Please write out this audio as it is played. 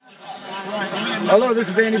Hello, this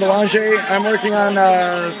is Andy Belanger. I'm working on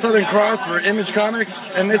Southern Cross for Image Comics,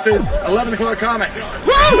 and this is 11 O'Clock Comics.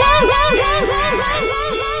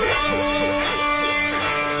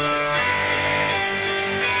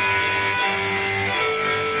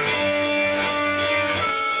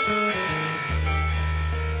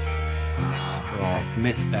 Oh,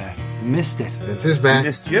 missed that. Missed it. It's his back.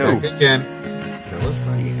 Missed you. Back again. That was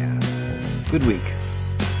fun. Yeah. Good week.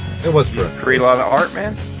 It was for us. Create a lot of art,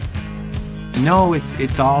 man. No,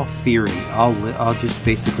 it's all theory. I'll just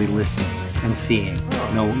basically listening and seeing.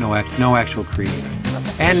 No actual creating.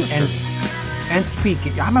 And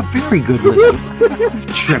speaking. I'm a very good listener.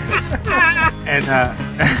 Tripping.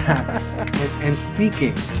 And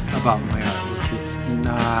speaking about my art, which is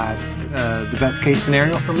not the best case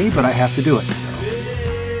scenario for me, but I have to do it.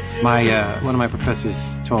 So one of my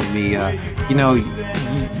professors told me,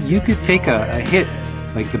 you could take a hit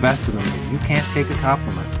like the best of them, but you can't take a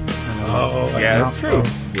compliment. That's true.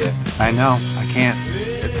 Yeah. I know, I can't.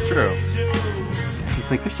 It's true.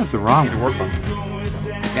 He's like, there's something wrong with Work on it.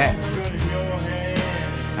 Yeah.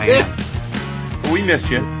 I am. Well, we missed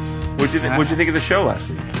you. What'd you think of the show last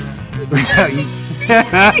week?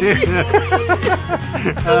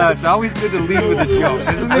 It's always good to leave with a joke,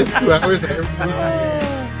 isn't it? 2 hours.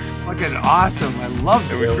 Fucking awesome. I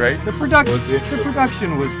loved it. It was great. The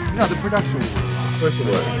production was Of course it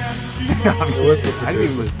was.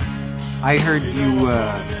 I heard you,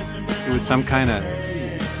 it was some kind of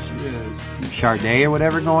Chardonnay or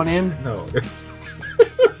whatever going in. No.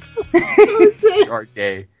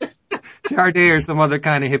 Chardonnay. Chardonnay or some other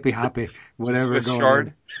kind of hippie hoppy, whatever Swiss going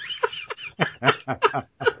chard. on.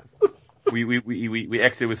 We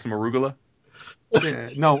exited with some arugula.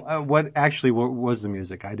 No, what was the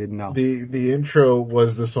music? I didn't know. The intro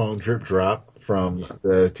was the song Drip Drop from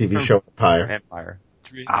the TV show Empire. Empire.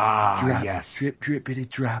 Drip, drop, yes. Drip, drippity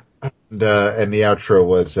drop. And the outro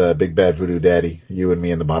was Big Bad Voodoo Daddy, You and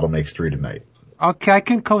Me and the Bottle Makes Three Tonight. Okay, I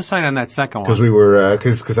can co-sign on that second one. Cause we were,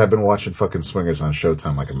 cause I've been watching fucking Swingers on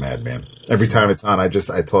Showtime like a madman. Every time it's on, I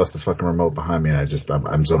toss the fucking remote behind me and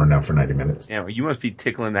I'm zoning out for 90 minutes. Yeah, you must be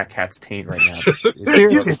tickling that cat's taint right now.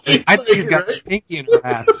 Seriously, I think you've got a pinky in her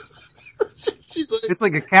ass. It's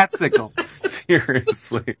like a cat sickle.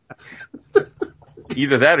 Seriously.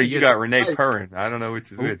 Either that or you got Renee Curran. I don't know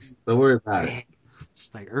which is which. Don't worry about it.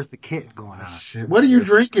 It's like Eartha Kitt going on. Shit. What are you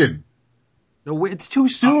drinking? No, it's too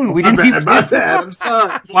soon. We didn't even get that. I'm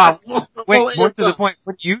sorry. Wow. Wait, more to the point.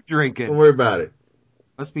 What are you drinking? Don't worry about it.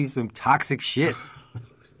 Must be some toxic shit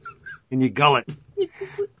in your gullet.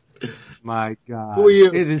 My God. Who are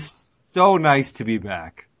you? It is so nice to be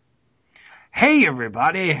back. Hey,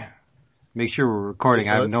 everybody. Make sure we're recording.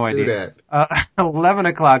 I have no idea. 11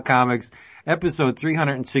 O'Clock Comics, episode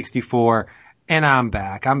 364, and I'm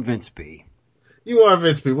back. I'm Vince B. You are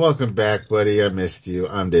Vince B. Welcome back, buddy. I missed you.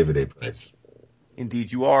 I'm David A. Price.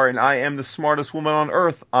 Indeed you are, and I am the smartest woman on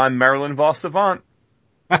earth. I'm Marilyn Vos Savant.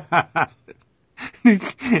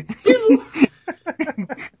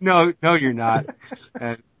 No, you're not.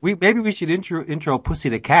 Maybe we should intro Pussy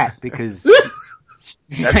the Cat because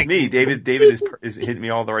that's me. David is hitting me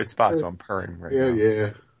all the right spots. So I'm purring right now.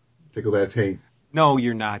 Yeah. Tickle that taint. No,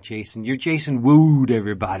 you're not, Jason. You're Jason Wood,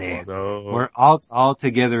 everybody. We're all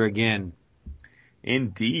together again.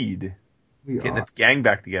 Indeed. Getting the gang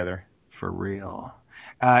back together. For real.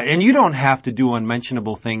 And you don't have to do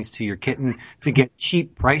unmentionable things to your kitten to get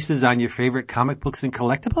cheap prices on your favorite comic books and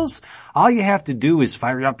collectibles. All you have to do is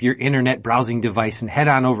fire up your internet browsing device and head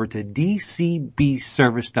on over to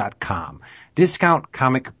dcbservice.com. Discount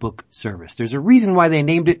Comic Book Service. There's a reason why they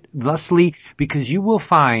named it thusly, because you will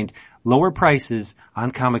find lower prices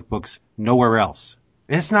on comic books nowhere else.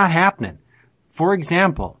 It's not happening. For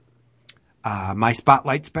example, my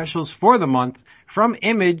spotlight specials for the month from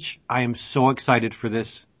Image. I am so excited for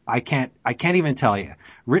this. I can't even tell you.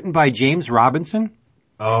 Written by James Robinson.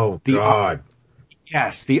 Oh, God.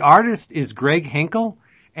 Yes, the artist is Greg Hinkle,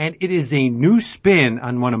 and it is a new spin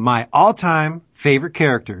on one of my all-time favorite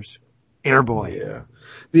characters, Airboy. Yeah.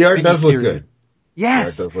 The art does look good.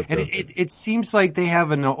 Yes. And it seems like they have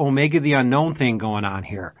an Omega the Unknown thing going on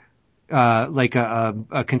here. Like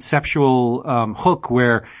a conceptual, hook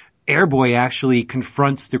where Airboy actually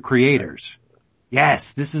confronts the creators.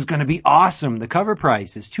 Yes, this is going to be awesome. The cover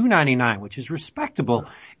price is $2.99, which is respectable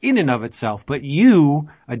in and of itself. But you,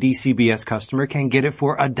 a DCBS customer, can get it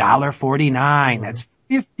for $1.49. That's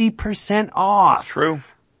 50% off. True.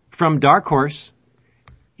 From Dark Horse,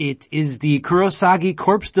 it is the Kurosagi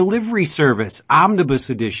Corpse Delivery Service Omnibus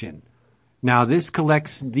Edition. Now, this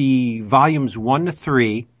collects the volumes 1 to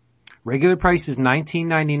 3. Regular price is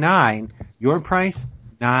 $19.99. Your price,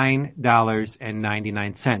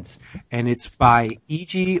 $9.99. And it's by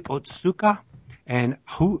Eiji Otsuka and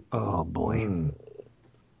Hosui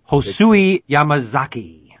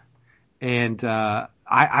Yamazaki. And,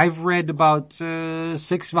 I've read about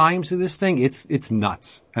 6 volumes of this thing. It's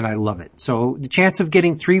nuts, and I love it. So the chance of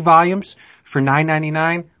getting 3 volumes for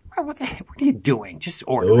 $9.99, what the heck? What are you doing? Just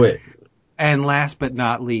order it. And last but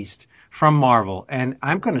not least, from Marvel, and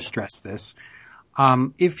I'm going to stress this.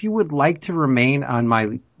 If you would like to remain on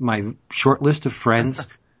my short list of friends,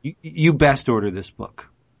 you best order this book.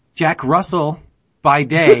 Jack Russell by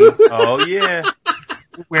day. Oh yeah.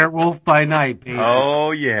 Werewolf by night, baby.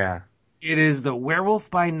 Oh yeah. It is the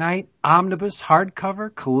Werewolf by Night omnibus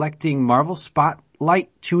hardcover collecting Marvel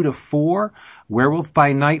Spotlight 2-4, Werewolf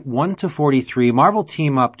by Night 1-43, Marvel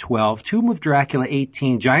Team Up 12, Tomb of Dracula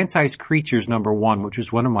 18, Giant Size Creatures number 1, which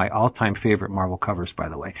is one of my all-time favorite Marvel covers, by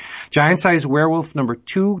the way. Giant Size Werewolf number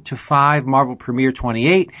 2-5, Marvel Premiere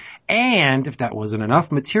 28, and, if that wasn't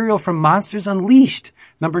enough, material from Monsters Unleashed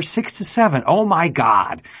number 6-7. Oh my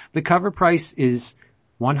God. The cover price is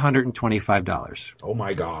 $125. Oh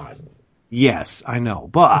my God. Yes, I know,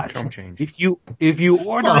 but if you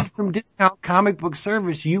order it from Discount Comic Book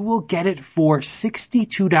Service, you will get it for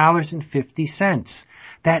 $62.50.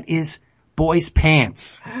 That is boys'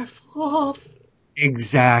 pants.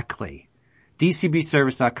 Exactly.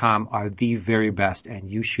 DCBService.com are the very best, and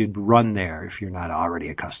you should run there if you're not already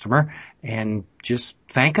a customer, and just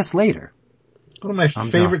thank us later. One of my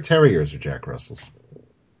favorite terriers are Jack Russells.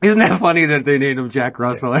 Isn't that funny that they named him Jack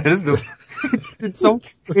Russell? It's so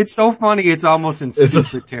funny. It's almost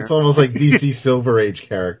instinctive terror. It's almost like DC Silver Age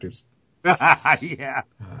characters. Yeah.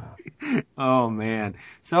 Oh man.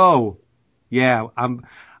 So, yeah,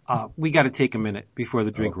 we got to take a minute before the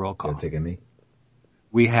drink roll call. Take a knee.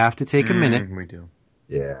 We have to take a minute. We do.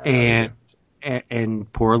 Yeah.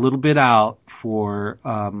 And pour a little bit out for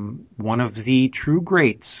one of the true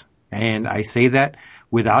greats, and I say that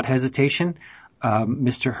without hesitation.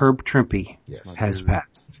 Mr. Herb Trimpe has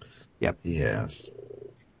passed. Yep. Yes.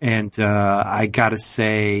 And, I gotta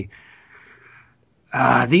say,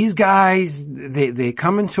 these guys, they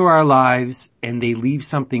come into our lives and they leave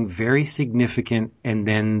something very significant and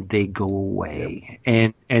then they go away.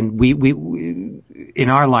 Yep. And we, in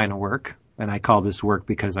our line of work, and I call this work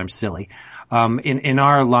because I'm silly, in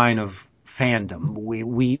our line of fandom,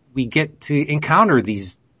 we get to encounter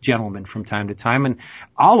these gentlemen from time to time, and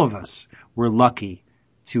all of us were lucky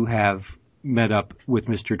to have met up with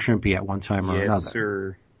Mr. Trimpe at one time or another. Yes,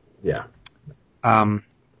 sir. Yeah.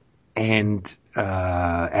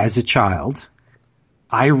 As a child,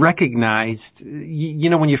 I recognized, you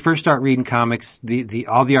know, when you first start reading comics,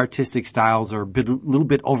 all the artistic styles are a little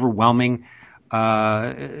bit overwhelming,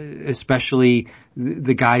 especially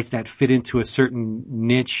the guys that fit into a certain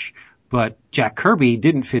niche. But Jack Kirby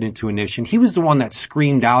didn't fit into a niche, and he was the one that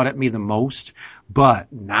screamed out at me the most.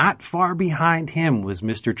 But not far behind him was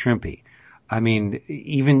Mr. Trimpe. I mean,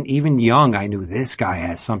 even young, I knew this guy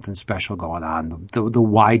has something special going on. The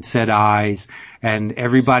wide set eyes, and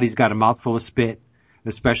everybody's got a mouthful of spit,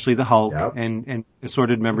 especially the Hulk and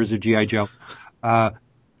assorted members of G.I. Joe.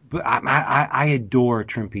 But I adore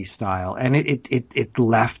Trimpe's style, and it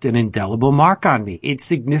left an indelible mark on me. It's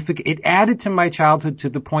significant. It added to my childhood to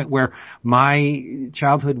the point where my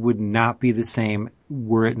childhood would not be the same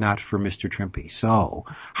were it not for Mr. Trimpe. So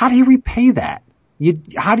how do you repay that?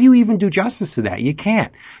 How do you even do justice to that? You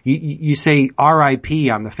can't. You say R.I.P.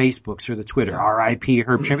 on the Facebooks or the Twitter, R.I.P.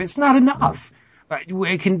 Herb Trimpe. It's not enough.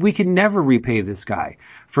 We can never repay this guy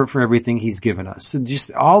for everything he's given us. So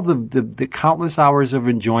just all the countless hours of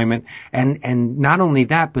enjoyment, and not only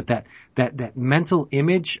that, but that mental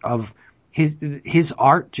image of his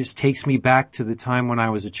art just takes me back to the time when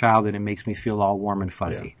I was a child, and it makes me feel all warm and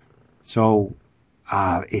fuzzy. Yeah. So,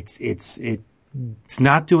 it's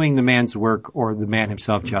not doing the man's work or the man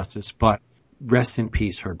himself justice, but rest in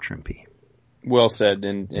peace, Herb Trimpe. Well said,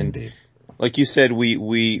 and indeed. Like you said,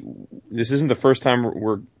 this isn't the first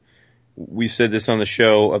time we've said this on the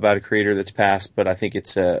show about a creator that's passed, but I think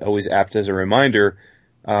it's always apt as a reminder.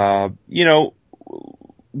 You know,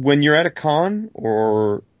 when you're at a con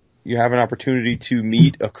or you have an opportunity to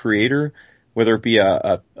meet a creator, whether it be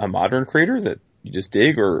a modern creator that you just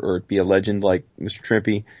dig or it be a legend like Mr.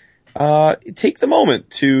 Trimpe, take the moment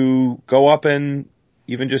to go up and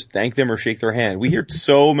even just thank them or shake their hand. We hear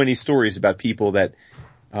so many stories about people that,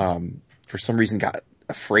 for some reason got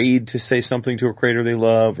afraid to say something to a creator they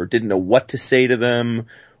love, or didn't know what to say to them,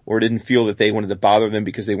 or didn't feel that they wanted to bother them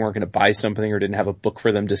because they weren't going to buy something or didn't have a book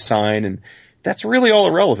for them to sign. And that's really all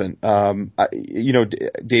irrelevant. You know,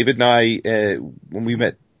 David and I, when we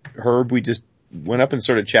met Herb, we just went up and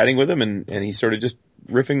started chatting with him, and he started just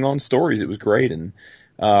riffing on stories. It was great, and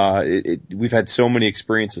we've had so many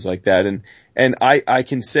experiences like that, and I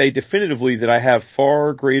can say definitively that I have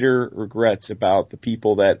far greater regrets about the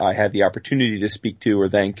people that I had the opportunity to speak to or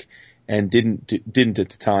thank and didn't at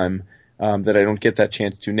the time, that I don't get that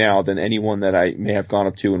chance to now, than anyone that I may have gone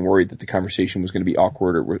up to and worried that the conversation was going to be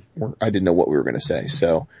awkward or I didn't know what we were going to say.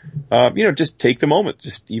 So, just take the moment,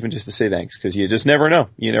 just to say thanks, because you just never know.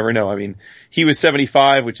 You never know. I mean, he was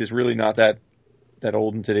 75, which is really not that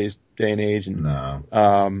old in today's day and age, and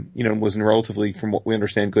was in relatively, from what we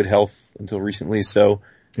understand, good health until recently. So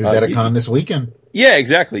he was at a con this weekend. Yeah,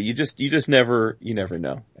 exactly. You just never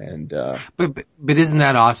know. And but isn't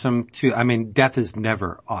that awesome too? I mean, death is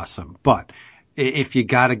never awesome, but if you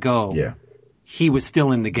gotta go, he was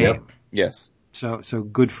still in the game. Yep. Yes. So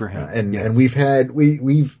good for him. And we've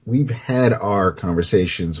had our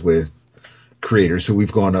conversations with creators who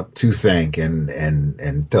we've gone up to thank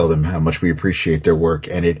and tell them how much we appreciate their work,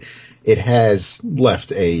 and it has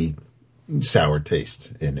left a sour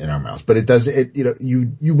taste in our mouths, but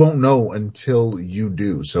you won't know until you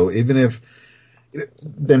do. So even if,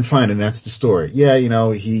 then fine, and that's the story. Yeah,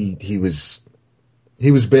 he was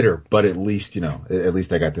bitter, but at least I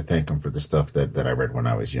got to thank him for the stuff that I read when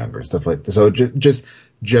I was younger and stuff like that. So just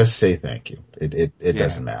say thank you. It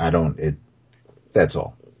doesn't matter. That's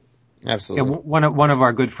all. Absolutely. Yeah, one of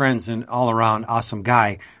our good friends and all around awesome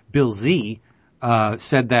guy, Bill Z,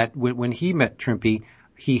 said that when he met Trimpe,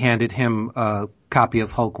 he handed him a copy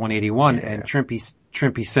of Hulk 181, and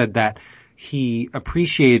Trimpe said that he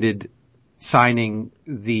appreciated signing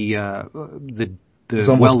the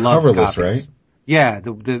well-loved copies. Right? Yeah,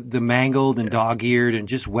 the mangled and dog-eared and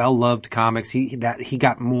just well-loved comics. He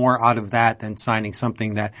got more out of that than signing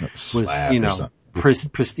something that was,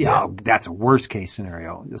 that's a worst case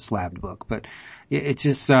scenario, the slabbed book. But it's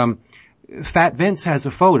just, Fat Vince has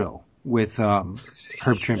a photo with Herb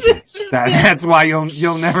Trimpe. That's why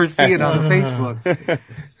you'll never see it on the Facebook.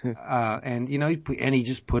 And he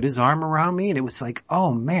just put his arm around me, and it was like,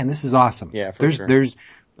 oh man, this is awesome. Yeah, there's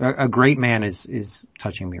a great man is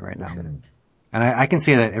touching me right now, and I can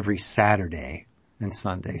say that every Saturday and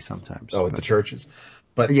Sunday sometimes. Oh, at the churches,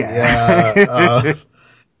 but in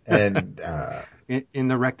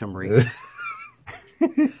the rectum region.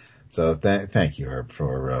 So thank you, Herb,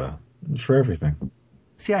 for everything.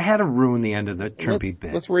 See, I had to ruin the end of the Trimpe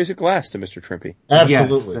bit. Let's raise a glass to Mr. Trimpe.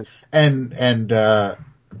 Absolutely. Yes. And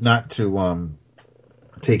not to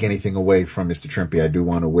take anything away from Mr. Trimpe, I do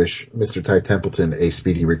want to wish Mr. Ty Templeton a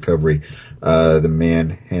speedy recovery. The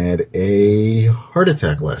man had a heart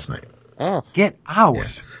attack last night. Oh, get out! Yeah.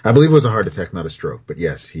 I believe it was a heart attack, not a stroke. But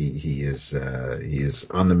yes, he is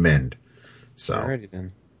on the mend. So. Alrighty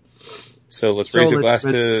then. So let's raise a glass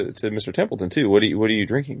to Mr. Templeton too. What are you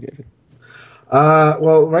drinking, David?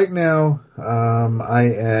 Well, right now, I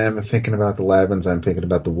am thinking about the Lavins. I'm thinking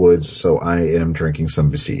about the Woods. So I am drinking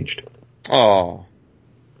some Besieged. Oh,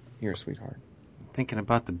 you're a sweetheart. Thinking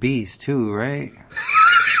about the bees too, right?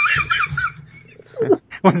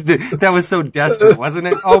 That was so desperate, wasn't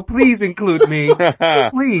it? Oh, please include me.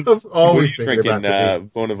 Please. Always drinking,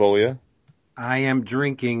 Bonavolia. I am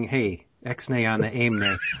drinking, X-nay on the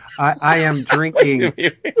aim-nay. I am drinking.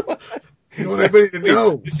 You want everybody to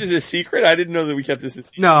know. This is a secret? I didn't know that we kept this a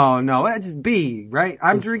secret. No, that's just B, right?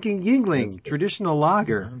 I'm drinking Yuengling, traditional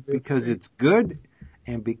lager, because it's good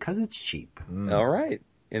and because it's cheap. All right.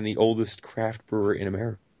 And the oldest craft brewer in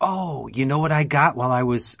America. Oh, you know what I got while I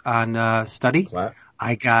was on study? What?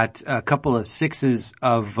 I got a couple of sixes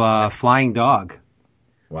of Flying Dog.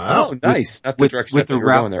 Wow. Oh, nice. Not the direction that you were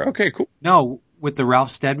going there. Okay, cool. No, with the Ralph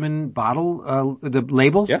Steadman bottle, the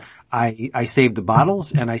labels. Yeah. I saved the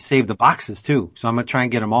bottles and I saved the boxes too. So I'm going to try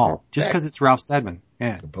and get them all. Just because it's Ralph Steadman.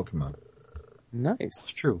 Yeah. Good Pokemon. Nice. It's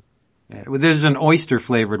true. Yeah. Well, there's an oyster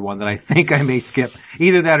flavored one that I think I may skip.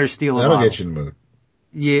 Either that or steal a bottle. That'll get you in the mood.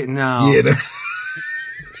 Yeah, no. Yeah.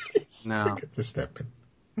 No. Get the Steadman.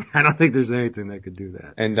 I don't think there's anything that could do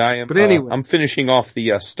that. And I am, but anyway. I'm finishing off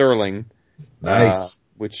the Sterling. Nice.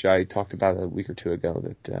 Which I talked about a week or two ago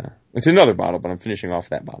that, it's another bottle, but I'm finishing off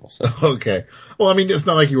that bottle, so. Okay. Well, I mean, it's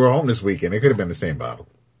not like you were home this weekend. It could have been the same bottle.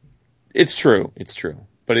 It's true.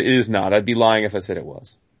 But it is not. I'd be lying if I said it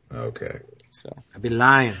was. Okay. So. I'd be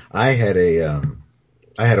lying. I had a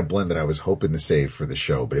blend that I was hoping to save for the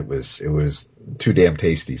show, but it was too damn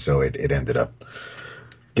tasty, so it ended up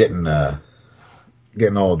getting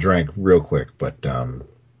all drank real quick, but,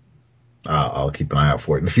 I'll keep an eye out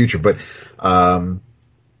for it in the future. But,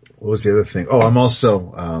 what was the other thing? Oh, I'm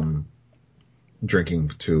also, drinking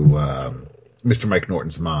to, Mr. Mike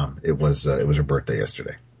Norton's mom. It was her birthday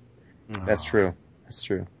yesterday. That's true.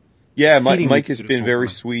 Yeah, Mike has been very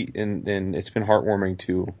sweet, and it's been heartwarming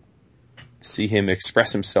to see him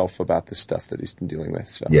express himself about the stuff that he's been dealing with.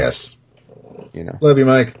 So yes, love you,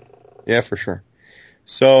 Mike. Yeah, for sure.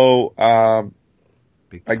 So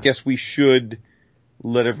I guess we should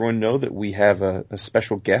let everyone know that we have a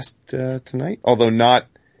special guest tonight, although not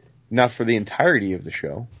for the entirety of the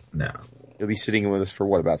show. No, he'll be sitting with us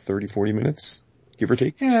for about 30, 40 minutes, give or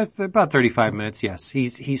take. Yeah, it's about 35 minutes. Yes,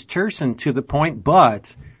 he's terse and to the point,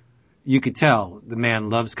 but you could tell the man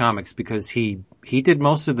loves comics because he did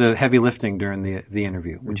most of the heavy lifting during the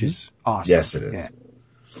interview, which is awesome. Yes, it is. Yeah.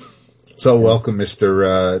 So welcome,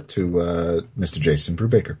 Mr. Jason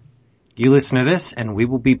Brubaker. You listen to this, and we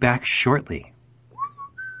will be back shortly.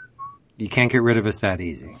 You can't get rid of us that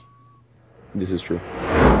easy. This is true.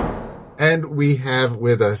 And we have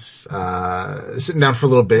with us, sitting down for a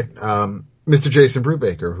little bit, Mr. Jason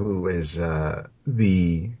Brubaker, who is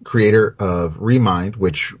the creator of Remind,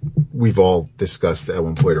 which we've all discussed at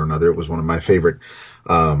one point or another. It was one of my favorite,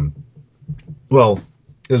 it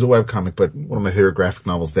was a webcomic, but one of my favorite graphic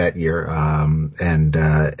novels that year.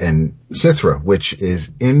 And Sithra, which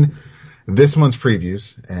is in this month's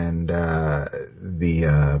previews. And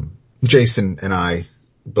Jason and I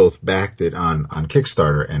both backed it on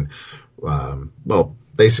Kickstarter. And,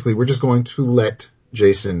 basically we're just going to let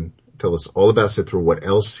Jason tell us all about Sithra, what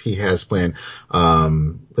else he has planned,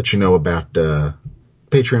 let you know about,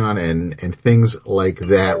 Patreon and things like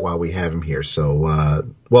that while we have him here. So,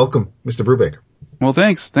 welcome, Mr. Brubaker. Well,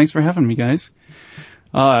 thanks. Thanks for having me, guys.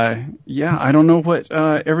 I don't know what,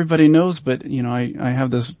 everybody knows, but, I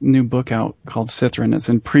have this new book out called Sithra, and it's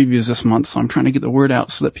in previews this month, so I'm trying to get the word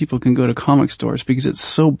out so that people can go to comic stores because it's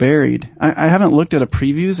so buried. I haven't looked at a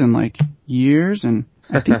previews in years, and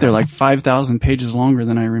I think they're 5,000 pages longer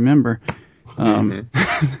than I remember. They're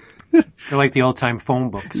like the old-time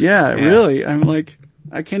phone books. Yeah, really. I'm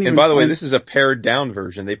I can't even. And by the way, this is a pared down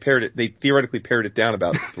version. They theoretically pared it down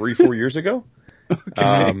about 3-4 years ago.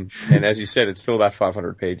 Okay. And as you said, it's still about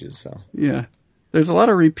 500 pages, so. Yeah. There's a lot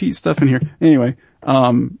of repeat stuff in here. Anyway,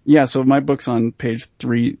 so my book's on page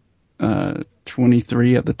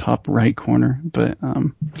 323 at the top right corner. But,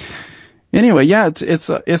 anyway,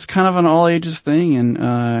 it's kind of an all ages thing, and,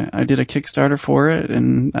 I did a Kickstarter for it,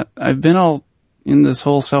 and I've been all in this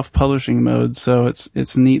whole self-publishing mode, so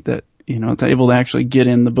it's neat that, it's able to actually get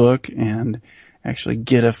in the book and actually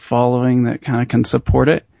get a following that kind of can support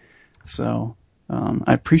it. So,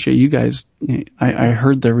 I appreciate you guys. I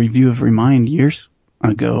heard the review of Remind years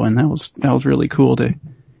ago, and that was really cool to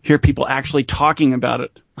hear people actually talking about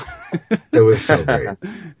it. It was so great.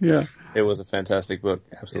 Yeah. It was a fantastic book.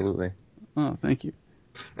 Absolutely. Oh, thank you.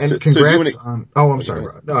 And congrats on, I'm sorry,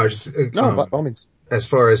 Rod. No, by all means. As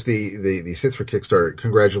far as the Sithra Kickstarter,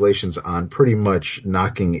 congratulations on pretty much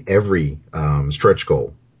knocking every, stretch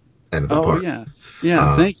goal out of the park. Oh,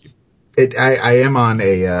 yeah. Thank you. I am on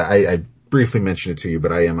I briefly mentioned it to you,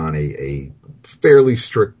 but I am on a fairly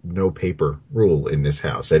strict no paper rule in this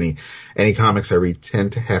house. Any comics I read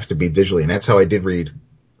tend to have to be digitally, and that's how I did read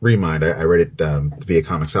Remind. I read it, via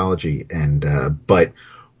Comixology, and, but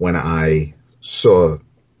when I saw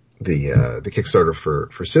the Kickstarter for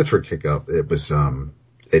Sithra kick up, it was,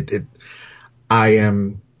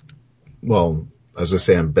 I was gonna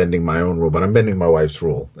say I'm bending my own rule, but I'm bending my wife's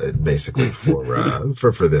rule, basically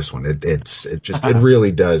for this one. It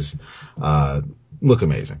really does, look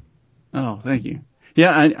amazing. Oh, thank you.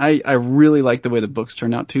 Yeah, I really like the way the books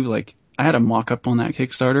turned out too. I had a mock-up on that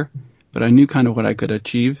Kickstarter, but I knew kind of what I could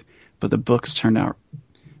achieve, but the books turned out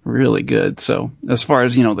really good. So as far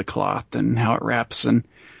as, the cloth and how it wraps, and,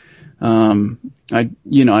 I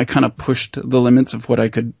kind of pushed the limits of what I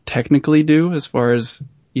could technically do as far as,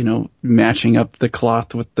 matching up the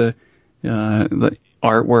cloth with the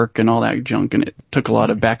artwork and all that junk. And it took a lot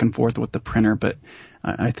of back and forth with the printer, but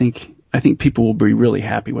I think people will be really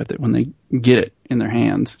happy with it when they get it in their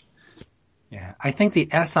hands. Yeah. I think the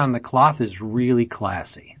S on the cloth is really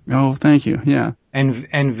classy. Oh, thank you. Yeah.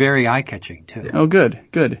 And very eye-catching too. Oh, good.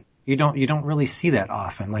 You don't really see that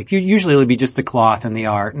often. Usually it'll be just the cloth and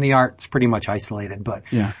the art's pretty much isolated, but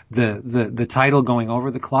yeah. The title going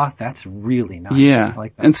over the cloth, that's really nice. Yeah. I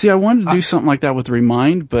like that. And see, I wanted to do something like that with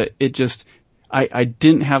Remind, but it just, I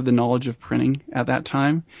didn't have the knowledge of printing at that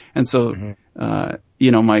time. And so,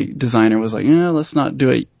 my designer was like, let's not do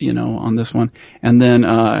it, on this one. And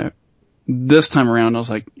then, this time around, I was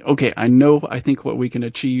like, okay, I think what we can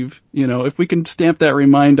achieve, if we can stamp that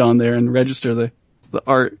Remind on there and register the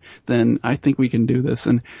art, then I think we can do this.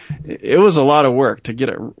 And it was a lot of work to get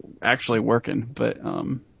it actually working, but,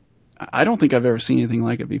 I don't think I've ever seen anything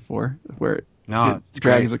like it before, where it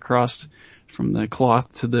drags across from the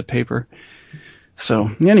cloth to the paper. So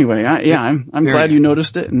anyway, I'm glad you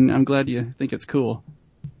noticed it, and I'm glad you think it's cool.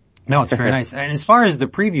 No, it's very nice. And as far as the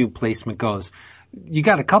preview placement goes, you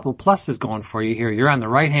got a couple pluses going for you here. You're on the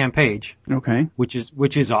right-hand page. Okay. Which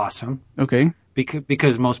is awesome. Okay.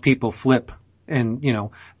 Because most people flip and,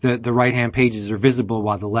 the right-hand pages are visible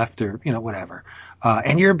while the left are, whatever.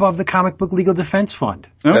 And you're above the Comic Book Legal Defense Fund.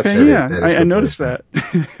 Okay, yeah. I noticed that.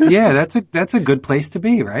 Yeah, that's a good place to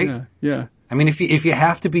be, right? Yeah. I mean, if you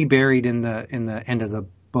have to be buried in the end of the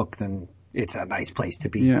book, then it's a nice place to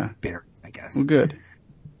be buried, I guess. Well, good.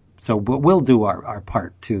 So we'll do our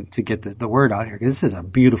part to get the word out here, because this is a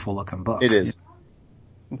beautiful looking book. It is.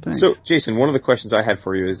 Well, thanks. So, Jason, one of the questions I had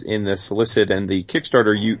for you is, in the solicit and the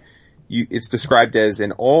Kickstarter, it's described as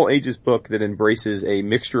an all ages book that embraces a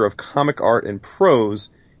mixture of comic art and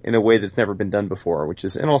prose in a way that's never been done before, which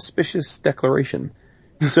is an auspicious declaration.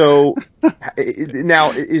 So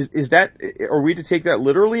now is that, are we to take that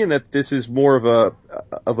literally, and that this is more of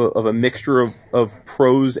a mixture of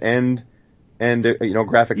prose and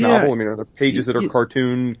graphic novel? I mean, are there pages that are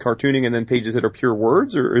cartooning and then pages that are pure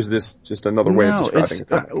words, or is this just another way of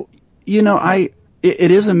describing it?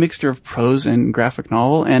 It is a mixture of prose and graphic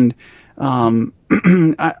novel, and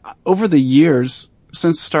over the years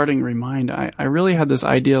since starting Remind, I really had this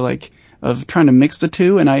idea of trying to mix the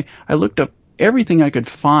two, and I looked up everything I could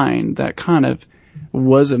find that kind of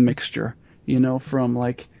was a mixture, from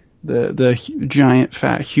the giant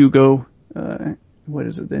fat Hugo, what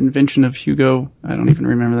is it? The Invention of Hugo. I don't even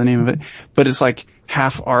remember the name of it, but it's like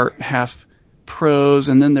half art, half prose.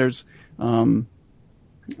 And then there's,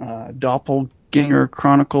 Doppelganger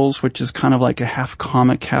Chronicles, which is kind of like a half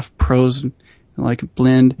comic, half prose, like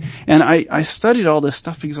blend. And I studied all this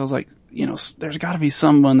stuff because I was like, there's gotta be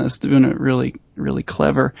someone that's doing it really, really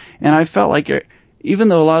clever. And I felt like even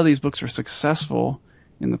though a lot of these books are successful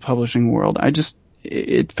in the publishing world,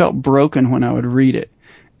 it felt broken when I would read it.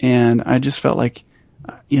 And I just felt like,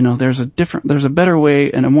 there's a better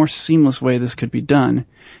way and a more seamless way this could be done,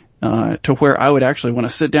 to where I would actually want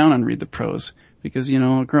to sit down and read the prose, because,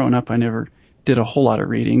 growing up I never did a whole lot of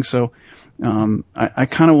reading. So, I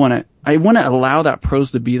kind of want to allow that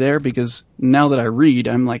prose to be there, because now that I read,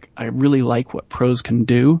 I'm like, I really like what prose can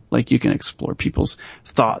do. Like, you can explore people's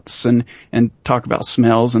thoughts and talk about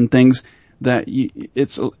smells and things that you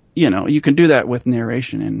can do that with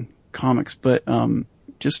narration in comics, but,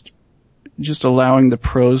 just allowing the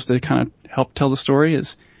prose to kind of help tell the story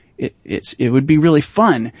it would be really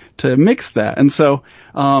fun to mix that. And so,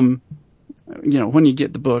 when you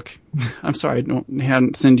get the book, I'm sorry, I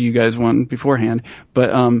hadn't sent you guys one beforehand, but,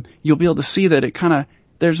 you'll be able to see that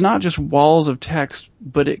there's not just walls of text,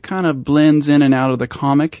 but it kind of blends in and out of the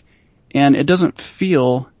comic, and it doesn't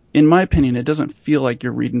feel, in my opinion, it doesn't feel like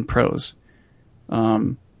you're reading prose.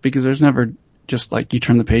 Because there's never just like you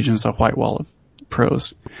turn the page and it's a white wall of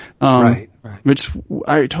prose. Right. Which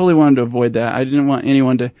I totally wanted to avoid that. I didn't want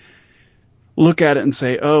anyone to look at it and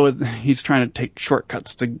say, oh, he's trying to take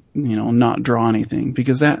shortcuts to, not draw anything,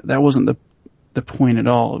 because that wasn't the point at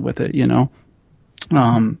all with it,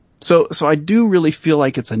 So I do really feel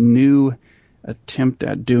like it's a new attempt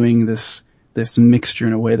at doing this mixture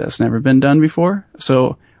in a way that's never been done before.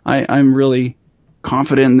 So I'm really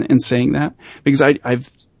confident in saying that, because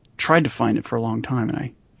I've tried to find it for a long time, and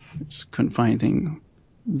I just couldn't find anything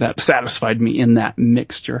that satisfied me in that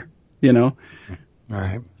mixture, All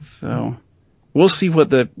right. So we'll see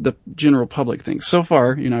what the general public thinks. So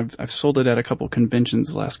far, I've sold it at a couple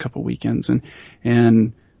conventions the last couple weekends,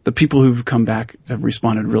 and the people who've come back have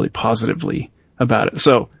responded really positively about it.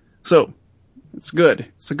 So it's good.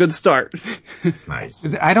 It's a good start.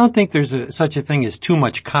 Nice. I don't think there's such a thing as too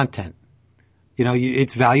much content.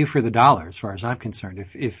 It's value for the dollar as far as I'm concerned.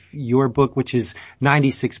 If your book, which is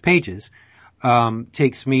 96 pages,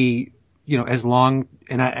 takes me, as long,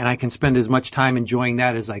 and I can spend as much time enjoying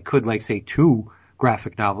that as I could, like, say, 2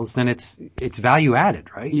 graphic novels, then it's value added,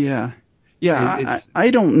 right? Yeah. Yeah. I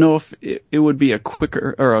don't know if it would be a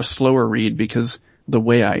quicker or a slower read, because the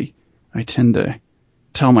way I tend to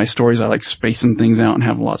tell my stories, I like spacing things out and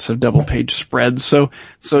have lots of double page spreads. So,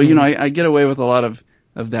 I get away with a lot of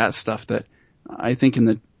that stuff that I think in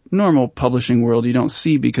the normal publishing world you don't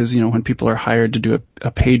see, because, when people are hired to do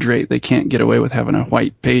a page rate, they can't get away with having a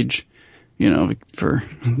white page, for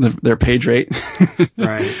their page rate.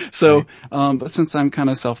 Right. So, right. But since I'm kind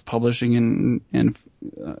of self-publishing and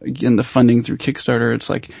getting the funding through Kickstarter, it's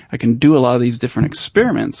like I can do a lot of these different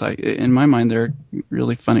experiments. In my mind, they're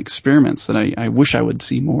really fun experiments that I wish I would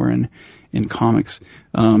see more in comics.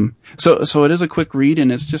 So it is a quick read,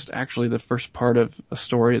 and it's just actually the first part of a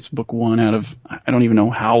story. It's book 1 out of, I don't even know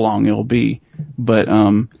how long it'll be, but,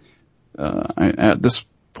 at this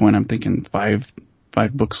point, I'm thinking five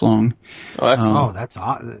books long. Oh, that's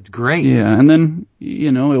great. Yeah. And then,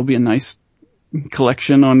 it'll be a nice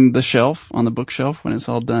collection on the bookshelf when it's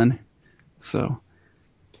all done. So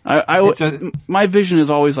my vision is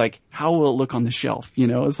always like, how will it look on the shelf?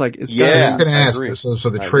 It's like, I was going to ask, so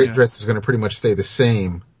the trade dress is going to pretty much stay the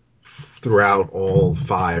same throughout all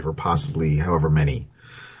 5 or possibly however many.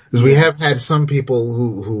 Because we have had some people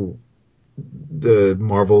who the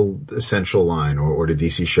Marvel Essential line or the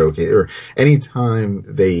DC Showcase, or anytime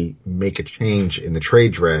they make a change in the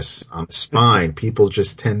trade dress on the spine, people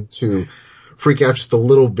just tend to freak out just a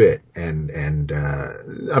little bit. And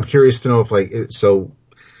I'm curious to know if so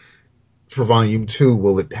for volume 2,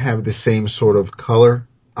 will it have the same sort of color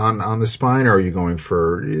on the spine, or are you going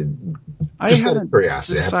for I haven't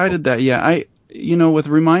decided that yet. With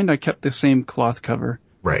Remind, I kept the same cloth cover.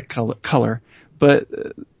 Right. Color. But,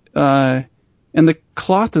 and the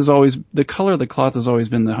color of the cloth has always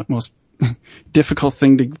been the most difficult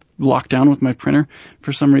thing to lock down with my printer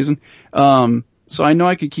for some reason. So I know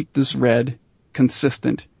I could keep this red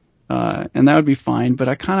consistent, and that would be fine, but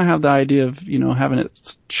I kind of have the idea of, having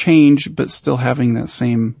it change, but still having that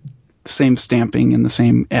same stamping and the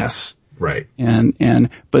same S. Right.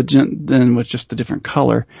 But then with just a different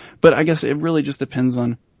color. But I guess it really just depends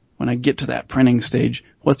on when I get to that printing stage,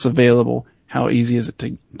 what's available, how easy is it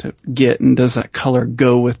to get, and does that color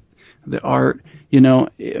go with the art?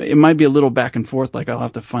 It might be a little back and forth, like I'll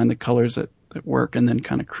have to find the colors that work and then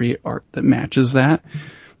kind of create art that matches that.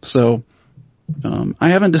 So, I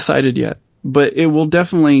haven't decided yet, but it will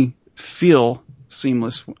definitely feel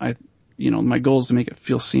seamless. My goal is to make it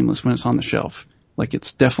feel seamless when it's on the shelf. Like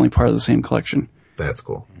it's definitely part of the same collection. That's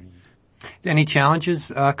cool. Any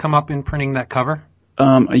challenges come up in printing that cover?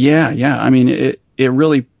 Yeah. I mean, it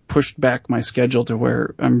really pushed back my schedule to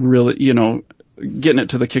where I'm really, getting it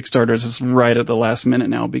to the Kickstarters is right at the last minute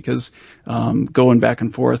now, because, going back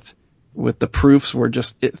and forth with the proofs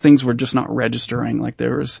things were just not registering. Like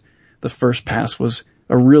the first pass was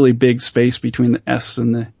a really big space between the S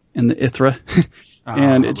and the ITHRA.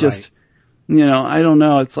 And it just, I don't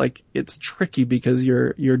know. It's like, it's tricky because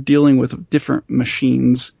you're dealing with different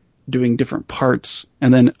machines doing different parts.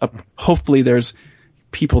 And then hopefully there's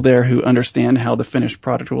people there who understand how the finished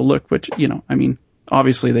product will look, which,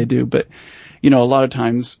 obviously they do, but, a lot of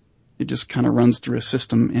times it just kind of runs through a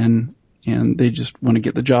system and they just want to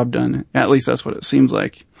get the job done. At least that's what it seems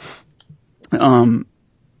like. So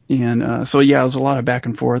yeah, it was a lot of back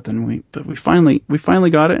and forth, but we finally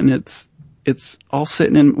got it, and it's all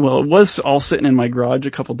sitting in, it was all sitting in my garage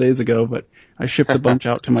a couple days ago, but I shipped a bunch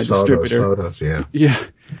out to my distributor. Those photos, yeah.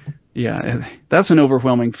 Yeah. That's an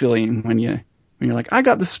overwhelming feeling when you're like, I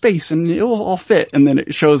got the space and it will all fit, and then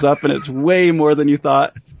it shows up and it's way more than you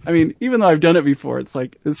thought. I mean, even though I've done it before, it's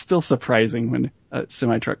like, it's still surprising when a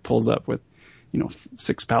semi-truck pulls up with,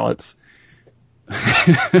 6 pallets.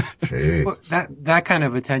 Well, that kind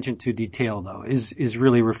of attention to detail, though, is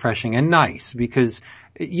really refreshing and nice, because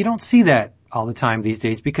you don't see that all the time these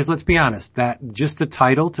days, because let's be honest, that just the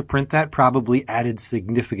title to print that probably added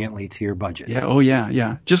significantly to your budget. Yeah. Oh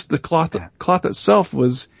yeah. Just the cloth itself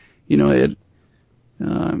was,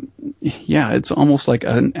 it's almost like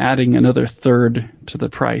adding another third to the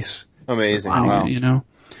price. Amazing. Wow.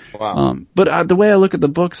 Wow. But the way I look at the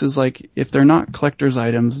books is like, if they're not collector's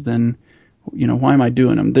items, then, why am I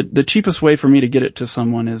doing them? The cheapest way for me to get it to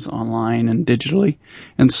someone is online and digitally.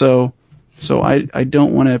 And so I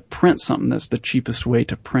don't want to print something that's the cheapest way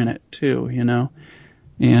to print it too,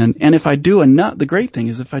 And if I do enough, the great thing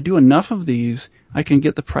is if I do enough of these, I can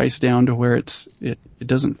get the price down to where it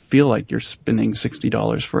doesn't feel like you're spending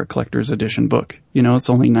 $60 for a collector's edition book. It's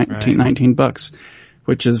only $19,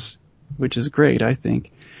 which is great, I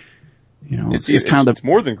think. It's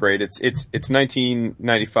more than great. It's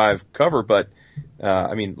 $19.95 cover, but,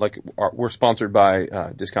 we're sponsored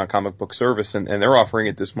by, Discount Comic Book Service, and they're offering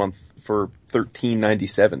it this month for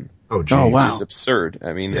 $13.97. Oh, geez. Oh, wow. Which is absurd.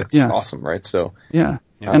 I mean, it's awesome, right? So. Yeah.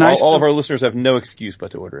 And all of our listeners have no excuse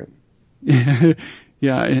but to order it.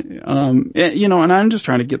 Yeah. And I'm just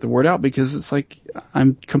trying to get the word out, because it's like,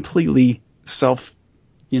 I'm completely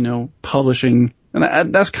publishing,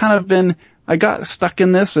 and that's kind of been, I got stuck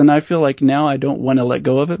in this, and I feel like now I don't want to let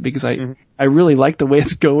go of it, because I really like the way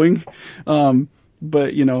it's going.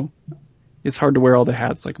 But it's hard to wear all the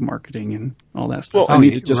hats, like marketing and all that stuff. Well, I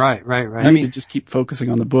need to just, right. I need to just keep focusing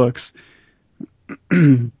on the books.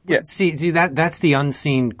 Yeah. See, that's the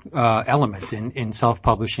unseen, element in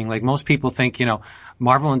self-publishing. Like most people think,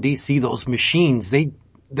 Marvel and DC, those machines,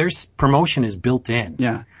 their promotion is built in.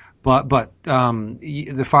 Yeah. But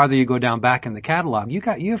the farther you go down back in the catalog, you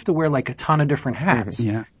have to wear like a ton of different hats.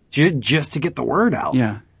 Yeah. just to get the word out.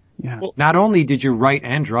 Yeah. Yeah. Well, not only did you write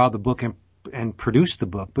and draw the book and produce the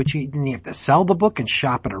book, but you have to sell the book and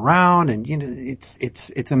shop it around, and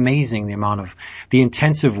it's amazing the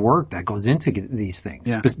intensive work that goes into these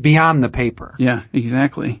things beyond the paper. Yeah,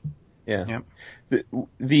 exactly. Yeah. Yep.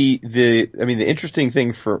 The interesting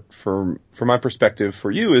thing from my perspective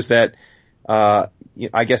for you is that, I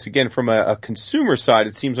guess again from a consumer side,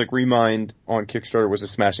 it seems like Remind on Kickstarter was a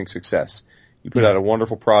smashing success. You put out a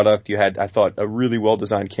wonderful product. You had, I thought, a really well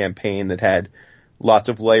designed campaign that had lots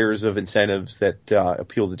of layers of incentives that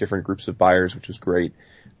appeal to different groups of buyers, which was great.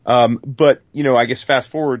 But I guess fast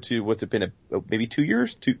forward to what's it been, maybe 2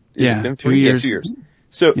 years? 2 years. 2 years.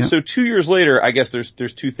 So 2 years later, I guess there's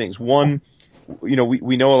two things. One, we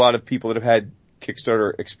know a lot of people that have had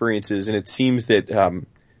Kickstarter experiences, and it seems that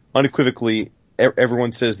unequivocally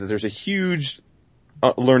everyone says that there's a huge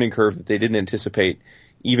learning curve that they didn't anticipate,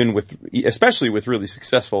 especially with really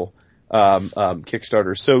successful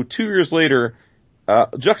Kickstarters. So 2 years later,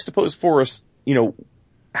 juxtapose for us,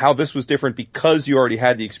 how this was different because you already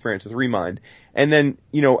had the experience with Remind. And then,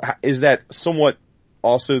 is that somewhat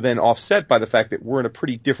also then offset by the fact that we're in a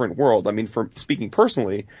pretty different world? I mean, from speaking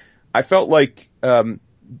personally, I felt like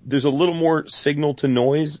there's a little more signal to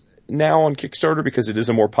noise now on Kickstarter because it is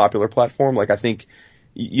a more popular platform. Like, I think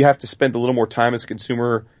you have to spend a little more time as a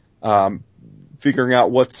consumer figuring out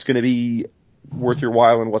what's going to be worth your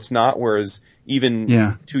while and what's not, whereas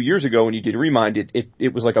even 2 years ago when you did Remind,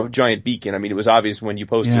 it was like a giant beacon. I mean, it was obvious when you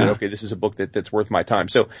posted it, okay, this is a book that's worth my time.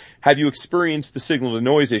 So have you experienced the signal to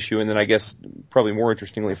noise issue? And then I guess probably more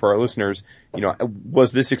interestingly for our listeners,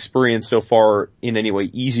 was this experience so far in any way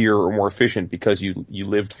easier or more efficient because you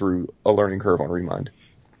lived through a learning curve on Remind?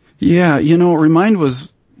 Yeah, Remind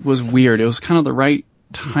was weird. It was kind of the right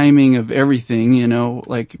timing of everything,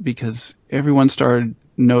 because everyone started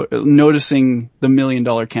noticing the $1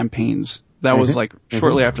 million campaigns. That was like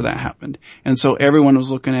shortly after that happened. And so everyone was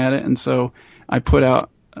looking at it. And so I put out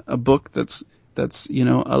a book that's,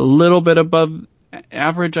 a little bit above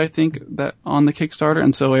average, I think, that on the Kickstarter.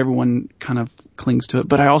 And so everyone kind of clings to it.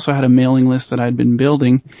 But I also had a mailing list that I'd been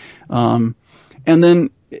building. And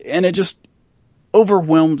it just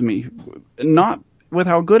overwhelmed me. Not with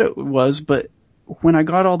how good it was, but when I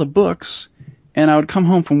got all the books, and I would come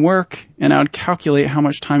home from work and I would calculate how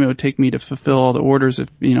much time it would take me to fulfill all the orders if,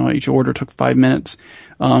 each order took 5 minutes.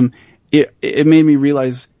 It made me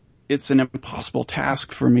realize it's an impossible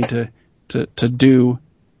task for me to do,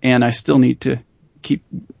 and I still need to keep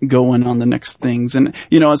going on the next things. And,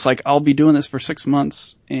 it's like I'll be doing this for 6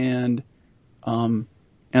 months and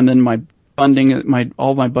then my funding,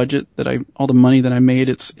 all my budget all the money that I made,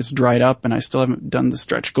 it's dried up, and I still haven't done the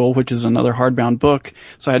stretch goal, which is another hardbound book.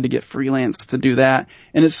 So I had to get freelance to do that.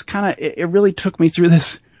 And it's it really took me through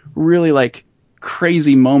this really like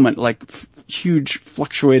crazy moment, like huge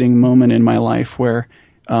fluctuating moment in my life where,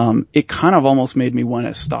 it kind of almost made me want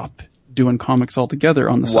to stop doing comics altogether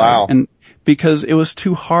on the side. And because it was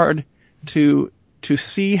too hard to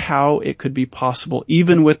see how it could be possible,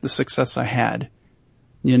 even with the success I had,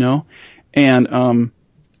 And,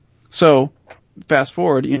 so fast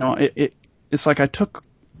forward, it's like I took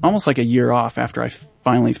almost like a year off after I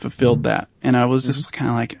finally fulfilled that. And I was just kind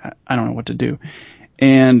of like, I don't know what to do.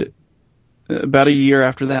 And about a year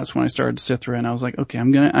after that's when I started Sithra, and I was like, okay,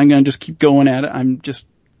 I'm gonna just keep going at it. I'm just,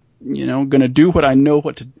 gonna do what I know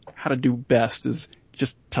how to do best is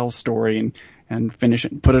just tell a story and finish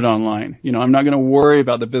it and put it online. I'm not gonna worry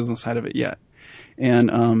about the business side of it yet.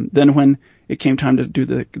 And, then when it came time to do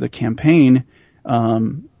the campaign,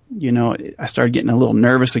 I started getting a little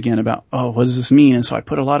nervous again about, what does this mean? And so I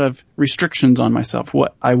put a lot of restrictions on myself,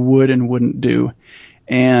 what I would and wouldn't do.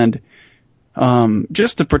 And,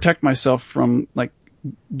 just to protect myself from like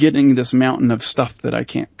getting this mountain of stuff that I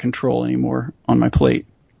can't control anymore on my plate.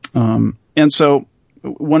 And so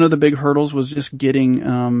one of the big hurdles was just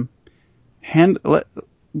getting,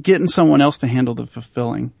 getting someone else to handle the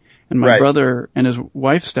fulfilling. And my brother and his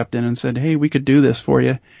wife stepped in and said, hey, we could do this for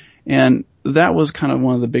you. And that was kind of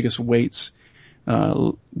one of the biggest weights,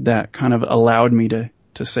 that kind of allowed me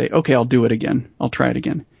to say, okay, I'll do it again. I'll try it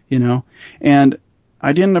again, and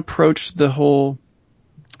I didn't approach the whole,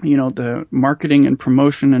 the marketing and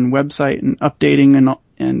promotion and website and updating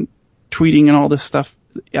and tweeting and all this stuff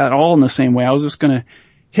at all in the same way. I was just going to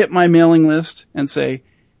hit my mailing list and say,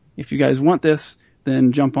 if you guys want this,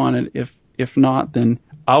 then jump on it. If not, then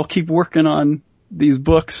I'll keep working on these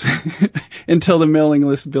books until the mailing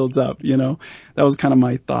list builds up, That was kind of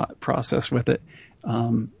my thought process with it.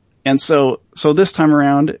 And so this time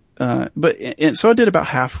around, so I did about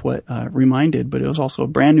half what, Remind did, but it was also a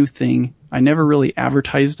brand new thing. I never really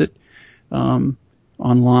advertised it,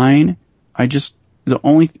 online. The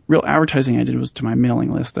only real advertising I did was to my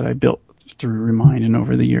mailing list that I built through Remind and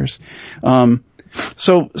over the years.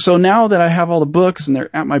 So now that I have all the books and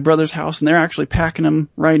they're at my brother's house and they're actually packing them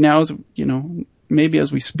right now, as maybe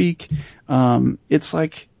as we speak, it's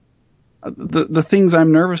like the things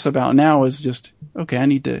I'm nervous about now is just, okay, I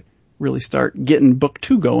need to really start getting book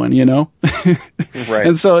 2 going, Right.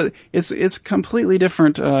 And so it's completely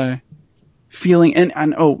different, feeling.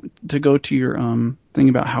 And to go to your, thing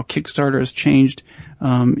about how Kickstarter has changed.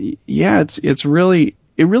 It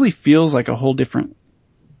really feels like a whole different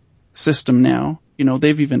system now.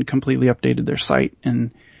 They've even completely updated their site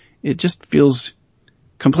and it just feels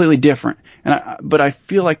completely different. But I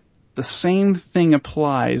feel like the same thing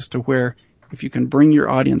applies to where if you can bring your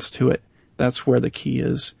audience to it, that's where the key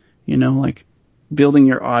is, like building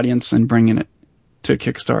your audience and bringing it to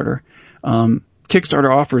Kickstarter.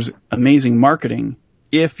 Kickstarter offers amazing marketing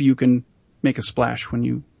if you can make a splash when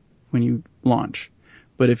you launch.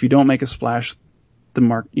 But if you don't make a splash,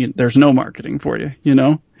 there's no marketing for you,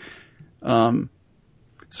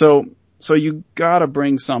 So you gotta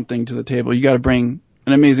bring something to the table. You gotta bring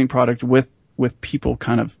an amazing product with people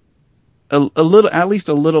kind of at least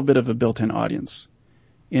a little bit of a built-in audience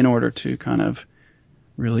in order to kind of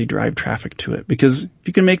really drive traffic to it. Because if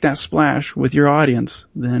you can make that splash with your audience,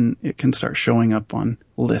 then it can start showing up on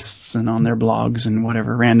lists and on their blogs and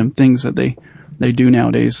whatever random things that they do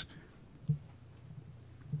nowadays.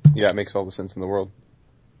 Yeah, it makes all the sense in the world.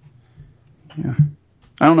 Yeah.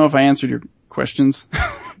 I don't know if I answered your questions.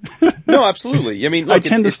 No, absolutely. I mean, look, I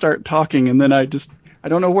tend to start talking and then I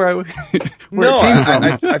don't know where it came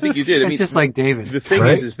from. I think you did. I mean, it's just like David. The thing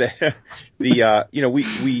is that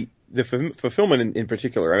the fulfillment in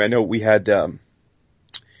particular. I mean, I know we had we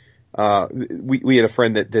had a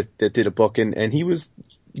friend that did a book and he was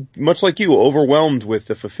much like you, overwhelmed with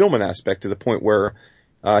the fulfillment aspect to the point where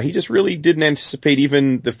he just really didn't anticipate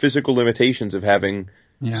even the physical limitations of having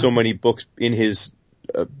so many books in his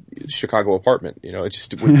Chicago apartment. It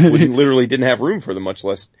just literally didn't have room for them, much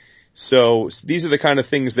less. So these are the kind of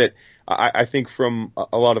things that I think from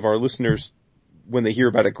a lot of our listeners, when they hear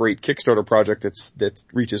about a great Kickstarter project that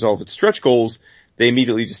reaches all of its stretch goals, they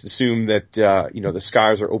immediately just assume that, the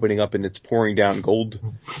skies are opening up and it's pouring down gold,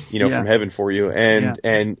 from heaven for you.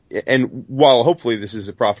 And while hopefully this is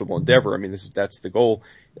a profitable endeavor, I mean, that's the goal.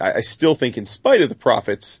 I still think in spite of the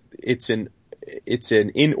profits, it's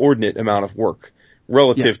an inordinate amount of work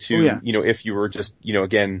relative to, if you were just,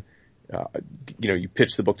 again, you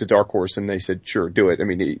pitch the book to Dark Horse and they said, sure, do it. I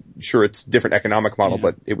mean, sure, it's a different economic model,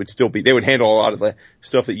 but it would still be, they would handle a lot of the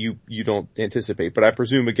stuff that you don't anticipate. But I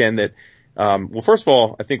presume again that, well, first of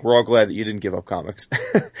all, I think we're all glad that you didn't give up comics.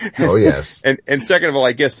 Oh, yes. And second of all,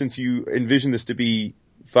 I guess since you envision this to be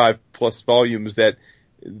 5+ volumes, that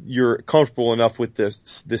you're comfortable enough with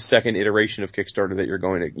this second iteration of Kickstarter that you're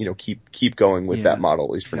going to, keep going with that model,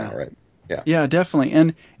 at least for now, right? Yeah. Yeah, definitely.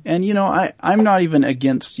 And I'm not even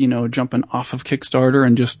against, jumping off of Kickstarter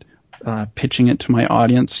and just, pitching it to my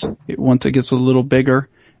audience once it gets a little bigger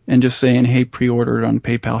and just saying, hey, pre-order it on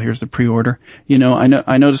PayPal. Here's the pre-order.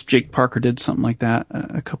 I noticed Jake Parker did something like that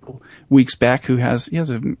a couple weeks back. He has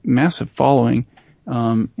a massive following.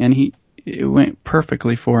 And it went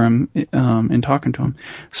perfectly for him, in talking to him.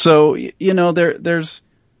 So, there's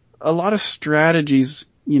a lot of strategies,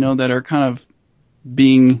 that are kind of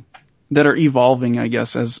that are evolving, I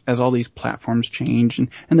guess, as all these platforms change. And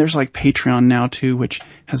there's like Patreon now too, which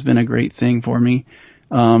has been a great thing for me.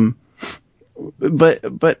 But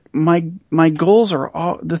my goals are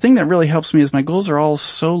all, the thing that really helps me is my goals are all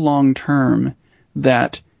so long term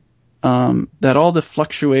that all the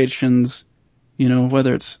fluctuations,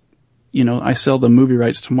 whether it's, I sell the movie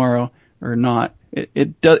rights tomorrow or not,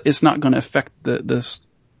 it's not going to affect the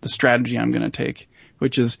strategy I'm going to take,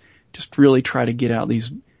 which is just really try to get out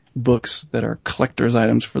these books that are collector's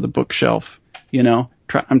items for the bookshelf.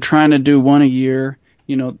 I'm trying to do one a year.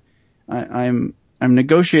 I'm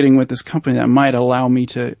negotiating with this company that might allow me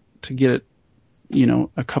to get it,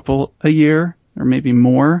 a couple a year or maybe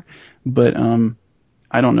more, but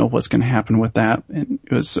I don't know what's going to happen with that. And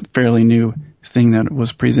it was a fairly new thing that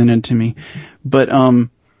was presented to me, but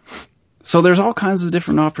so there's all kinds of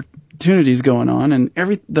different opportunities going on, and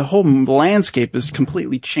the whole landscape is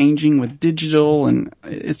completely changing with digital, and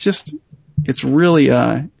it's really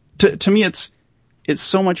to me it's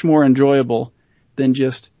so much more enjoyable than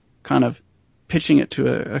just kind of pitching it to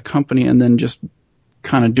a company and then just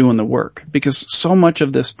kind of doing the work, because so much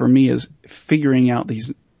of this for me is figuring out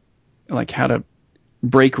these, like, how to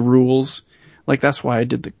break rules. Like, that's why I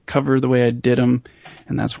did the cover the way I did them,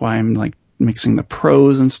 and that's why I'm like mixing the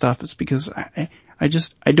prose and stuff. It's because I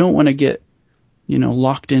don't want to get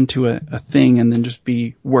locked into a thing and then just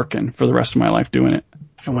be working for the rest of my life doing it.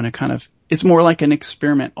 I want to it's more like an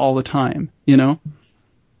experiment all the time, And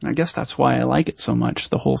I guess that's why I like it so much,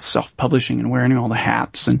 the whole self-publishing and wearing all the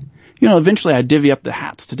hats. And, eventually I divvy up the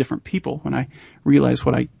hats to different people when I realize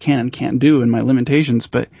what I can and can't do and my limitations.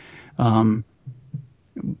 But for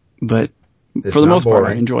the most part,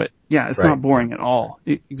 I enjoy it. Yeah, it's not boring at all.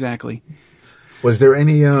 Exactly. Was there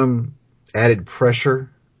any added pressure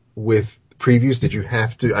with previews? Did you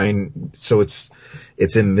have to? So it's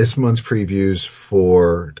in this month's previews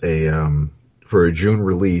for a June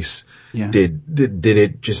release. Yeah. Did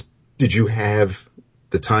you have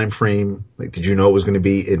the time frame? Like, did you know it was going to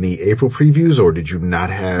be in the April previews, or did you not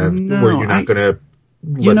have? No, were you not going to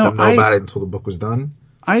let them know about it until the book was done?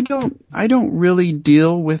 I don't really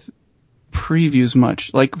deal with previews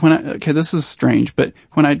much. Like this is strange, but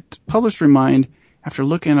when I published Remind, after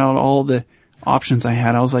looking at all the options I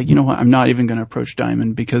had, I was like, you know what, I'm not even going to approach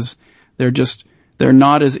Diamond because they're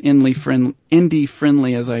not as indie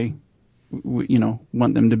friendly as I,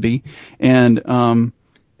 want them to be. And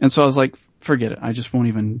so I was like, forget it. I just won't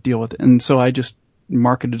even deal with it. And so I just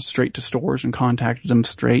marketed straight to stores and contacted them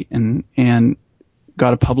straight and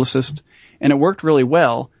got a publicist, and it worked really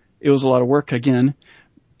well. It was a lot of work again.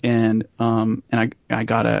 And I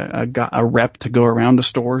got a rep to go around to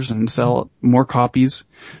stores and sell more copies.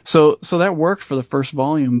 So that worked for the first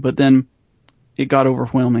volume, but then it got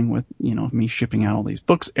overwhelming with, me shipping out all these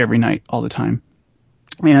books every night, all the time.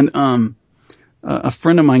 And, a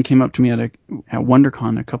friend of mine came up to me at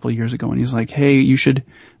WonderCon a couple of years ago, and he's like, hey, you should,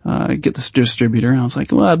 get this distributor. And I was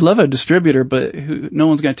like, well, I'd love a distributor, but no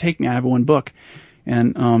one's going to take me. I have one book.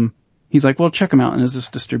 And, he's like, well, check them out. And there's this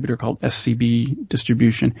distributor called SCB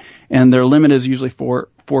Distribution. And their limit is usually four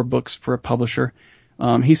books for a publisher.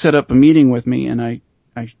 He set up a meeting with me, and I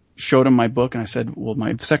showed him my book, and I said, well,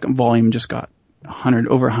 my second volume just got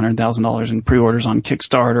over $100,000 in pre-orders on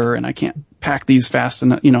Kickstarter, and I can't pack these fast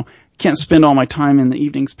enough, can't spend all my time in the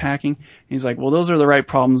evenings packing. And he's like, well, those are the right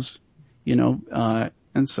problems,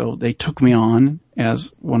 and so they took me on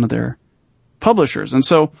as one of their publishers. And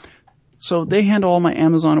so they handle all my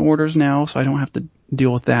Amazon orders now, so I don't have to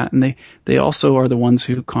deal with that. And they also are the ones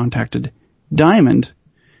who contacted Diamond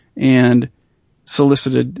and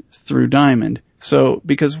solicited through Diamond. So,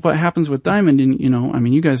 because what happens with Diamond, and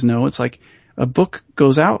you guys know, it's like a book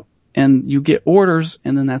goes out and you get orders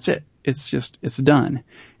and then that's it. It's done.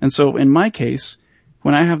 And so in my case,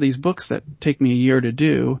 when I have these books that take me a year to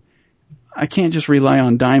do, I can't just rely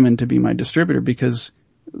on Diamond to be my distributor, because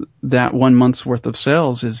that 1 month's worth of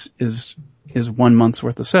sales is 1 month's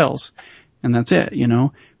worth of sales. And that's it,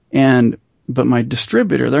 but my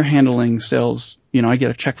distributor, they're handling sales, I get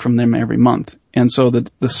a check from them every month. And so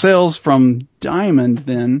the sales from Diamond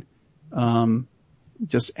then,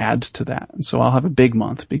 just adds to that. And so I'll have a big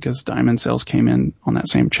month because Diamond sales came in on that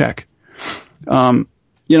same check.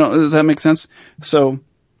 Does that make sense? So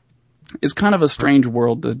it's kind of a strange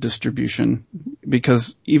world, the distribution,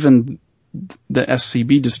 because even the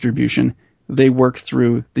SCB distribution, they work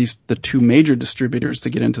through the two major distributors to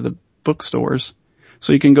get into the bookstores.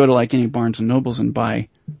 So you can go to like any Barnes and Nobles and buy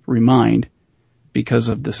Remind because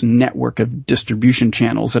of this network of distribution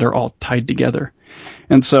channels that are all tied together.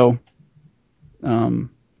 And so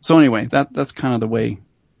anyway, that's kind of the way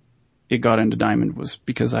it got into Diamond, was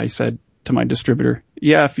because I said to my distributor,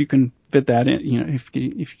 yeah, if you can fit that in, if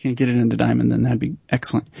you can get it into Diamond, then that'd be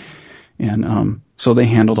excellent. And, so they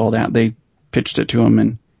handled all that. They pitched it to him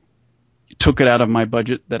and took it out of my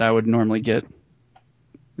budget that I would normally get,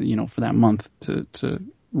 for that month to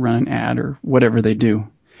run an ad or whatever they do.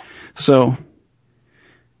 So.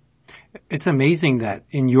 It's amazing that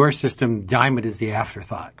in your system, Diamond is the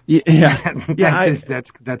afterthought. Yeah.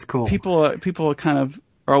 That's cool. People kind of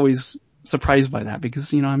are always surprised by that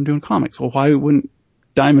because, I'm doing comics. Well, why wouldn't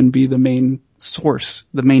Diamond be the main source,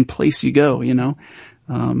 the main place you go,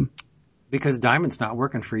 because Diamond's not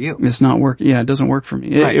working for you. It's not working. Yeah, it doesn't work for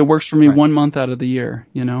me. It works for me 1 month out of the year,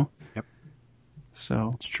 Yep.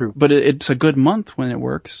 So. It's true. But it's a good month when it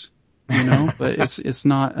works, but it's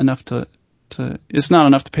not enough it's not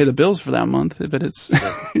enough to pay the bills for that month, but it's,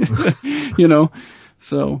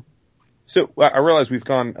 so. So I realize we've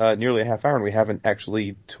gone nearly a half hour and we haven't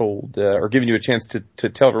actually told or given you a chance to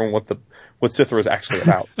tell everyone what Sithra is actually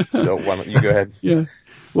about. So why don't you go ahead? Yeah.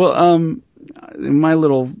 Well, my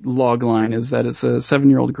little log line is that it's a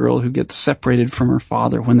 7-year-old girl who gets separated from her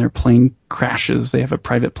father when their plane crashes. They have a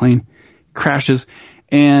private plane, crashes,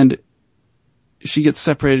 and she gets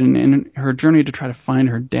separated, and in her journey to try to find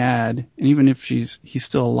her dad, and even if he's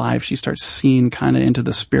still alive, she starts seeing kind of into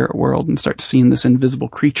the spirit world and starts seeing this invisible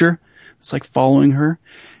creature. It's like following her.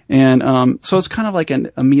 And, so it's kind of like a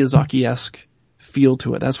Miyazaki-esque feel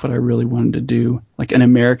to it. That's what I really wanted to do, like an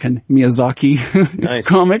American Miyazaki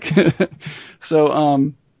comic.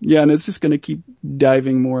 So, yeah, and it's just going to keep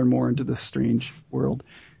diving more and more into this strange world.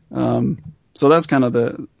 So that's kind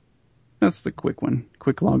of that's the quick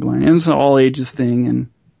log line. And it's an all ages thing. And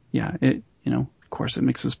yeah, of course it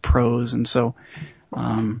mixes prose. And so,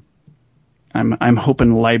 I'm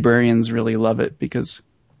hoping librarians really love it because,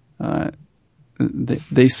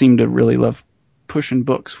 they seem to really love pushing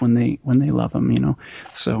books when they love them,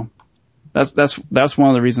 So that's one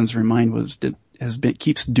of the reasons Remind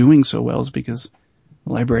keeps doing so well, is because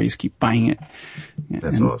libraries keep buying it.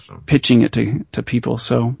 That's awesome. Pitching it to people.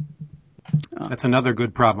 So that's another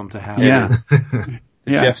good problem to have. Yeah.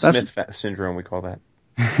 Yeah. Jeff Smith syndrome, we call that.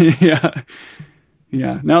 Yeah.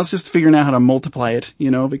 Yeah. Now it's just figuring out how to multiply it,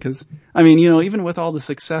 because even with all the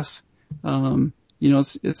success,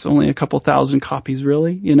 it's only a couple thousand copies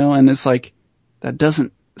really, and it's like, that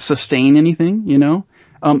doesn't sustain anything,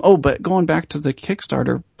 but going back to the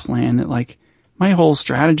Kickstarter plan, my whole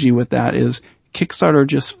strategy with that is Kickstarter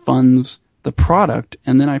just funds the product,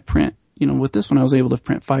 and then I print, with this one I was able to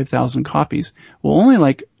print 5,000 copies. Well,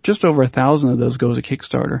 only just over 1,000 of those go to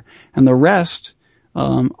Kickstarter, and the rest,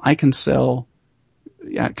 I can sell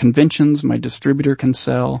at conventions. My distributor can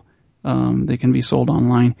sell, they can be sold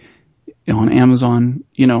online, on Amazon,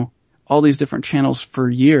 all these different channels for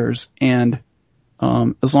years. And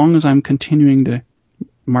as long as I'm continuing to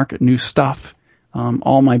market new stuff,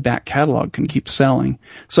 all my back catalog can keep selling.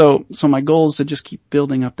 So my goal is to just keep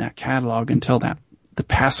building up that catalog until the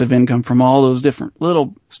passive income from all those different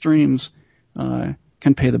little streams,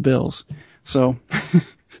 can pay the bills. So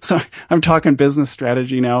I'm talking business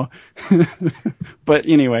strategy now. But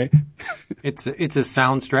anyway. It's a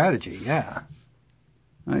sound strategy. Yeah.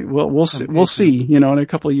 We'll see, in a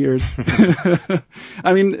couple of years.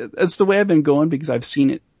 It's the way I've been going because I've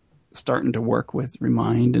seen it starting to work with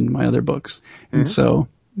Remind and my other books. Mm-hmm. And so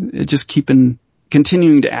it just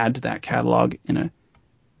continuing to add to that catalog and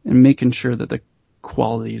making sure that the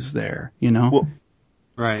quality is there, Well,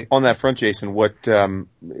 right. On that front, Jason, what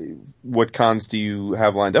cons do you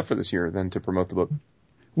have lined up for this year then to promote the book?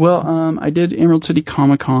 Well, I did Emerald City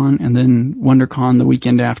Comic-Con and then WonderCon the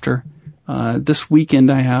weekend after. This weekend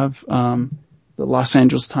I have, the Los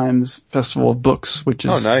Angeles Times Festival of Books, which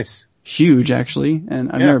is nice. Huge actually,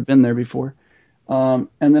 and I've never been there before. And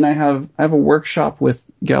then I have a workshop with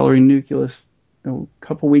Gallery Nucleus a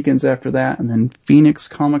couple weekends after that, and then Phoenix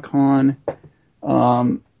Comic-Con.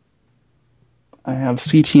 I have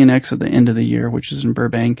CTNX at the end of the year, which is in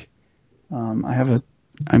Burbank.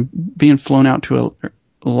 I'm being flown out to a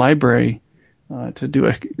library to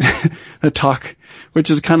do a talk, which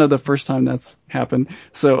is kind of the first time that's happened.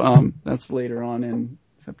 So, that's later on in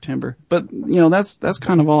September. But, that's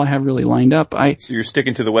kind of all I have really lined up. So you're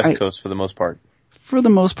sticking to the West Coast for the most part? For the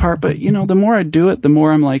most part, but, the more I do it, the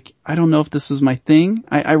more I'm like, I don't know if this is my thing.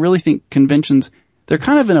 I really think conventions, they're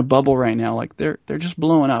kind of in a bubble right now. They're just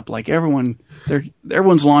blowing up. Everyone's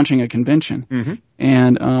launching a convention. Mm-hmm.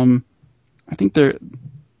 And, I think they're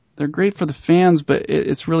great for the fans, but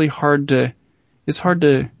it's really hard to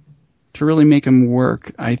really make them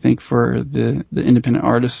work, I think, for the independent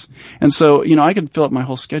artists. And so, I could fill up my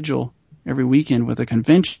whole schedule every weekend with a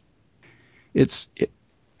convention.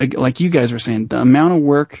 Like you guys were saying, the amount of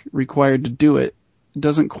work required to do it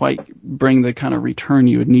doesn't quite bring the kind of return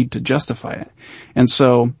you would need to justify it. And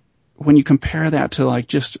so when you compare that to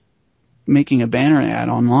just making a banner ad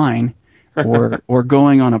online or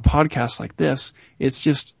going on a podcast like this,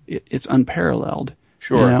 it's unparalleled.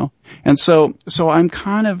 Sure. And so I'm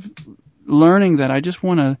kind of learning that I just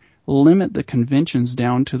want to limit the conventions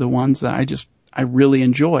down to the ones that I really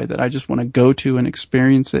enjoy, that I just want to go to and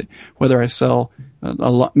experience it, whether I sell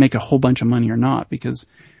make a whole bunch of money or not, because,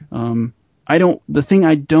 the thing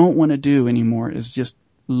I don't want to do anymore is just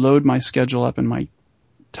load my schedule up and my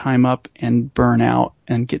time up and burn out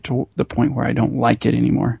and get to the point where I don't like it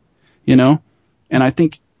anymore, and I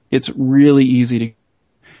think it's really easy to,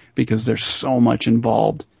 because there's so much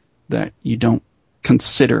involved that you don't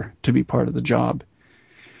consider to be part of the job.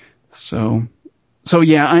 So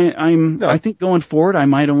yeah, I think going forward, I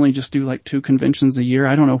might only just do 2 conventions a year.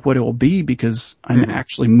 I don't know what it will be because I'm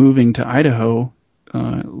actually moving to Idaho,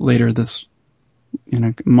 later in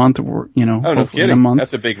a month or, no kidding. In a month.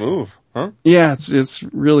 That's a big move, huh? Yeah, it's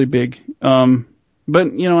really big. But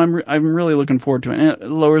I'm really looking forward to it. And it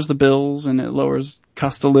lowers the bills and it lowers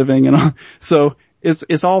cost of living and all. So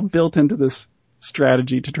it's all built into this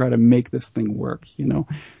strategy to try to make this thing work,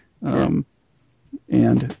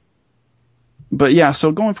 But yeah,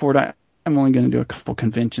 so going forward, I'm only going to do a couple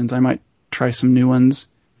conventions. I might try some new ones.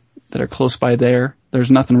 that are close by there.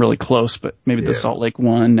 There's nothing really close, but maybe Yeah. the Salt Lake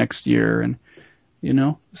one next year, and you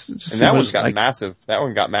know, And that one's got massive. That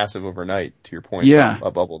one got massive overnight. To your point, Yeah.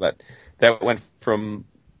 a bubble that went from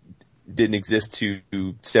didn't exist to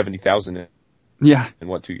 70,000 yeah,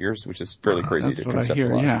 in 2 years, which is fairly crazy that's to what I hear.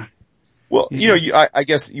 conceptualize. Yeah, Well, you know, I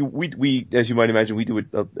guess we, as you might imagine, we do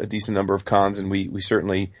a decent number of cons, and we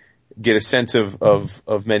certainly get a sense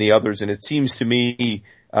of many others. And it seems to me,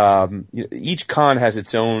 you know, each con has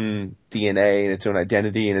its own DNA and its own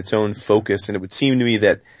identity and its own focus. And it would seem to me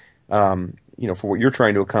that, you know, for what you're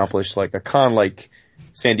trying to accomplish, like a con like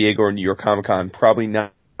San Diego or New York Comic Con, probably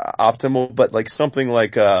not optimal, but like something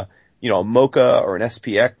like you know, a MoCA or an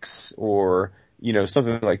SPX or, you know,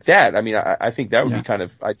 something like that. I mean, I think that would be kind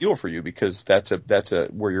of ideal for you, because that's a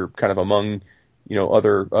where you're kind of among, you know,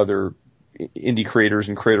 other indie creators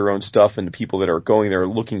and creator-owned stuff, and the people that are going there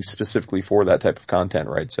looking specifically for that type of content,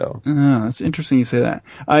 right? So that's interesting you say that.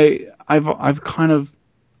 I've kind of,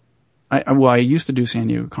 I used to do San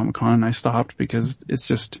Diego Comic Con, and I stopped because it's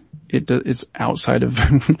just it's outside of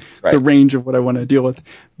the range of what I want to deal with.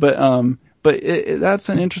 But that's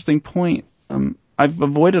an interesting point. I've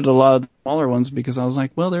avoided a lot of the smaller ones because I was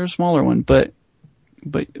like, well, they're a smaller one, but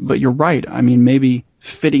you're right. I mean, maybe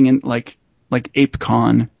fitting in like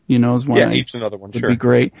ApeCon, you know, is one. Yeah, Ape's another one. Would be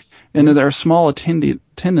great. And they're small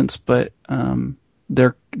attendance, but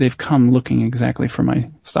they've come looking exactly for my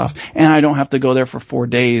stuff, and I don't have to go there for 4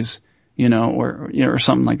 days, you know, or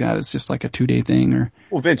something like that. It's just like a 2-day thing. Or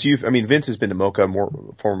well, Vince, Vince has been to MoCA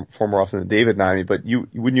more often than David and I. But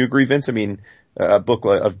wouldn't you agree, Vince? I mean, a book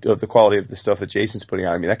of the quality of the stuff that Jason's putting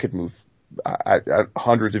out, I mean, that could move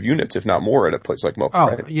hundreds of units, if not more, at a place like MoCA. Oh,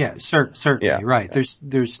 right? yeah, certainly, Yeah. right.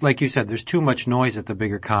 There's, like you said, there's too much noise at the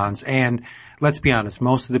bigger cons, and let's be honest,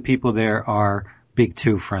 most of the people there are Big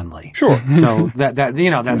Two friendly. Sure. So that,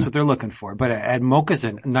 you know, that's what they're looking for. But at MoCA's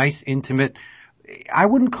a nice, intimate, I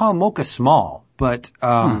wouldn't call MoCA small, but,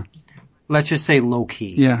 let's just say low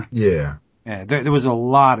key. yeah. Yeah. Yeah, there was a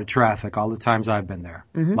lot of traffic all the times I've been there.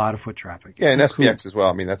 Mm-hmm. A lot of foot traffic. Yeah, and SPX as well.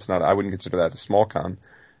 I mean, I wouldn't consider that a small con.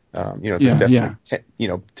 You know, there's definitely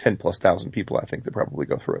 10 plus thousand people, I think, that probably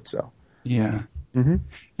go through it. So yeah,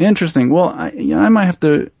 interesting. Well, I might have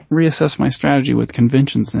to reassess my strategy with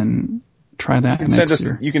conventions and try that next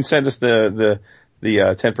year. You can send us the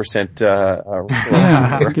 10%.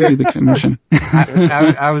 Yeah, I'll give you the commission.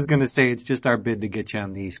 I was going to say it's just our bid to get you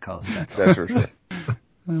on the East Coast. That's for sure.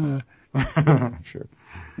 Sure.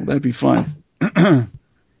 Well, that'd be fun. All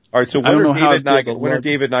right, so when don't know are how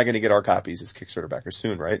David and I going to get our copies as Kickstarter backers?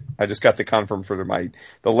 Soon, right? I just got the confirm for the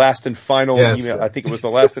last and final email. I think it was the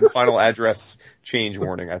last and final address change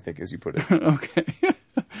warning, I think, as you put it. Okay.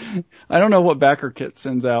 I don't know what backer kit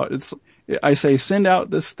sends out. I say send out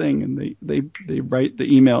this thing, and they write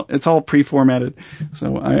the email. It's all pre-formatted,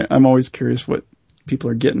 so I'm always curious what people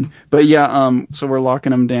are getting. But yeah, so we're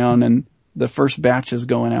locking them down, and the first batch is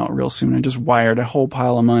going out real soon. I just wired a whole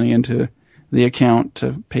pile of money into the account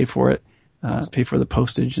to pay for it, pay for the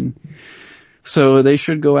postage, and so they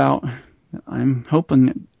should go out. I'm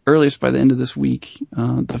hoping earliest by the end of this week,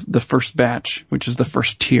 the first batch, which is the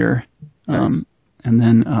first tier. Nice. And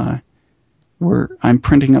then, I'm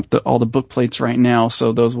printing up all the book plates right now,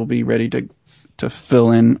 so those will be ready to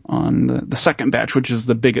fill in on the second batch, which is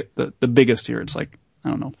the biggest tier. It's like,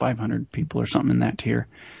 I don't know, 500 people or something in that tier.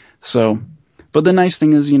 So, but the nice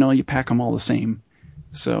thing is, you know, you pack them all the same.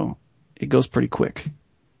 So it goes pretty quick.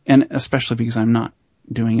 And especially because I'm not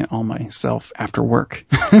doing it all myself after work.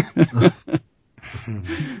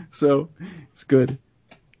 So it's good.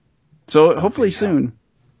 So hopefully soon.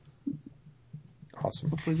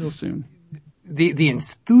 Awesome. Hopefully real soon. The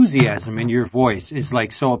enthusiasm in your voice is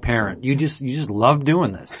like so apparent. You just love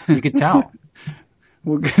doing this. You could tell.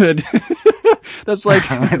 Well, good. That's like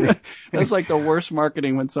the worst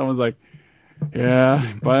marketing when someone's like,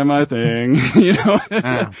 yeah, buy my thing, you know?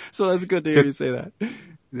 So that's good to hear you say that.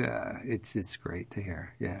 Yeah, it's great to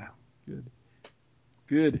hear. Yeah.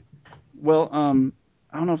 Good. Well,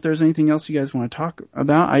 I don't know if there's anything else you guys want to talk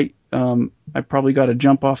about. I probably got to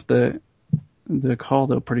jump off the call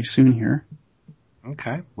though pretty soon here.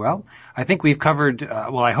 Okay. Well, I think we've covered,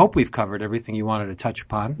 I hope we've covered everything you wanted to touch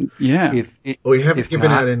upon. Yeah. We haven't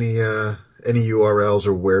given out any URLs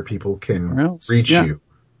or where people can reach you.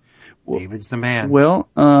 Well, David's the man. Well,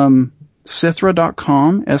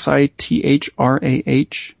 Sithra.com,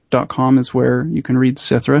 SITHRAH.com is where you can read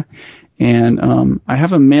Sithra. And, I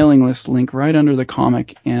have a mailing list link right under the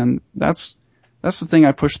comic, and that's the thing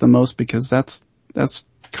I push the most because that's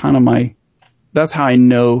kind of that's how I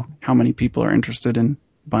know how many people are interested in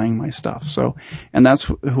buying my stuff. So, and that's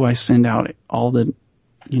who I send out all the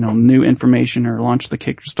new information or launch the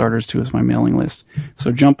Kickstarters to as my mailing list.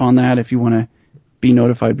 So jump on that if you want to be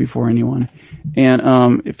notified before anyone.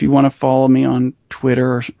 And if you want to follow me on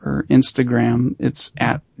Twitter or Instagram, it's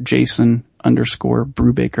at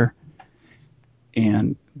Jason_Brubaker.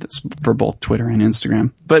 And that's for both Twitter and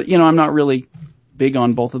Instagram. But, I'm not really big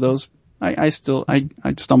on both of those. I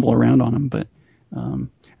stumble around on them, but, and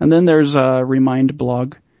then there's a Remind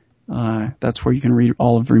blog. That's where you can read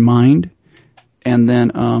all of Remind. And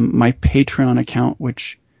then, my Patreon account,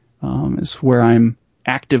 which, is where I'm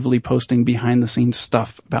actively posting behind the scenes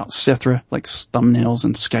stuff about Sithra, like thumbnails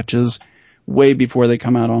and sketches way before they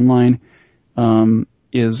come out online,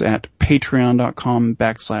 is at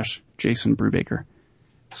patreon.com/Jason Brubaker.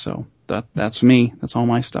 So that's me. That's all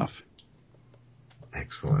my stuff.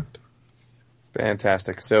 Excellent.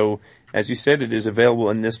 Fantastic. So, as you said, it is available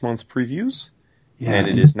in this month's previews. Yeah. And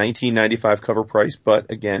it is $19.95 cover price. But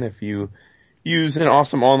again, if you use an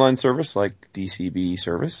awesome online service like DCB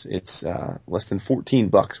service, it's less than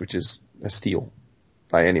 $14, which is a steal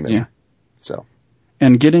by any measure. Yeah. So.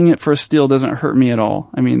 And getting it for a steal doesn't hurt me at all.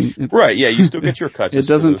 I mean, right, yeah, you still get your cut. It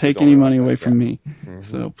doesn't take any money away from me. Mm-hmm.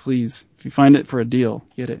 So please, if you find it for a deal,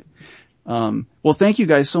 get it. Well, thank you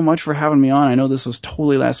guys so much for having me on. I know this was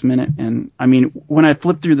totally last minute, and I mean, when I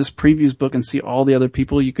flip through this previews book and see all the other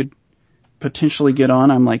people you could potentially get on,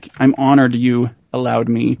 I'm honored you allowed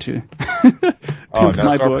me to. Oh,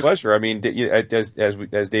 no, it's our pleasure. I mean,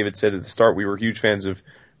 as David said at the start, we were huge fans of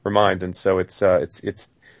Remind, and so it's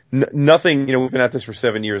nothing, we've been at this for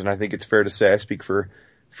 7 years, and I think it's fair to say, I speak for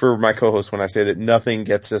my co-host when I say that nothing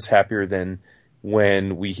gets us happier than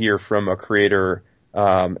when we hear from a creator,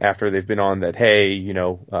 after they've been on that, hey,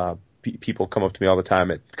 people come up to me all the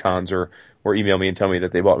time at cons or email me and tell me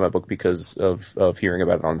that they bought my book because of hearing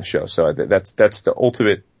about it on the show. So that's the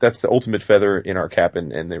ultimate feather in our cap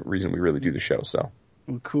and the reason we really do the show, so.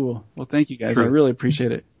 Well, cool. Well, thank you guys. True. I really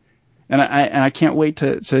appreciate it. And I can't wait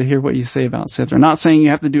to hear what you say about Sithra. Not saying you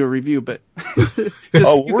have to do a review, but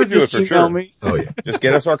we'll review it for sure. Me. Oh yeah. Just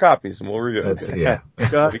get us our copies and we'll review it. Yeah.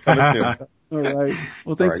 We'll be coming soon. All right.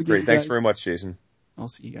 Well, thanks again. Great. Thanks very much, Jason. I'll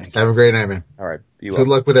see you guys. Have a great night, man. All right. Good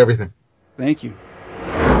luck with everything. Thank you.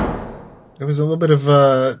 It was a little bit of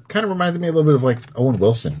kind of reminded me a little bit of like Owen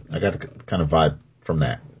Wilson. I got a kind of vibe from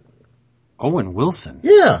that. Owen Wilson?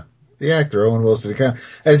 Yeah. The actor, Owen Wilson. It kind of,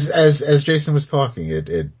 as Jason was talking,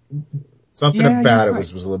 something about it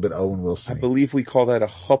was a little bit Owen Wilson. I believe we call that a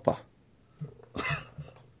chuppah.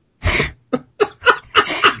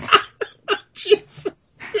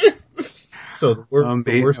 Jesus. So the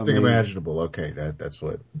worst thing imaginable. Okay, that's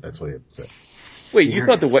what he said. Wait,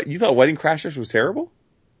 you thought Wedding Crashers was terrible?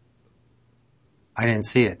 I didn't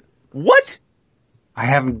see it. What?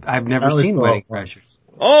 I've never seen Wedding Crashers.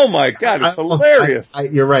 Oh my God, it's hilarious.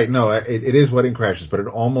 You're right. No, it is Wedding Crashers, but it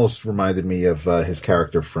almost reminded me of his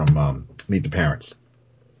character from Meet the Parents.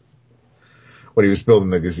 When he was building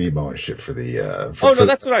the gazebo and shit for the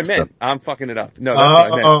that's what I meant. Stuff. I'm fucking it up. No,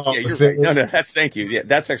 that's what I meant. Yeah, you're right. No, thank you. Yeah,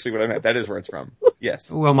 that's actually what I meant. That is where it's from.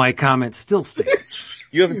 Yes. Well, my comment still stands.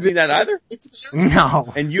 You haven't seen that either?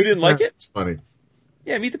 No. And you didn't like it? It's funny.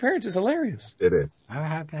 Yeah, Meet the Parents is hilarious. It is.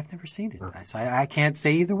 I've never seen it. I can't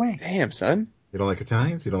say either way. Damn, son. You don't like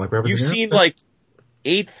Italians? You don't like Robert You've De Niro? seen like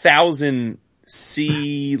 8,000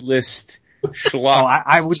 C-list schlock. Oh,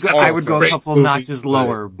 I would go a couple notches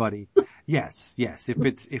lower, buddy. Yes.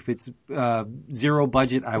 If it's zero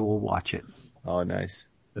budget, I will watch it. Oh, nice.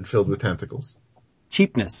 And filled with tentacles.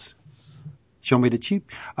 Cheapness. Show me the cheap.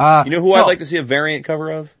 You know who I'd like to see a variant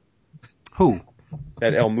cover of? Who?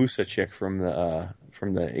 That El Musa chick from the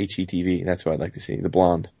HETV. That's what I'd like to see. The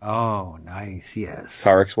blonde. Oh, nice. Yes.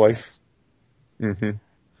 Tarek's wife. Mm-hmm.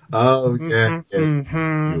 Oh, yeah.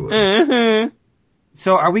 Mm-hmm.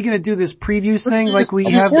 So are we going to do this previews thing like we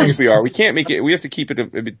have? Of course we are. We can't make it. We have to keep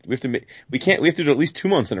it. We have to do it at least 2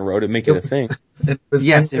 months in a row to make it a thing.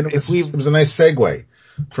 Yes. It was a nice segue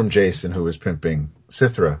from Jason, who was pimping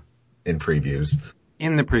Sithra in previews.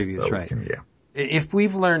 In the previews, so right. If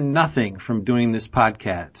we've learned nothing from doing this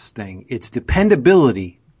podcast thing, its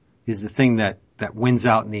dependability is the thing that wins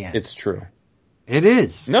out in the end. It's true. It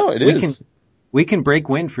is. No, it is. We can break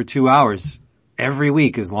wind for 2 hours every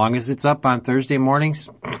week as long as it's up on Thursday mornings.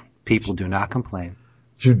 People do not complain.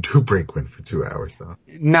 You do break wind for 2 hours, though.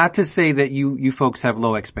 Not to say that you folks have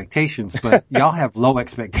low expectations, but y'all have low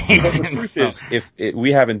expectations. The truth is, if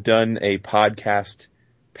we haven't done a podcast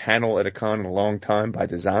panel at a con in a long time by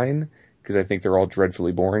design, because I think they're all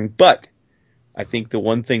dreadfully boring. But I think the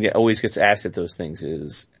one thing that always gets asked at those things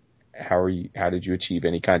is, how did you achieve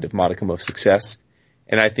any kind of modicum of success?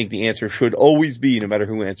 And I think the answer should always be, no matter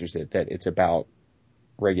who answers it, that it's about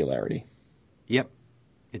regularity. Yep.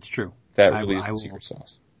 It's true. That really is the secret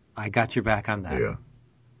sauce. I got your back on that. Yeah.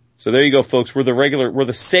 So there you go, folks. We're the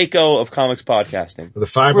Seiko of comics podcasting.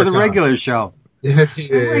 We're the regular show. Yeah,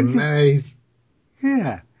 nice.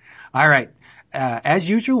 Yeah. All right. As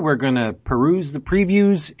usual, we're going to peruse the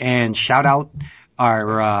previews and shout out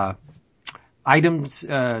our items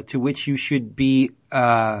to which you should be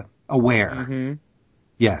aware. Mm-hmm.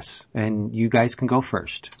 Yes, and you guys can go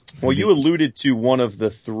first. Well, you alluded to one of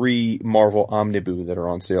the 3 Marvel Omnibus that are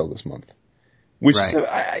on sale this month. Which right. is,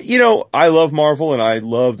 I love Marvel and I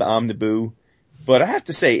love the Omnibus, but I have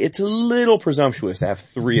to say it's a little presumptuous to have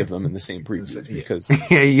 3 of them in the same preview because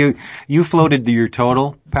yeah, you floated your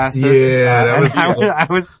total past this. Yeah, I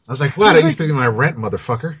was like, what? I used to be my rent,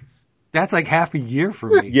 motherfucker. That's like half a year for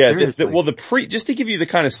me. Yeah, seriously. just to give you the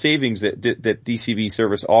kind of savings that DCB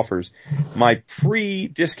service offers, my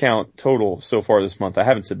pre-discount total so far this month, I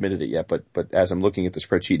haven't submitted it yet, but as I'm looking at the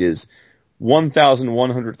spreadsheet is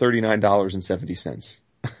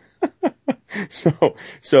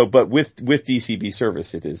 $1,139.70. But with DCB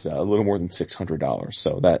service, it is a little more than $600.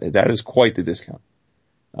 So that is quite the discount.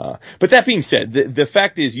 But that being said, the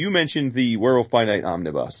fact is you mentioned the Werewolf by Night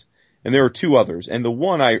Omnibus, and there are 2 others, and the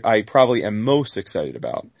one I probably am most excited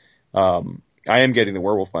about, I am getting the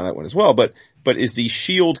Werewolf by Night one as well, but is the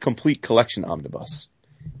Shield Complete Collection Omnibus.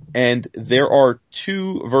 And there are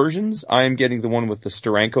 2 versions. I am getting the one with the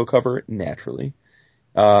Steranko cover, naturally.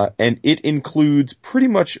 And it includes pretty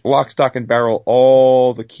much lock, stock, and barrel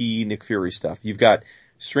all the key Nick Fury stuff. You've got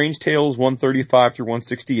Strange Tales 135 through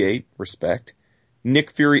 168, respect. Nick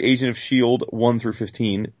Fury Agent of S.H.I.E.L.D. 1 through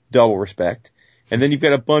 15, double respect. And then you've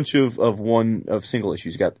got a bunch of single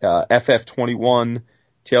issues. You've got FF 21,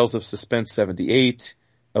 Tales of Suspense 78,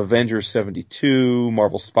 Avengers 72,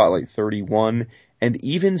 Marvel Spotlight 31, and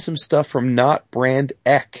even some stuff from Not Brand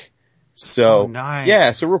Ek. So, nice.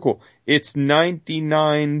 Yeah, so real cool. It's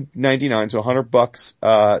 $99.99, so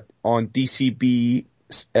 $100, on DCBS.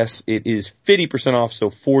 It is 50% off, so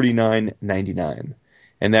 $49.99.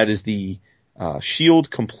 And that is the, S.H.I.E.L.D.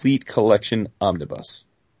 Complete Collection Omnibus.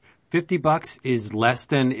 $50 is less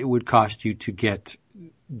than it would cost you to get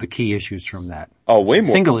the key issues from that. Oh, way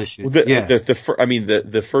more. Single issues.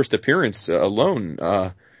 The first appearance alone,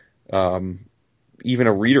 even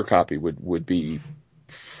a reader copy would be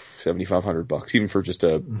 $7,500, even for just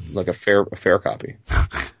a fair copy.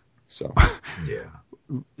 So. Yeah.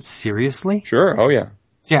 Seriously? Sure. Oh yeah.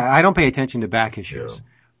 Yeah, I don't pay attention to back issues. Yeah.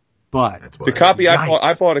 But the copy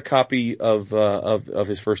I bought a copy of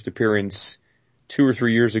his first appearance 2 or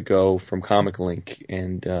 3 years ago from Comic Link,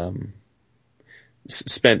 and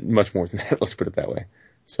spent much more than that. Let's put it that way.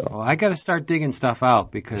 So, well, I got to start digging stuff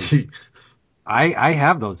out because I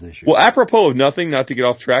have those issues. Well, apropos of nothing, not to get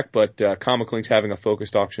off track, but Comic Link's having a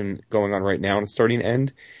focused auction going on right now, and it's starting to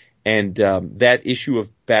end. And that issue of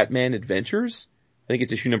Batman Adventures, I think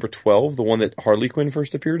it's issue number 12, the one that Harley Quinn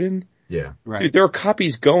first appeared in. Yeah, right. Dude, there are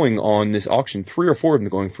copies going on this auction, 3 or 4 of them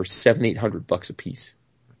going for $700-800 a piece.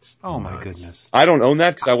 Oh my goodness. I don't own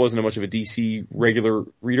that because I wasn't much of a DC regular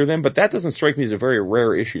reader then, but that doesn't strike me as a very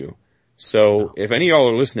rare issue. So if any of y'all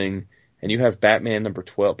are listening and you have Batman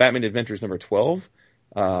Adventures number 12,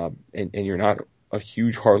 and you're not a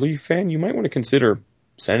huge Harley fan, you might want to consider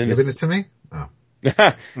sending it to me? Oh.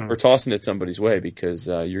 or tossing it somebody's way, because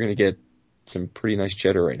you're going to get some pretty nice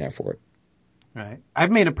cheddar right now for it. Right.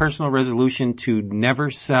 I've made a personal resolution to never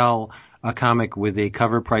sell a comic with a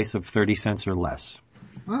cover price of 30 cents or less.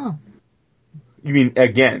 Oh. You mean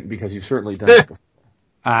again, because you've certainly done it before.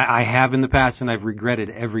 I have in the past, and I've regretted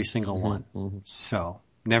every single one. Mm-hmm. So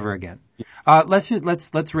never again. Let's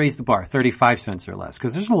raise the bar, 35 cents or less,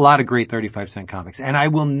 because there's a lot of great 35-cent comics, and I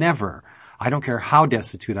will never, I don't care how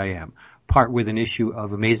destitute I am, part with an issue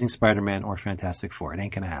of Amazing Spider-Man or Fantastic Four. It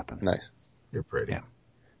ain't gonna happen. Nice. You're pretty. Yeah.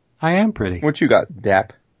 I am pretty. What you got,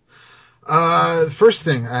 Dap? First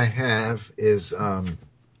thing I have is,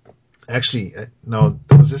 actually, no,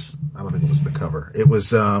 was this? I don't think it was the cover. It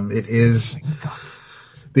was, it is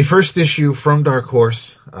the first issue from Dark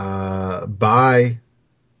Horse, by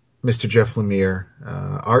Mr. Jeff Lemire,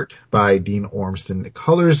 art by Dean Ormston,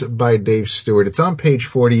 colors by Dave Stewart. It's on page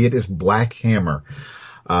 40. It is Black Hammer.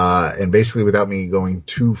 And basically, without me going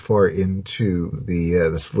too far into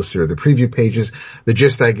the solicitor, the preview pages, the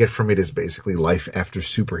gist I get from it is basically life after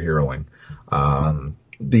superheroing.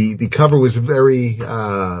 The cover was very,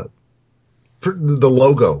 the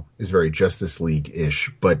logo is very Justice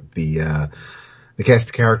League-ish, but the cast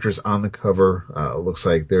of characters on the cover, looks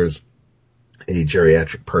like there's a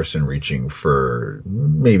geriatric person reaching for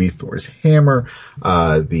maybe Thor's hammer.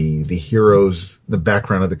 The heroes, the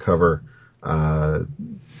background of the cover,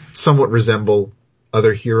 somewhat resemble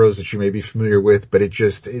other heroes that you may be familiar with, but it's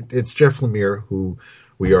Jeff Lemire, who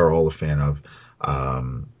we are all a fan of.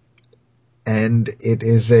 And it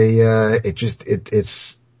is it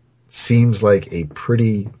seems like a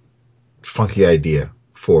pretty funky idea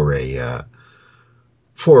for a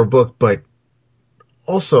book, but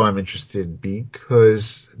also I'm interested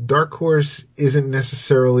because Dark Horse isn't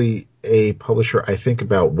necessarily a publisher I think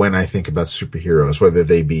about when I think about superheroes, whether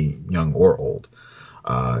they be young or old.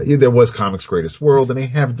 There was Comics Greatest World and they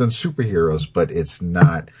have done superheroes, but it's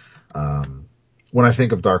not, when I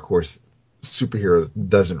think of Dark Horse, superheroes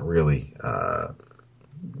doesn't really,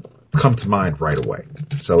 come to mind right away.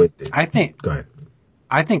 So go ahead.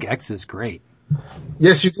 I think X is great.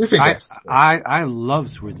 Yes, you do think X. I love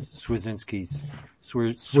Swarzynski's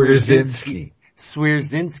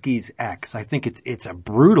X. I think it's a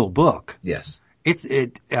brutal book. Yes.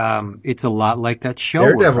 It's a lot like that show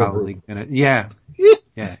Daredevil we're probably gonna, yeah.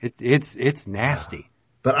 It's nasty.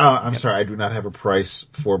 But I'm sorry, I do not have a price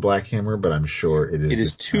for Black Hammer, but I'm sure it is. It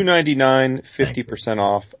is $2.99, 50%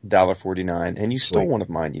 off, $1.49, and you stole one of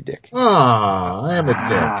mine, you dick. Ah, I am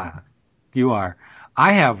a dick. You are.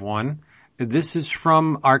 I have one. This is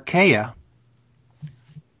from Archaea.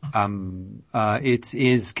 It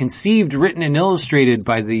is conceived, written, and illustrated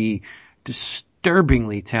by the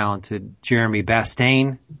disturbingly talented Jeremy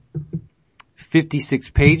Bastain.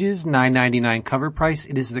 56 pages, $9.99 cover price.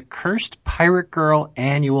 It is the Cursed Pirate Girl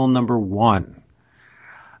Annual #1.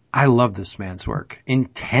 I love this man's work.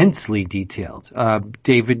 Intensely detailed.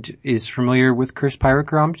 David is familiar with Cursed Pirate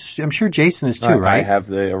Girl. I'm sure Jason is too, right? I have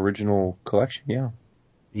the original collection, yeah.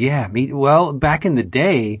 Yeah, well, back in the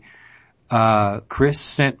day, Chris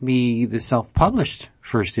sent me the self-published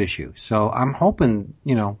first issue. So I'm hoping,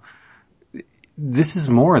 this is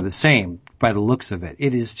more of the same by the looks of it.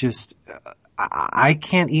 It is just, I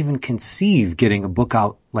can't even conceive getting a book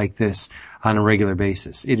out like this on a regular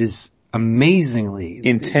basis. It is amazingly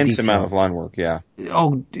intense detailed. amount of line work, yeah.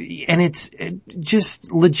 Oh, and it's just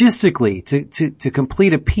logistically to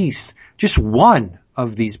complete a piece, just one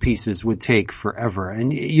of these pieces would take forever.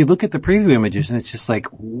 And you look at the preview images and it's just like,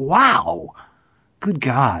 wow, good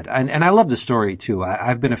God. And I love the story too.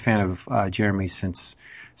 I've been a fan of Jeremy since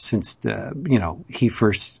he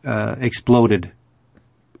first exploded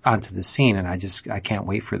onto the scene, and I can't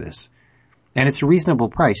wait for this. And it's a reasonable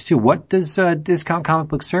price too. What does Discount Comic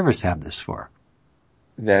Book Service have this for?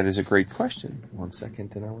 That is a great question. 1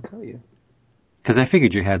 second and I will tell you. Cause I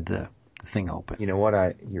figured you had the thing open. You know what?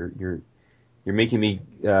 You're making me,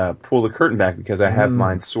 pull the curtain back because I have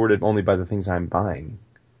mine sorted only by the things I'm buying.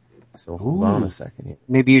 So hold on a second here.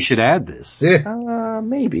 Maybe you should add this. Yeah.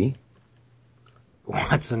 Maybe.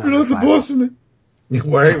 What's another? You're not the boss of me.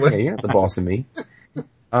 Okay, you're not the boss of me.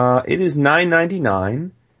 It is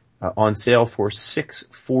 $9.99, on sale for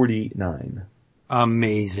 $6.49.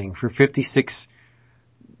 Amazing. For 56,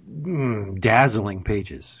 dazzling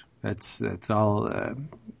pages. That's all,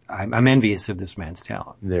 I'm envious of this man's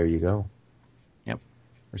talent. There you go. Yep.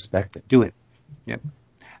 Respect it. Do it. Yep.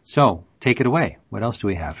 So, take it away. What else do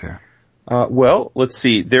we have here? Well, let's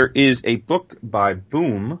see. There is a book by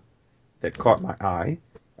Boom that caught my eye,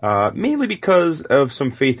 mainly because of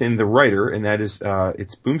some faith in the writer, and that is,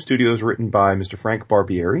 it's Boom Studios, written by Mr. Frank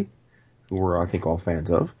Barbieri, who we're, I think, all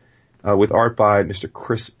fans of, with art by Mr.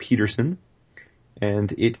 Chris Peterson.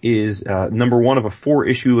 And it is, #1 of a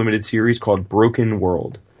 4-issue limited series called Broken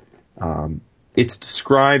World. It's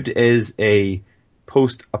described as a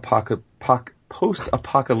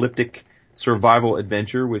post-apocalyptic survival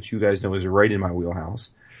adventure, which you guys know is right in my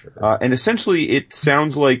wheelhouse. Sure. And essentially it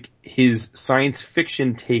sounds like his science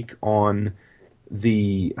fiction take on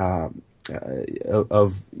the,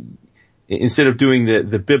 instead of doing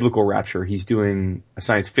the biblical rapture, he's doing a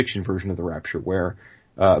science fiction version of the rapture where,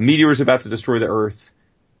 a meteor is about to destroy the Earth.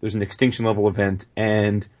 There's an extinction level event,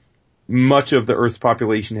 and much of the Earth's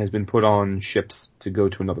population has been put on ships to go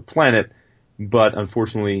to another planet, but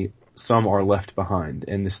unfortunately some are left behind.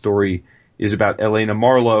 And the story is about Elena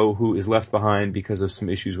Marlowe, who is left behind because of some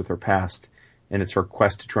issues with her past, and it's her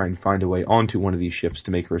quest to try and find a way onto one of these ships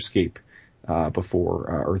to make her escape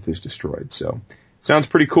before Earth is destroyed. So, sounds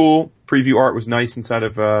pretty cool. Preview art was nice inside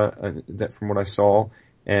of that from what I saw,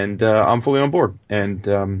 and I'm fully on board.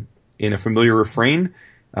 And in a familiar refrain,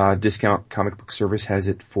 Discount Comic Book Service has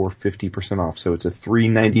it for 50% off. So it's a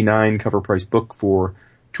 $3.99 cover price book for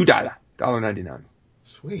 $2.99.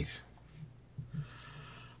 Sweet.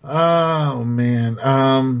 Oh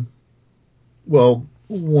man. Well,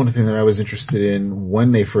 one thing that I was interested in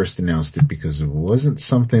when they first announced it, because it wasn't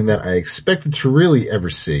something that I expected to really ever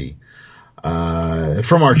see,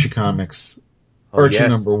 from Archie Comics. Archie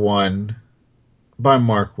 #1, by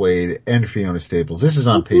Mark Waid and Fiona Staples. This is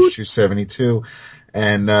on page 272.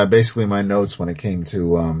 And, basically my notes when it came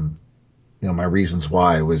to, my reasons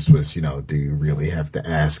why was, do you really have to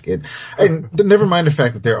ask it? And never mind the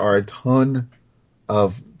fact that there are a ton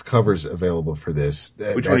of covers available for this.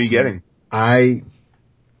 Which one are you getting? I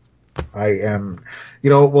am,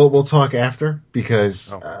 we'll talk after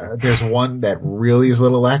because, there's one that really is a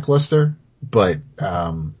little lackluster, but,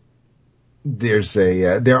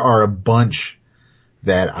 there are a bunch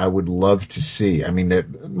that I would love to see. I mean,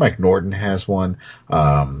 Mike Norton has one.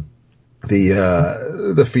 The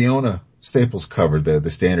Fiona Staples cover, the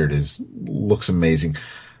standard looks amazing.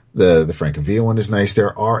 The Francavilla one is nice.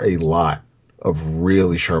 There are a lot of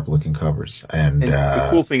really sharp looking covers. And the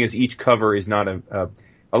cool thing is each cover is not a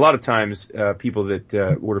lot of times, people that,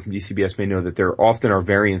 order from DCBS may know that there often are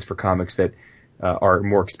variants for comics that, are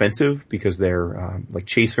more expensive because they're, like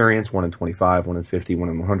chase variants, 1 in 25, 1 in 50, 1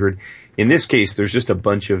 in 100. In this case, there's just a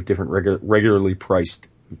bunch of different regularly priced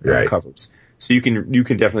covers. So you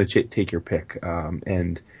can definitely take your pick.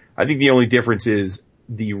 And I think the only difference is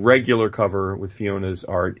the regular cover with Fiona's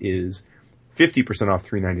art is 50% off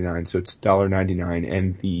 $3.99, so it's $1.99,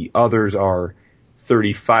 and the others are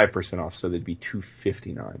 35% off, so they'd be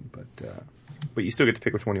 $2.59. But you still get to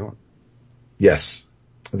pick which one you want. Yes.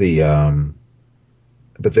 But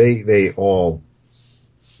they all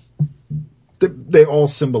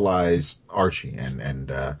symbolize Archie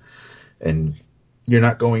and you're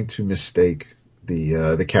not going to mistake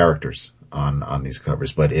the characters on these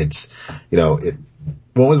covers, but it's, when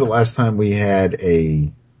was the last time we had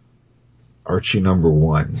a Archie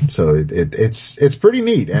 #1? So it's pretty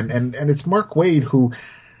neat. And it's Mark Waid who,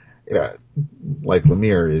 like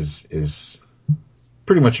Lemire is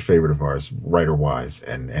pretty much a favorite of ours, writer wise,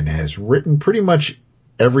 and has written pretty much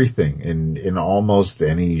everything in almost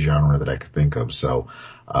any genre that I could think of. So,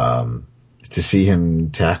 to see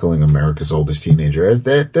him tackling America's Oldest Teenager,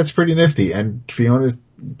 that's pretty nifty. And Fiona's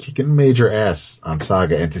kicking major ass on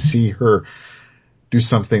Saga, and to see her do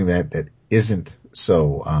something that isn't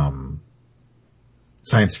so,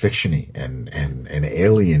 science fiction-y and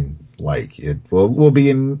alien like, it will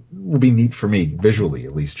be neat for me visually,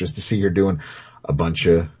 at least, just to see her doing a bunch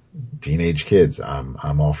of teenage kids.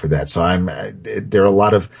 I'm all for that. So there are a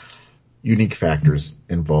lot of unique factors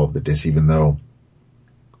involved in this, even though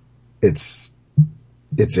it's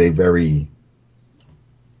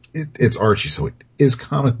Archie, so it is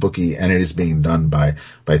comic booky, and it is being done by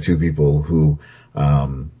two people who,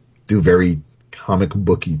 do very comic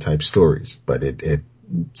booky type stories, but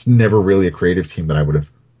it's never really a creative team that I would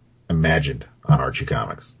have imagined on Archie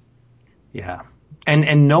Comics. Yeah.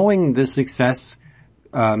 And knowing the success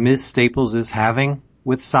Ms. Staples is having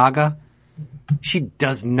with Saga, she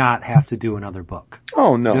does not have to do another book.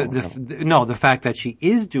 Oh, no. The fact that she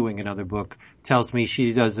is doing another book tells me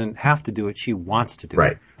she doesn't have to do it. She wants to do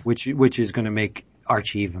it, which is going to make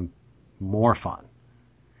Archie even more fun.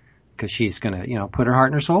 Because she's going to, put her heart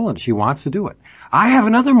and her soul in it. She wants to do it. I have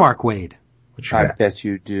another Mark Waid. I bet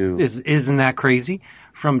you do. Isn't that crazy?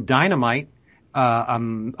 From Dynamite, a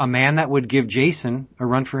man that would give Jason a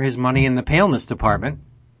run for his money in the paleness department.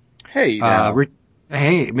 Hey, now.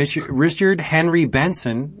 Richard Henry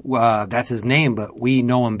Benson, that's his name, but we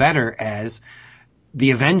know him better as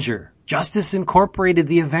The Avenger. Justice Incorporated,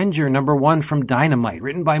 The Avenger, #1 from Dynamite,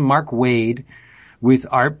 written by Mark Waid, with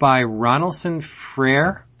art by Ronaldson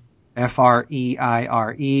Frere,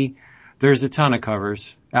 Freire. There's a ton of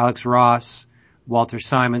covers. Alex Ross, Walter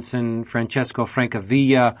Simonson, Francesco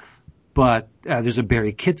Francavilla, but there's a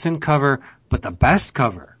Barry Kitson cover. But the best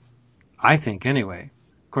cover, I think anyway,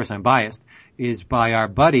 of course I'm biased, is by our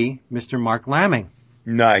buddy, Mr. Mark Lamming.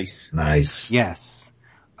 Nice. Yes.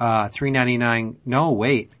 $3.99. No,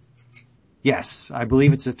 wait. Yes, I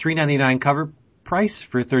believe it's a $3.99 cover price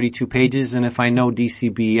for 32 pages, and if I know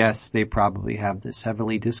DCBS, they probably have this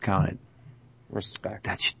heavily discounted. Respect.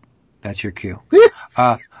 That's your cue.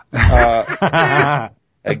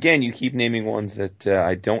 Again, you keep naming ones that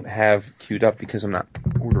I don't have queued up because I'm not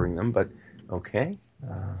ordering them, but okay.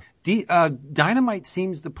 Dynamite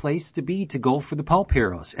seems the place to be to go for the pulp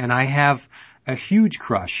heroes, and I have a huge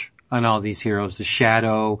crush on all these heroes. The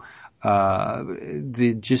Shadow,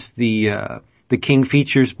 the King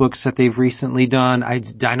Features books that they've recently done.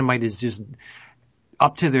 Dynamite is just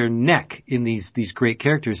up to their neck in these great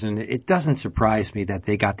characters, and it doesn't surprise me that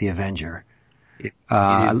they got the Avenger. It is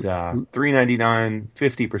 $3.99,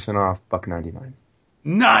 50% off, $1.99.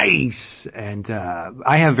 Nice! And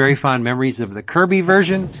I have very fond memories of the Kirby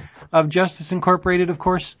version of Justice Incorporated, of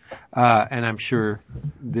course, and I'm sure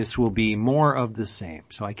this will be more of the same,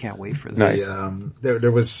 so I can't wait for this. Nice.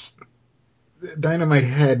 There was Dynamite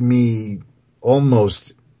had me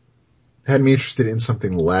almost had me interested in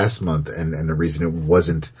something last month, and the reason it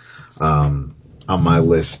wasn't on my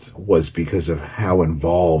list was because of how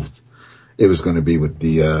involved it was going to be with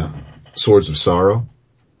the Swords of Sorrow.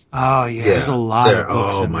 Oh yeah, there's a lot of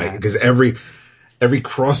books in that. Because every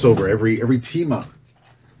crossover, every team up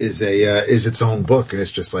is its own book, and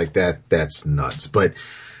it's just like that. That's nuts. But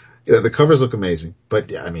the covers look amazing. But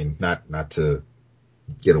yeah, I mean, not to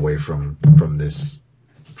get away from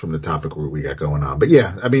the topic we got going on. But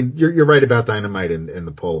yeah, I mean, you're right about Dynamite and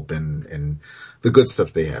the pulp and the good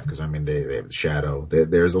stuff they have. Cause I mean, they have the Shadow.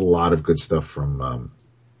 There's a lot of good stuff from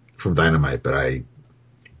Dynamite, but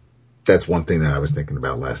that's one thing that I was thinking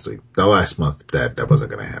about last month, that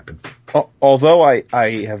wasn't going to happen. Although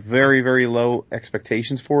I have very, very low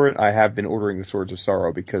expectations for it, I have been ordering the Swords of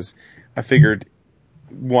Sorrow because I figured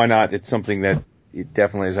why not? It's something that it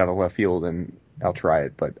definitely is out of left field and I'll try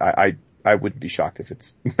it, but I wouldn't be shocked if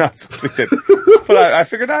it's not something that, but I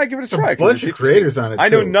figured I'd give it a try. A bunch of creators on it too. I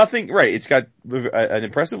know nothing, right. It's got an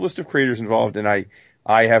impressive list of creators involved, and I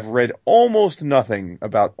have read almost nothing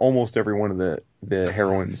about almost every one of the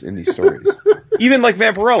heroines in these stories. Even like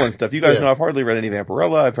Vampirella and stuff. You guys know I've hardly read any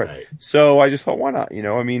Vampirella. So I just thought, why not? You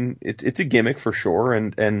know, I mean, it's a gimmick for sure,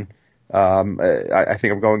 and I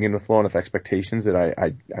think I'm going in with low enough expectations that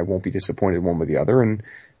I won't be disappointed one with the other, and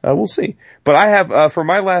we'll see. But I have, for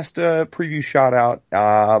my last preview shout out,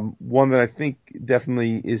 one that I think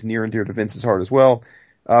definitely is near and dear to Vince's heart as well.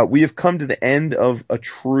 We have come to the end of a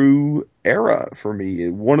true era for me.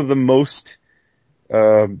 One of the most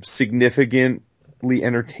significantly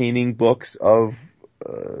entertaining books of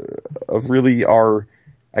really our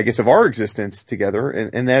existence together,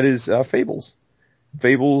 and that is Fables.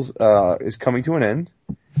 Fables is coming to an end.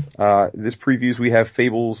 This previews, we have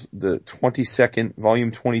Fables, the 22nd,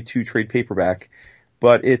 volume 22 trade paperback,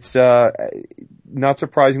 but it's, not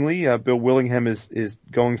surprisingly, Bill Willingham is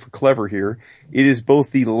going for clever here. It is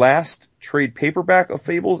both the last trade paperback of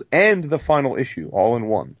Fables and the final issue, all in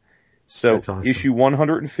one. So awesome. Issue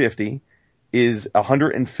 150 is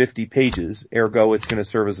 150 pages, ergo it's going to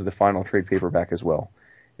serve as the final trade paperback as well.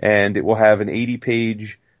 And it will have an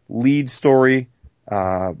 80-page lead story,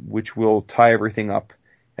 which will tie everything up.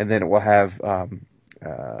 And then it will have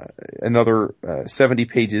another 70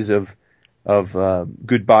 pages of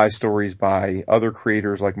goodbye stories by other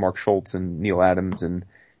creators like Mark Schultz and Neil Adams and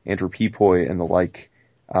Andrew Peepoy and the like.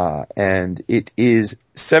 And it is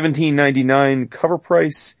 $17.99 cover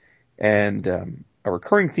price, and a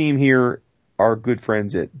recurring theme here. Our good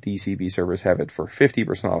friends at DCB Servers have it for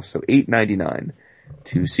 50% off, so $8.99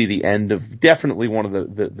 to see the end of definitely one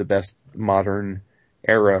of the best modern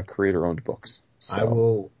era creator owned books.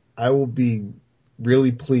 So. I will be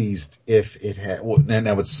really pleased if it had,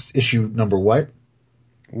 now it's issue number what?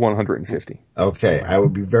 150. Okay. I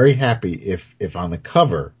would be very happy if on the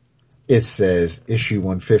cover it says issue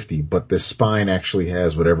 150, but the spine actually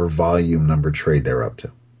has whatever volume number trade they're up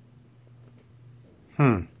to.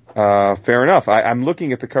 Fair enough. I'm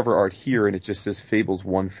looking at the cover art here and it just says Fables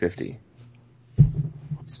 150.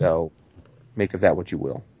 So make of that what you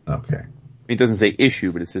will. Okay. It doesn't say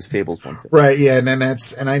issue, but it says Fables 150. Right, yeah,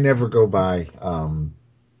 and I never go by,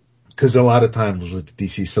 cause a lot of times with the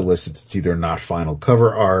DC solicits, it's either not final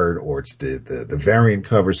cover art or it's the variant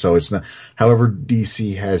cover, so it's not, however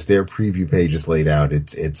DC has their preview pages laid out,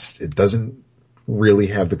 it doesn't really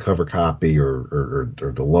have the cover copy or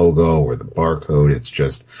the logo or the barcode, it's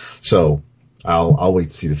just, so I'll wait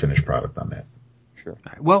to see the finished product on that. Sure.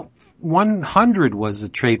 Well, 100 was a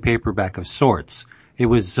trade paperback of sorts. It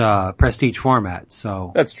was prestige format,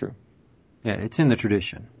 so that's true. Yeah, it's in the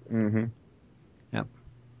tradition. Mm-hmm. Yep.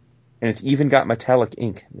 And it's even got metallic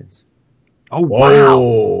ink. Oh wow!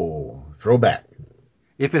 Whoa. Throwback.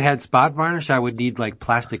 If it had spot varnish, I would need like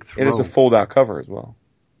plastic throw. It is a fold-out cover as well.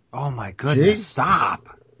 Oh my goodness! Jeez.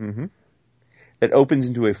 Stop. Mm-hmm. It opens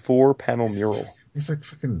into a 4-panel mural. He's like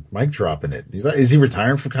fucking mic dropping it. Is he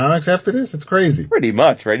retiring from comics after this? It's crazy. Pretty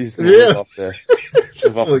much, right? He's gonna live off the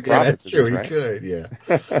yeah, that's true. This, right? He could, yeah.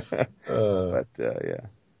 But yeah.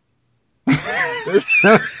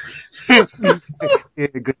 Yeah,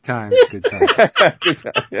 good times. Good times. Good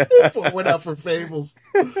time, yeah. Went out for Fables.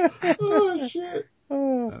 Oh shit.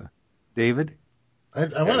 David? I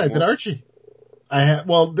did Archie.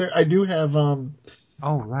 I do have, oh,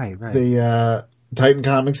 right. The, Titan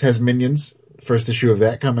Comics has Minions. First issue of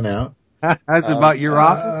that coming out. That's about your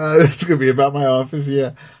office? It's gonna be about my office,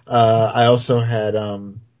 yeah. I also had,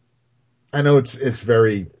 I know it's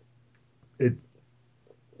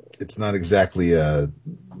not exactly,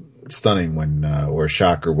 stunning when, or a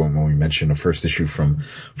shocker when we mentioned a first issue from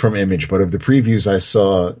Image. But of the previews I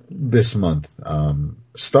saw this month,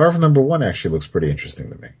 Starve #1 actually looks pretty interesting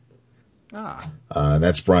to me.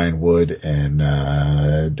 That's Brian Wood and,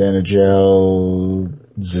 Danijel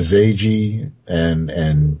Zizagi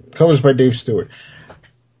and colors by Dave Stewart.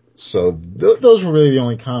 So those were really the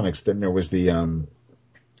only comics. Then there was the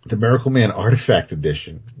Miracle Man Artifact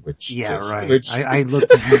Edition, which I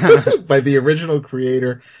looked by the original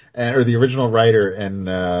creator or the original writer and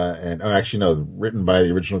written by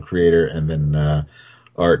the original creator and then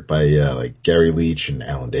art by like Gary Leach and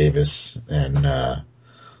Alan Davis and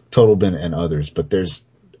Totalbin and others. But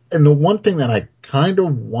and the one thing that I kind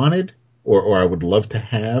of wanted or I would love to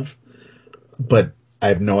have, but I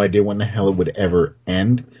have no idea when the hell it would ever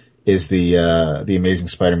end, is the Amazing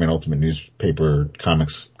Spider-Man Ultimate Newspaper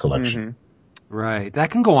Comics collection. Mm-hmm. Right.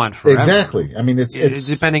 That can go on forever. Exactly. I mean, it's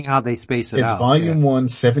depending how they space it out. It's volume 1,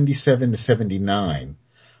 77 to 79.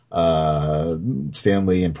 Stan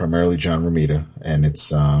Lee and primarily John Romita. And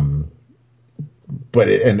it's,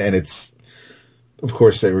 it's, of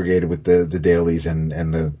course, segregated with the dailies and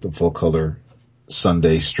the full color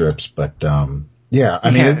Sunday strips. But, yeah,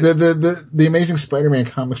 I mean, the Amazing Spider-Man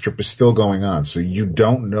comic strip is still going on. So you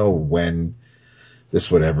don't know when this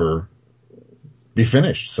would ever be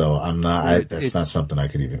finished. So that's not something I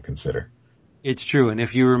could even consider. It's true. And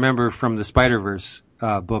if you remember from the Spider-Verse,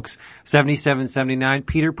 books, 77, 79,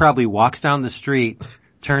 Peter probably walks down the street,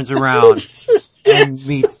 turns around,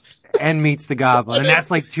 and meets the Goblin. And that's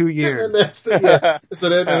like 2 years. So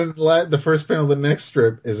then the first panel of the next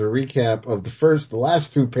strip is a recap of the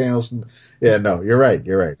last two panels. Yeah, no, you're right.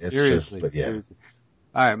 It's seriously, but yeah. Seriously.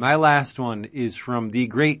 All right, my last one is from the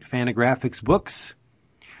great Fantagraphics Books.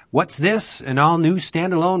 What's This? An all-new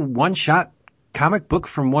standalone one-shot comic book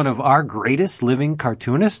from one of our greatest living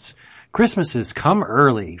cartoonists? Christmas has come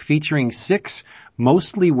early, featuring 6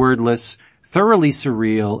 mostly wordless, thoroughly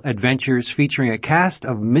surreal adventures featuring a cast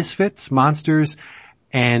of misfits, monsters,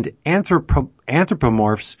 and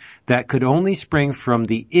anthropomorphs that could only spring from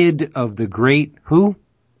the id of the great who?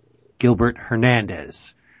 Gilbert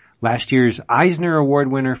Hernandez. Last year's Eisner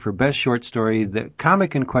Award winner for Best Short Story, the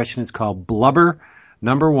comic in question is called Blubber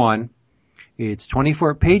 #1. It's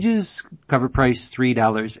 24 pages, cover price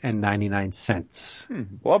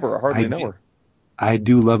 $3.99. Blubber, I hardly know her. I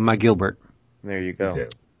do love my Gilbert. There you go. Yeah.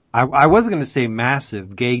 I was going to say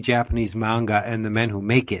massive, gay Japanese manga and the men who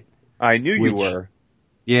make it. I knew you were.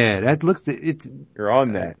 Yeah, that looks, You're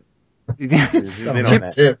on that. Zoom in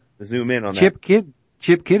on that.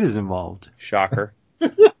 Chip Kid is involved. Shocker.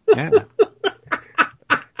 Yeah.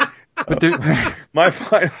 But my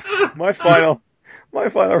final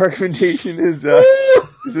recommendation is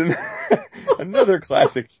another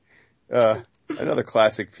classic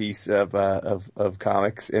piece of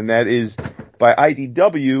comics, and that is by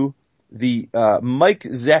IDW, the Mike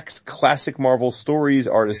Zeck's Classic Marvel Stories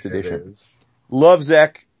Artist Edition. Love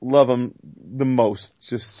Zeck, love him the most,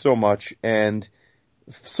 just so much, and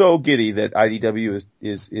so giddy that IDW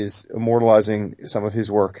is immortalizing some of his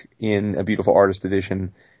work in a beautiful artist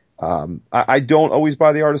edition. I don't always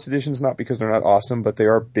buy the artist editions, not because they're not awesome, but they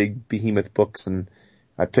are big behemoth books, and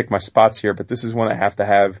I pick my spots here, but this is one I have to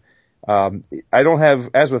have. I don't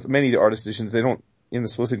have, as with many of the artist editions, they don't in the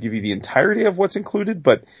solicit give you the entirety of what's included,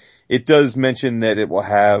 but it does mention that it will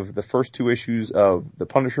have the first 2 issues of the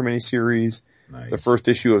Punisher miniseries, the first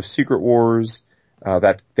issue of Secret Wars,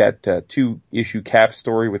 that 2-issue Cap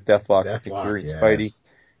story with Deathlock and Fury and Spidey.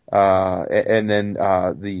 And then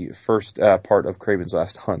the first part of Kraven's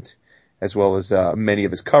Last Hunt, as well as many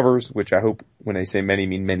of his covers, which I hope when I say many,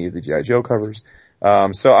 mean many of the G.I. Joe covers.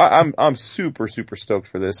 So I'm super, super stoked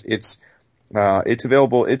for this. It's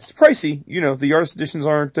available. It's pricey. You know, the artist editions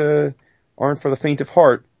aren't for the faint of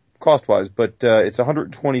heart, cost-wise, but it's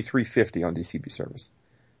 $123.50 on DCB service.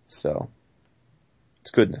 So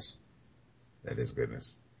it's goodness. That is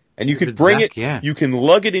goodness. And you can bring it. Yeah. You can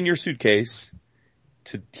lug it in your suitcase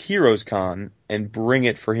to Heroes Con and bring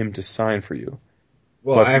it for him to sign for you.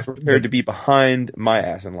 Well, I have prepared to be behind my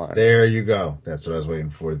ass in line. There you go. That's what I was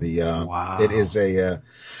waiting for. Wow. It is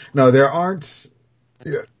no, there aren't,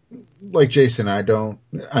 like Jason, I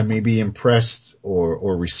may be impressed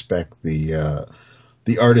or respect the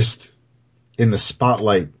artist in the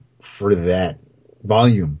spotlight for that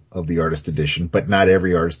volume of the artist edition, but not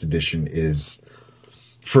every artist edition is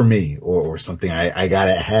for me or something I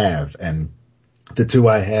gotta have. And the 2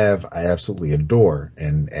 I have, I absolutely adore.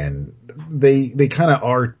 And they kind of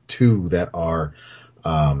are 2 that are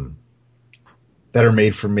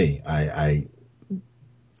made for me.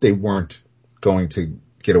 They weren't going to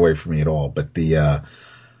get away from me at all, but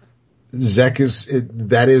Zek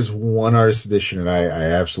that is one artist edition, and I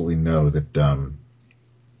absolutely know that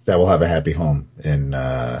that will have a happy home in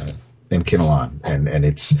Kinnelon, and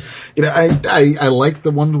it's, you know, I like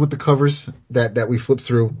the one with the covers that we flipped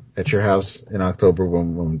through at your house in October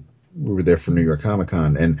when we were there for New York Comic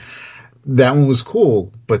Con, and that one was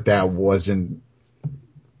cool, but that wasn't,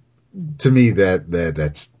 to me,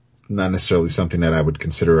 that's not necessarily something that I would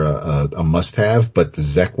consider a must have, but the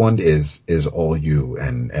Zek one is all you,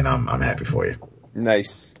 and I'm happy for you.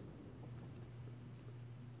 Nice.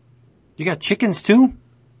 You got chickens too?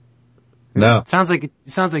 No. Sounds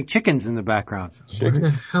like chickens in the background. Where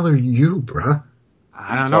the hell are you, bruh?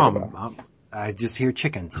 I don't know. I just hear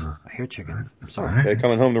chickens. I hear chickens. I'm sorry. They're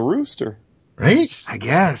coming home to roost, or? Right? I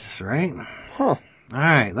guess, right? Huh. All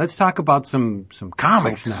right, let's talk about some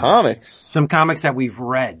comics now. Comics. Some comics that we've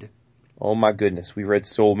read. Oh my goodness, we read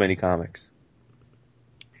so many comics.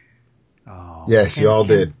 Oh, Yes, you all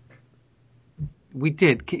did. We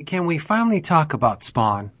did. Can we finally talk about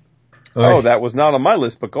Spawn? Oh, that was not on my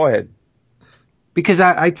list, but go ahead. Because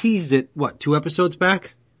I teased it, 2 episodes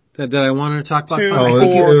back? That I wanted to talk about 2, Spawn?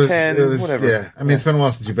 4, 10, whatever. Yeah. I mean, it's been a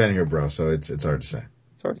while since you've been here, bro, so it's hard to say.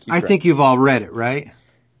 It's hard to keep I track. think you've all read it, right?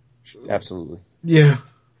 Absolutely. Yeah.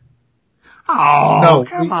 Oh,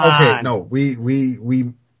 come on. Okay, no, we,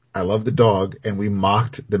 I love the dog, and we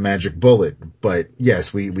mocked the magic bullet, but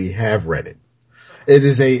yes, we have read it. It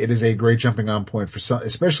is a great jumping on point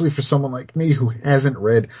especially for someone like me who hasn't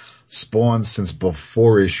read Spawn since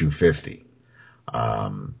before issue 50.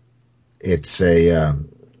 It's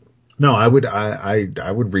no, I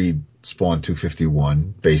would read Spawn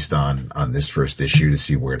 251 based on this first issue to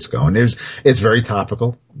see where it's going. It's very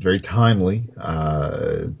topical, very timely,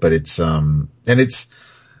 but it's, and it's,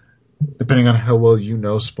 depending on how well you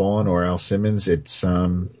know Spawn or Al Simmons, it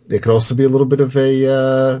could also be a little bit of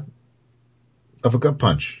a gut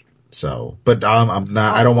punch. So, but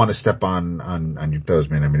I don't want to step on your toes,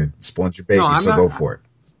 man. I mean, it Spawn's your baby, go for it.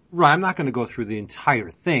 Right, I'm not going to go through the entire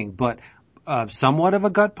thing, but somewhat of a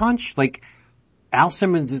gut punch. Like, Al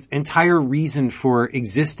Simmons' entire reason for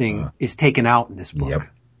existing is taken out in this book. Yep.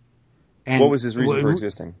 And what was his reason for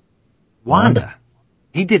existing? Wanda.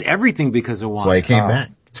 He did everything because of Wanda. That's why he came back.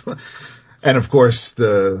 And of course,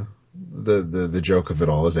 the joke of it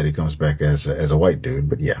all is that he comes back as a white dude,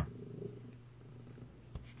 but yeah.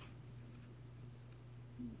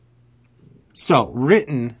 So,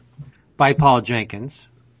 written by Paul Jenkins,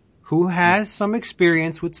 who has some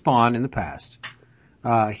experience with Spawn in the past.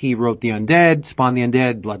 He wrote The Undead, Spawn the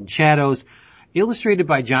Undead, Blood and Shadows, illustrated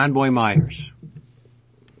by John Boy Myers.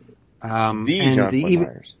 John Boy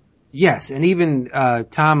Myers. Yes, and even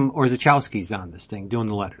Tom Orzechowski's on this thing, doing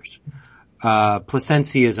the letters.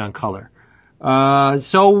 Placencia is on color.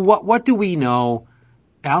 So what do we know?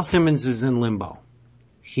 Al Simmons is in limbo.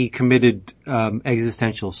 He committed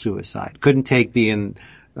existential suicide. Couldn't take being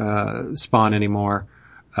Spawn anymore.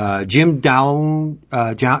 Jim Downing.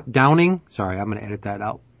 Sorry, I'm going to edit that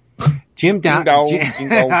out. Jim Downing.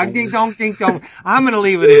 Ding dong, ding dong. I'm going to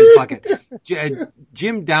leave it in. Fuck it.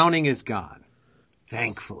 Jim Downing is gone,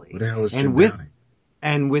 thankfully. What the hell is Jim Downing?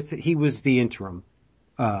 And he was the interim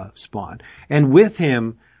Spawn, and with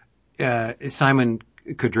him, Simon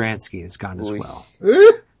Kodransky has gone as well.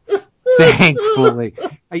 Thankfully,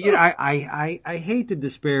 I hate to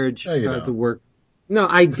disparage the work. No,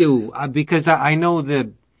 I do because I know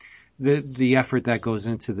the effort that goes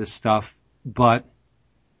into this stuff, but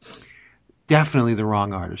definitely the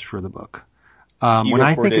wrong artist for the book. When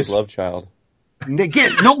I think it's love child.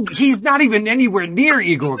 No, he's not even anywhere near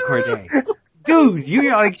Igor Corday. Dude,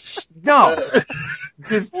 you like no.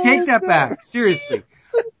 Just take that back. Seriously.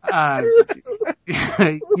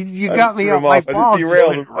 You got me on my balls. I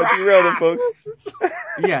derailed him, folks.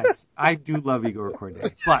 Yes, I do love Igor Corday,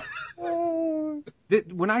 but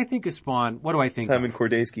when I think of Spawn, what do I think? Simon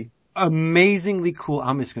Kordaysky. Amazingly cool.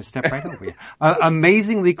 I'm just going to step right over you.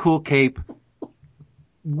 Amazingly cool cape,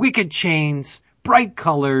 wicked chains, bright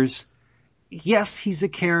colors. Yes, he's a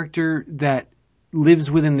character that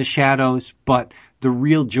lives within the shadows, but the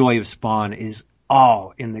real joy of Spawn is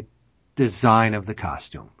all in the design of the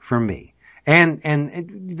costume for me. And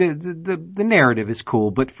the narrative is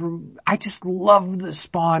cool, but I just love the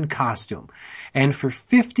Spawn costume. And for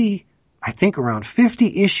around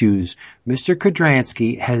 50 issues, Mr.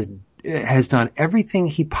 Kodransky has done everything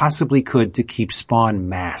he possibly could to keep Spawn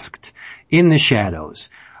masked in the shadows.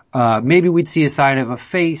 Maybe we'd see a side of a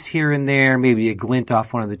face here and there, maybe a glint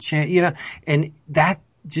off one of the chin, and that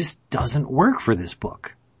just doesn't work for this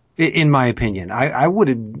book. In my opinion, I would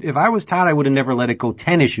have, if I was Todd, I would have never let it go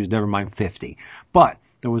 10 issues, never mind 50. But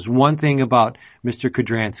there was one thing about Mr.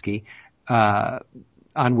 Kodransky,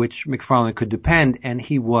 on which McFarlane could depend, and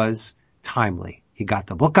he was timely. He got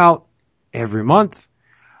the book out every month.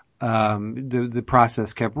 The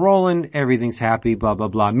process kept rolling. Everything's happy, blah, blah,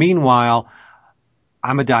 blah. Meanwhile,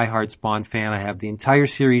 I'm a diehard Spawn fan. I have the entire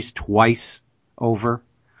series twice over.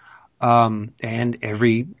 And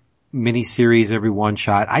every miniseries, every one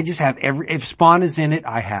shot. I just have if Spawn is in it,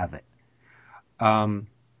 I have it.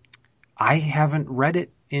 I haven't read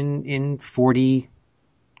it in 40,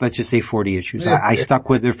 let's just say 40 issues. I stuck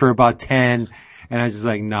with it for about 10, and I was just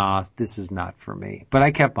like, nah, this is not for me. But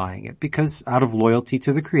I kept buying it because out of loyalty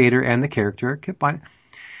to the creator and the character, I kept buying it.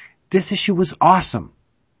 This issue was awesome.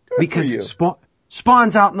 Good because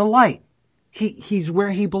Spawn's out in the light. He's where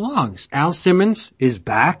he belongs. Al Simmons is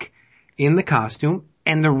back in the costume,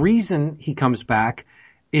 and the reason he comes back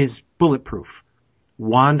is bulletproof.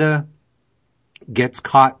 Wanda gets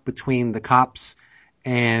caught between the cops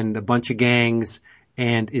and a bunch of gangs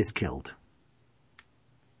and is killed.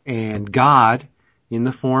 And God, in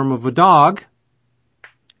the form of a dog,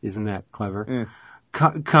 isn't that clever?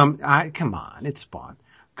 Come on, it's Spawn.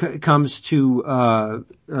 Comes to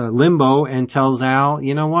Limbo and tells Al,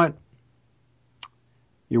 you know what?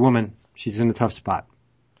 Your woman, she's in a tough spot.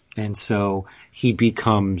 And so he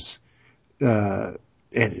becomes the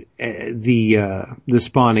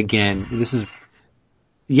Spawn again. This is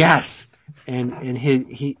yes, and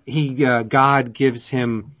God gives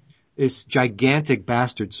him this gigantic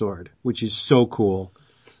bastard sword, which is so cool.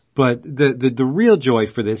 But the real joy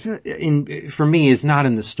for this, for me, is not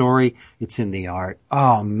in the story; it's in the art.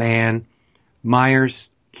 Oh man,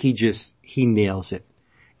 Myers, he nails it.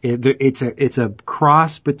 It's a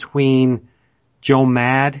cross between Joe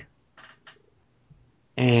Mad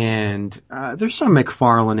and there's some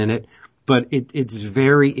McFarlane in it, but it's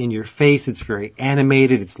very in your face. It's very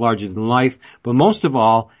animated. It's larger than life. But most of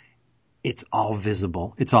all, it's all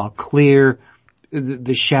visible. It's all clear.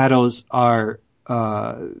 The shadows are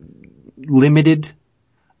limited.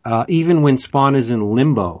 Even when Spawn is in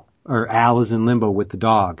limbo, or Al is in limbo with the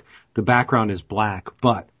dog, the background is black,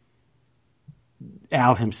 but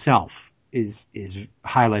Al himself is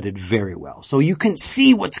highlighted very well. So you can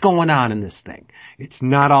see what's going on in this thing. It's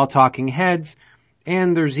not all talking heads,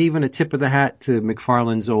 and there's even a tip of the hat to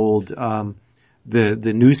McFarlane's old the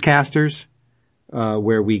newscasters,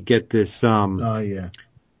 where we get this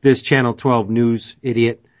this Channel 12 news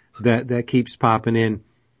idiot that keeps popping in.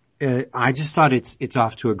 I just thought it's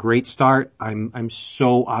off to a great start. I'm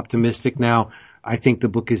so optimistic now. I think the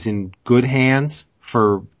book is in good hands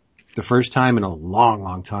for the first time in a long,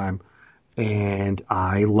 long time. And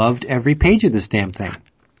I loved every page of this damn thing.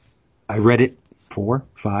 I read it 4,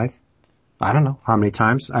 5, I don't know how many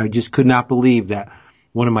times. I just could not believe that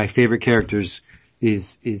one of my favorite characters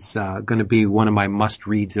is going to be one of my must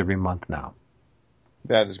reads every month now.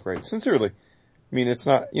 That is great. Sincerely. I mean, it's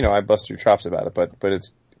not, I bust your chops about it, but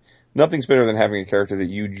it's, nothing's better than having a character that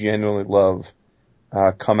you genuinely love,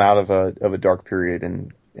 come out of a dark period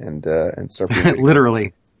and start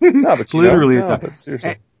literally. No, but literally. but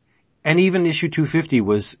seriously. And even issue 250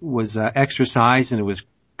 was exercise, and it was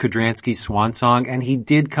Kudransky's swan song, and he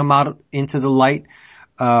did come out into the light,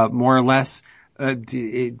 more or less.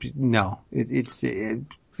 It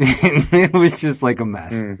was just like a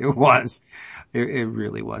mess. It was. It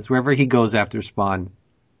really was. Wherever he goes after Spawn,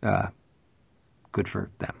 good for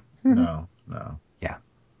them. No. Yeah.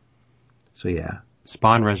 So yeah,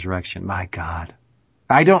 Spawn Resurrection. My God.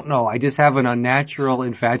 I don't know. I just have an unnatural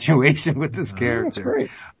infatuation with this character. That's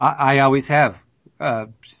great. I always have,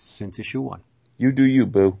 since issue 1. You do you,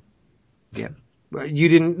 boo. Yeah. You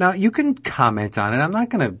didn't, now you can comment on it. I'm not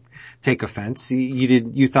going to take offense.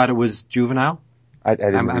 You thought it was juvenile? I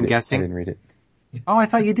didn't read I'm it. guessing. I didn't read it. Oh, I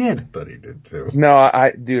thought you did. I thought he did too. No,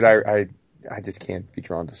 I just can't be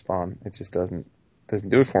drawn to Spawn. It just doesn't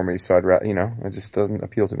do it for me. So it just doesn't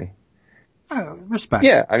appeal to me. Respect.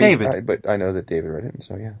 Yeah, I mean, David. but I know that David read it,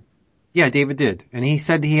 so yeah. Yeah, David did. And he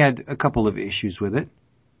said he had a couple of issues with it.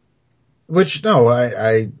 Which, no,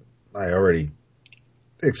 I already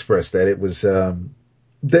expressed that. It was,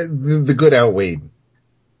 the good outweighed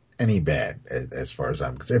any bad as far as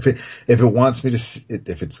I'm concerned. If it wants me to,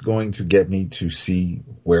 if it's going to get me to see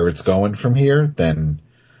where it's going from here, then,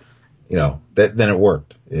 then it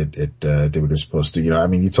worked. It did what it was supposed to. I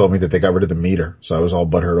mean, you told me that they got rid of the meter, so I was all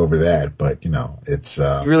butthurt over that, but, it's,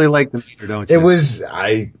 you really like the meter, don't you? It was,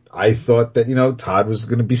 I thought that, Todd was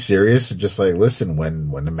going to be serious and just like, listen,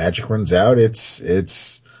 when the magic runs out, that's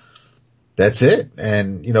it.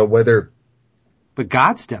 And, whether. But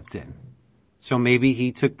God stepped in. So maybe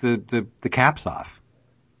he took the caps off.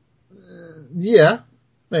 Yeah,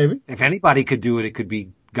 maybe. If anybody could do it, it could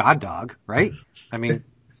be God Dog, right? I mean.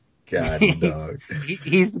 God, dog.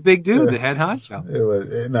 He's the big dude, the head honcho.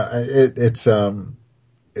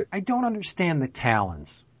 I don't understand the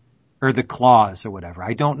talons or the claws or whatever.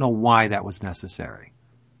 I don't know why that was necessary.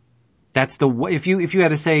 That's the way, if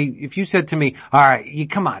you said to me, all right,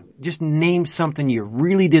 come on, just name something you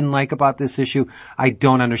really didn't like about this issue. I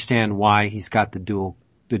don't understand why he's got the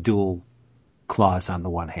dual claws on the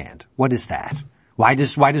one hand. What is that? Why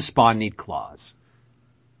does Spawn need claws?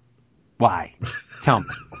 Why? Tell me.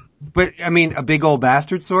 But, I mean, a big old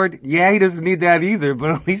bastard sword? Yeah, he doesn't need that either,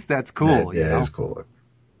 but at least that's cool. Yeah, it's cool.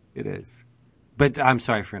 It is. But I'm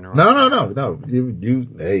sorry for interrupting. No.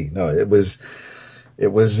 It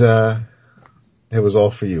was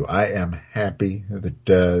all for you. I am happy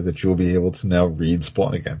that you'll be able to now read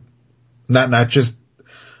Spawn again. Not just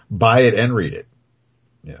buy it and read it.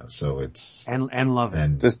 So it's. And love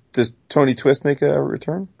it. Does Tony Twist make a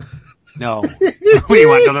return? No. What do you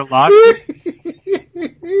want, another lawsuit?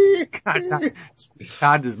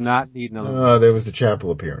 Todd does not need another. There was the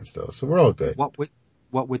chapel appearance though, so we're all good.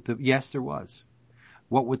 Yes, there was.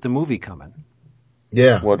 What with the movie coming?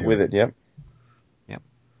 Yeah. With it? Yep.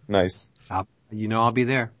 Nice. I'll be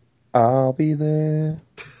there. I'll be there.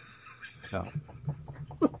 So.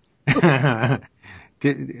 What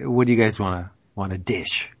do you guys want to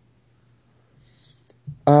dish?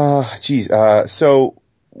 So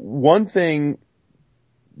one thing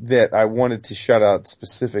that I wanted to shout out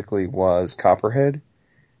specifically was Copperhead,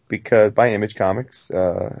 because by Image Comics,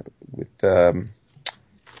 we've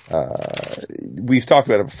talked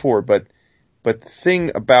about it before, but the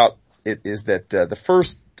thing about it is that, the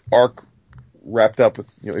first arc wrapped up with,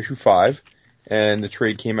 issue 5, and the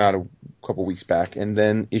trade came out a couple weeks back, and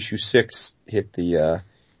then issue 6 hit the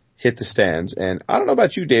stands. And I don't know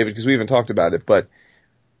about you, David, because we haven't talked about it, but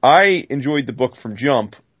I enjoyed the book from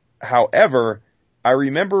Jump. However, I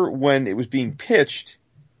remember when it was being pitched,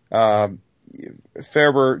 Jay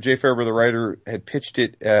Faerber, the writer, had pitched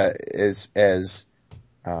it as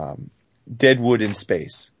Deadwood in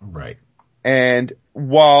space. Right. And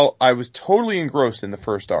while I was totally engrossed in the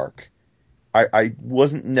first arc, I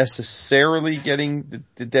wasn't necessarily getting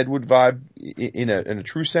the Deadwood vibe in a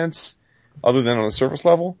true sense, other than on a surface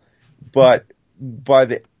level. But by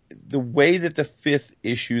the way that the 5th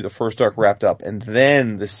issue, the first arc, wrapped up, and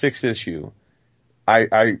then the 6th issue,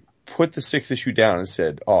 I put the 6th issue down and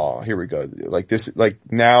said, "Oh, here we go." Like this, like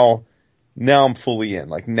now I'm fully in.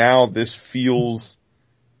 Like now this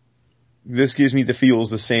gives me the feels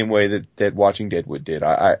the same way that watching Deadwood did.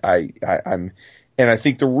 And I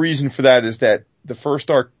think the reason for that is that the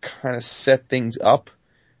first arc kind of set things up,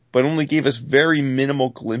 but only gave us very minimal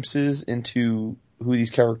glimpses into who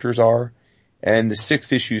these characters are. And the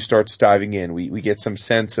 6th issue starts diving in. We get some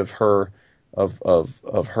sense of her, of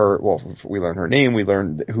her, well, we learn her name, we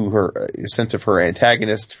learn a sense of her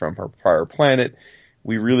antagonist from her prior planet.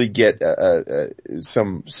 We really get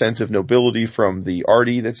some sense of nobility from the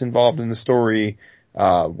Artie that's involved in the story.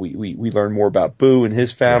 We learn more about Boo and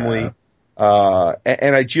his family. Yeah.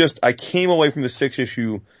 And I came away from the 6th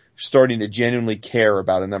issue starting to genuinely care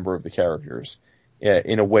about a number of the characters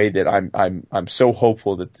in a way that I'm so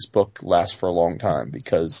hopeful that this book lasts for a long time,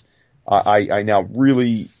 because I now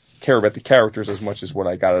really care about the characters as much as what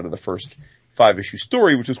I got out of the first 5-issue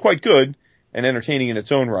story, which was quite good and entertaining in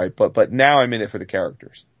its own right, but now I'm in it for the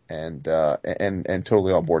characters and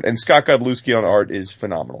totally on board. And Scott Godlewski on art is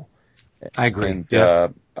phenomenal. I agree. And, yeah.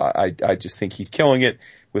 I just think he's killing it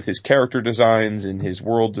with his character designs and his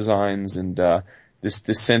world designs and, this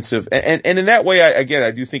sense of, and in that way,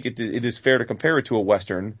 I do think it is fair to compare it to a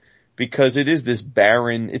Western, because it is this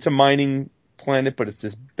barren, it's a mining planet, but it's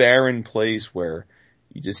this barren place where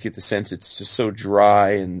you just get the sense it's just so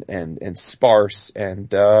dry and sparse, and,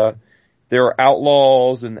 there are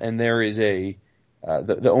outlaws, and there is the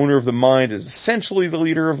owner of the mine is essentially the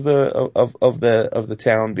leader of the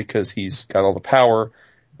town, because he's got all the power.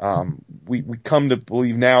 We come to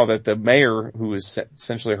believe now that the mayor, who is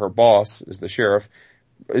essentially her boss, is the sheriff,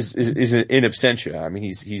 is in absentia. I mean,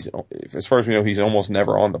 he's as far as we know, he's almost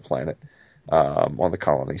never on the planet, on the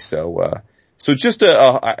colony. So just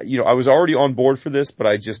I was already on board for this, but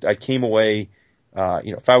I came away,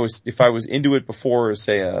 if I was into it before,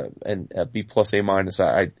 say a B plus A minus,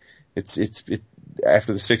 it's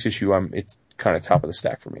after the 6th issue, it's kind of top of the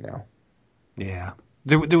stack for me now. Yeah.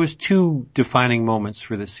 There was 2 defining moments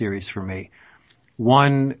for this series for me.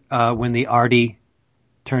 One, when the Artie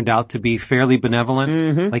turned out to be fairly benevolent.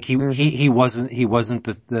 Mm-hmm. Like he wasn't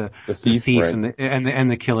the thief right.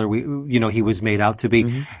 and the killer he was made out to be.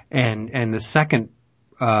 Mm-hmm. And the second,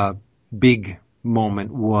 big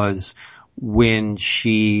moment was when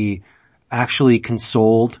she actually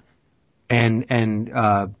consoled and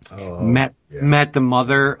met the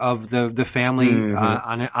mother of the family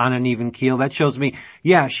on an even keel. That shows me,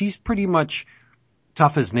 yeah, she's pretty much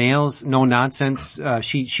tough as nails, no nonsense.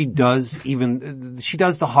 She does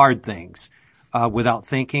the hard things without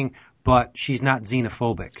thinking, but she's not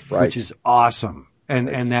xenophobic, right, which is awesome.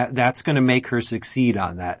 And that's going to make her succeed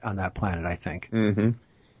on that planet, I think. Mm-hmm.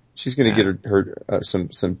 She's going to get her some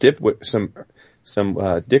dickage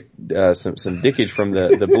from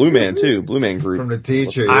the Blue Man too, Blue Man group from the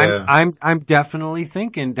teacher. Yeah. I'm definitely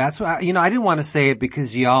thinking that's why, I didn't want to say it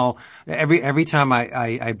because y'all every time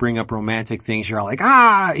I bring up romantic things, you're all like,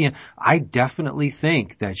 I definitely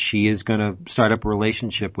think that she is going to start up a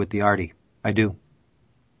relationship with the Artie. I do.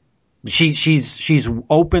 She's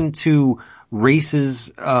open to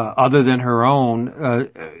races other than her own,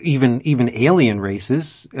 even alien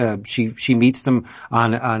races. She meets them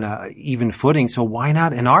on a even footing. So why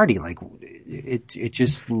not an Artie? Like it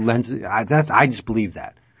just lends. I just believe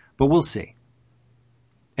that, but we'll see.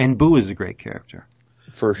 And Boo is a great character.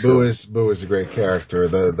 For sure. Boo is a great character.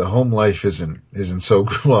 The home life isn't so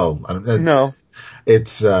well. No,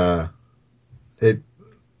 it's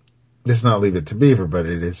let's not leave it to Beaver, but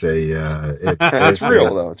it is it's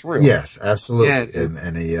real though. It's real. Yes, absolutely. Yeah,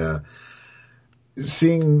 and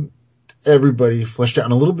seeing everybody fleshed out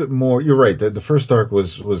and a little bit more. You're right. The first arc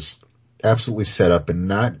was absolutely set up and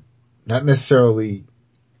not necessarily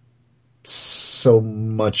so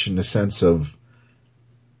much in the sense of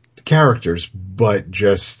the characters, but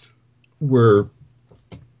just we're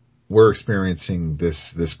experiencing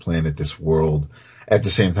this planet, this world at the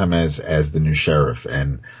same time as the new sheriff,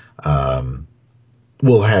 and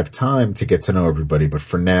we'll have time to get to know everybody, but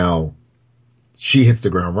for now, she hits the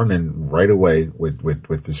ground running right away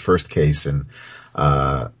with this first case, and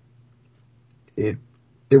it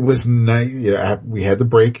was nice. We had the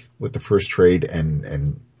break with the first trade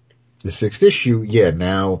and the sixth issue. Yeah,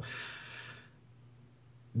 now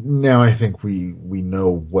I think we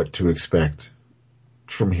know what to expect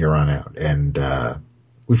from here on out, and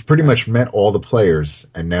we've pretty much met all the players,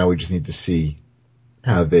 and now we just need to see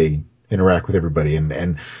how they interact with everybody.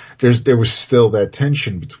 And there was still that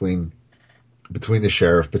tension between the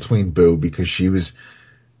sheriff, between Boo, because she was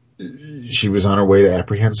on her way to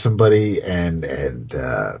apprehend somebody, and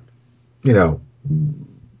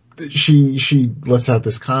she lets out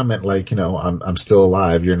this comment like, I'm still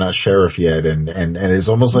alive, you're not sheriff yet, and it's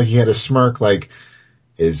almost like he had a smirk, like,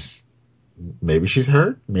 maybe she's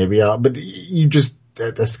hurt, but you just,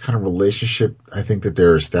 that's the kind of relationship I think that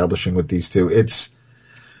they're establishing with these two. It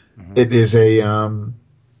is it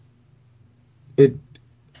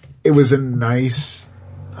was a nice,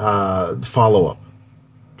 follow-up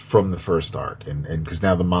from the first arc, and cause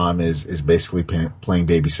now the mom is basically playing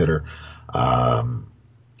babysitter. I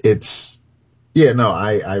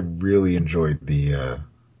really enjoyed the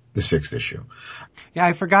sixth issue. Yeah,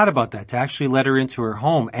 I forgot about that, to actually let her into her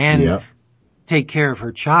home and take care of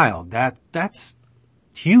her child. That's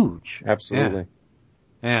huge. Absolutely.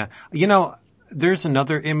 Yeah. There's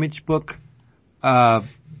another Image book,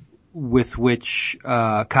 with which,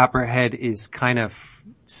 Copperhead is kind of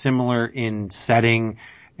similar in setting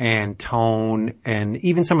and tone and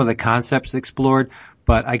even some of the concepts explored.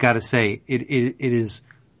 But I gotta say, it is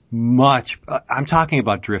much, I'm talking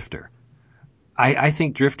about Drifter. I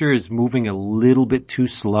think Drifter is moving a little bit too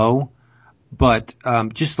slow, but,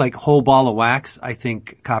 just like Whole Ball of Wax, I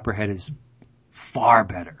think Copperhead is far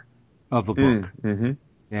better of a book. Mm-hmm.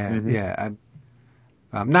 Yeah, mm-hmm. Yeah.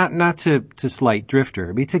 Not to slight Drifter.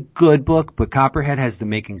 I mean, it's a good book, but Copperhead has the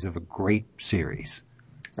makings of a great series,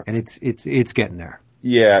 and it's getting there.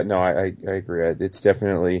 Yeah, no, I agree. It's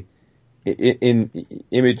definitely,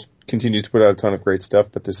 Image continues to put out a ton of great stuff,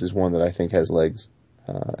 but this is one that I think has legs.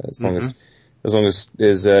 As long as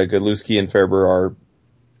Godlewski and Faerber are,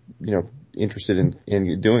 interested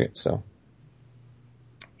in doing it. So.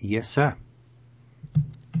 Yes, sir.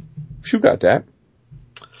 Who got that?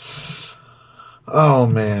 Oh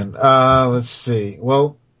man, let's see.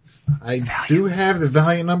 Well, I do have the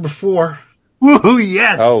Valiant number 4. Woohoo!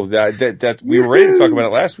 Yes. Oh, that we were ready to talk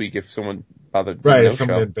about it last week. If someone bothered, right? If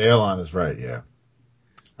someone did bail on us, right? Yeah.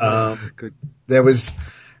 Good. There was,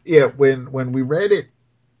 when we read it,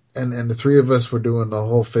 and the three of us were doing the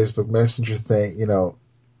whole Facebook Messenger thing.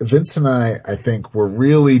 Vince and I think were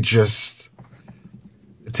really just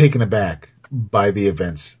taken aback by the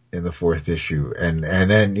events in the 4th issue, and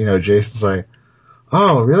then Jason's like,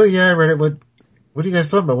 "Oh, really? Yeah, I read it. What are you guys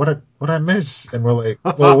talking about? What I miss?" And we're like,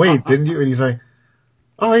 "Well, wait, didn't you?" And he's like,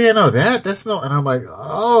 "Oh yeah, no, that's no." And I'm like,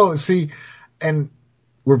 "Oh, see," and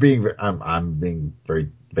I'm being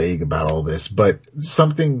very vague about all this, but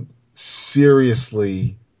something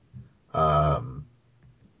seriously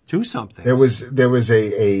Do something. There was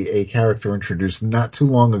a character introduced not too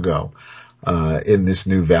long ago, in this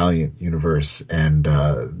new Valiant universe, and,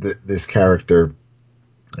 this character,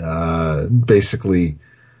 basically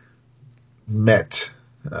met,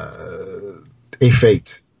 a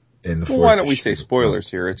fate in the fourth. Well, why don't we say spoilers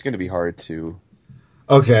here? It's going to be hard to.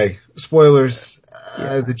 Okay, spoilers.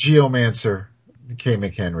 The Geomancer, Kay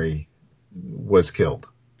McHenry, was killed.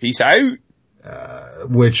 Peace out.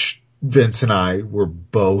 Which Vince and I were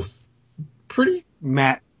both pretty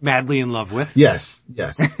madly in love with. Yes.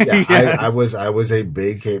 Yeah, Yes. I was a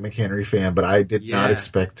big Kay McHenry fan, but I did not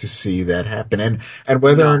expect to see that happen. And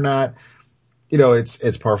whether or not,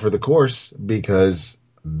 it's par for the course, because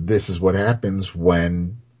this is what happens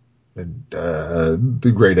when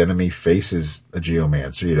the great enemy faces a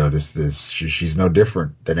Geomancer. She's no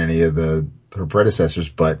different than any of her predecessors,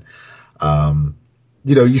 but,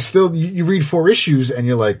 you read 4 issues and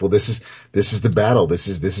you're like, well, this is the battle. This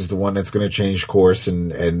is the one that's going to change course,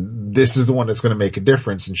 and this is the one that's going to make a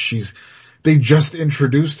difference. And they just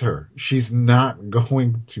introduced her. She's not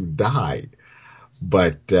going to die,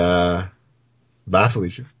 but, bye,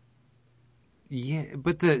 Felicia. Yeah,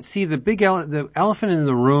 but the elephant in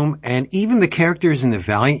the room, and even the characters in the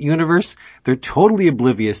Valiant universe, they're totally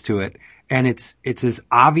oblivious to it, and it's as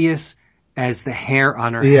obvious as the hair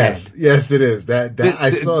on her head. Yes, it is.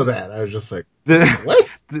 I saw that. I was just like, what?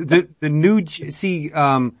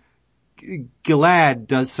 Gilad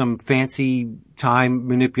does some fancy time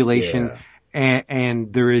manipulation,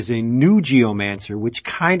 and there is a new Geomancer, which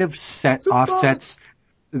kind of offsets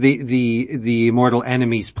the immortal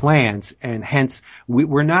enemy's plans, and hence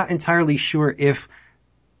we're not entirely sure if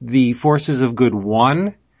the forces of good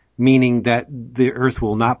won, meaning that the Earth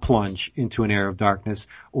will not plunge into an era of darkness,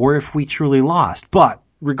 or if we truly lost. But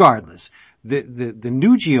regardless, the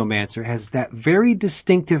new Geomancer has that very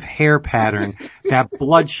distinctive hair pattern that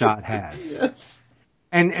Bloodshot has. Yes.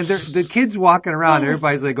 And the kids walking around,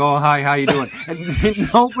 everybody's like, "Oh, hi, how you doing?"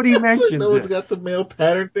 And nobody mentions no one's got the male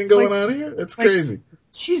pattern thing going on here. It's crazy.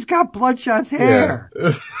 She's got Bloodshot's hair,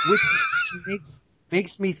 which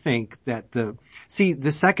makes me think that the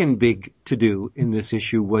second big to-do in this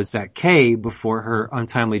issue was that Kay, before her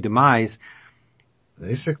untimely demise,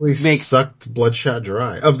 basically sucked Bloodshot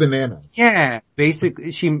dry of the nanites. Yeah,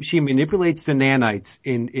 basically she manipulates the nanites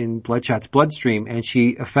in Bloodshot's bloodstream, and she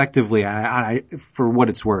effectively, for what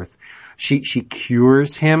it's worth, she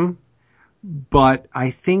cures him, but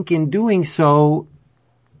I think in doing so,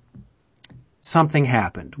 something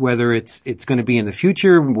happened, whether it's going to be in the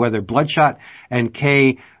future, whether Bloodshot and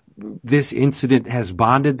Kay, this incident has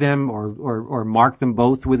bonded them or marked them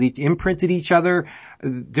both with imprinted each other.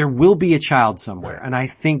 There will be a child somewhere. And I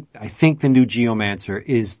think the new Geomancer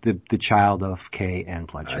is the child of Kay and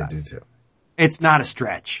Bloodshot. I do too. It's not a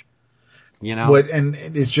stretch, and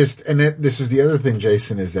it's just, this is the other thing,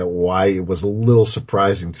 Jason, is that why it was a little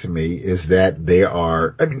surprising to me is that they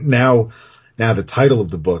are, now the title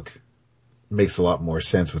of the book makes a lot more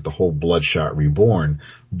sense with the whole Bloodshot Reborn,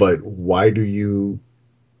 but why do you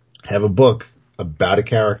have a book about a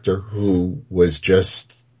character who was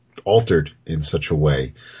just altered in such a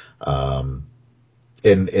way?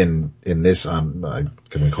 In this, can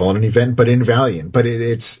we call it an event? But in Valiant, but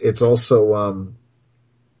it's also,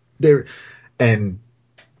 there, and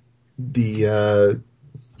the,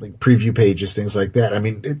 like preview pages, things like that. I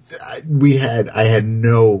mean, I had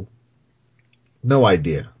no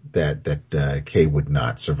idea that Kay would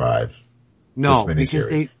not survive. No, this miniseries.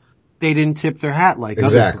 Because they didn't tip their hat like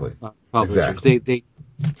exactly. other publishers. Exactly.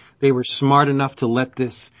 They were smart enough to let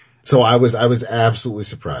this. So I was absolutely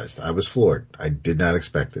surprised. I was floored. I did not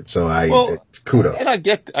expect it. So kudos. And I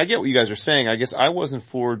get what you guys are saying. I guess I wasn't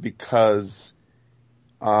floored because,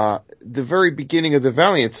 the very beginning of the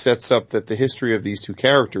Valiant sets up that the history of these two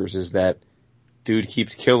characters is that dude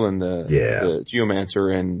keeps killing the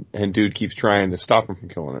Geomancer and dude keeps trying to stop him from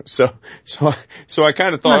killing it. So I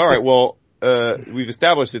kind of thought, all right, well, we've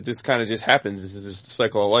established that this kind of just happens. This is just the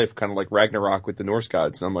cycle of life, kind of like Ragnarok with the Norse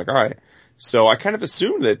gods. And I'm like, all right. So I kind of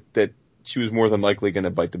assumed that she was more than likely going to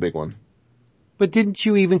bite the big one. But didn't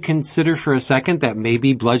you even consider for a second that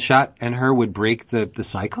maybe Bloodshot and her would break the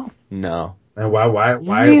cycle? No. And why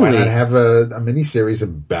Really? not have a miniseries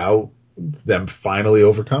about them finally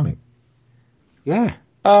overcoming? Yeah.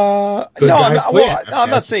 I'm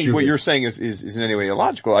not saying what you're saying is in any way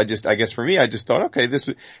illogical. I guess for me, I just thought, okay,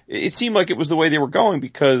 it seemed like it was the way they were going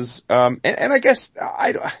because, and I guess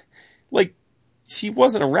she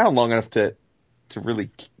wasn't around long enough to really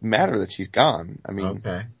matter that she's gone. I mean,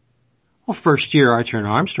 okay. Well, first year Archer and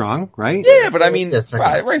Armstrong, right? Yeah, but I mean, Yes,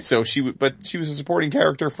 right. So she was a supporting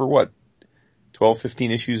character for what? 12,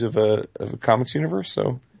 15 issues of a comics universe.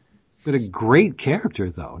 So, but a great character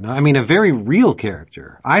though. No, I mean a very real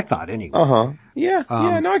character. I thought anyway. Yeah.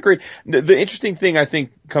 No, I agree. The interesting thing I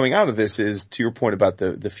think coming out of this is, to your point about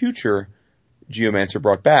the future Geomancer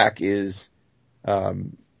brought back, is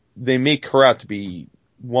they make her out to be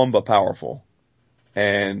Wumba powerful.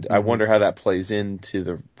 And I wonder how that plays into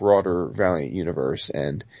the broader Valiant universe.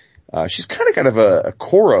 And she's kind of a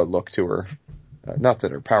Korra look to her. Not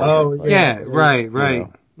that her power. Oh, right. You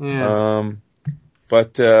know. Yeah.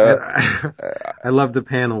 But I love the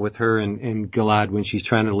panel with her and Gilad when she's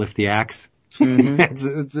trying to lift the axe. It's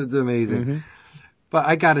amazing. Mm-hmm. But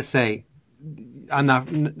I gotta say, I'm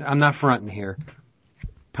not fronting here.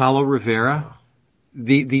 Paulo Rivera,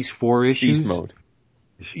 these 4 issues. Beast mode.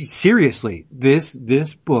 Seriously, this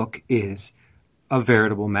book is a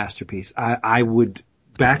veritable masterpiece. I would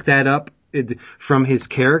back that up from his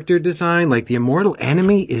character design. Like the Immortal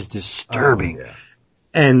Enemy is disturbing. Oh, yeah.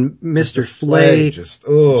 And Mr. Flay,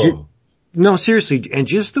 no, seriously, and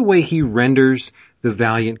just the way he renders the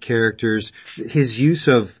Valiant characters, his use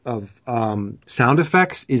of sound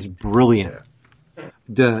effects is brilliant.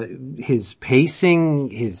 His pacing,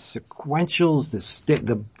 his sequentials,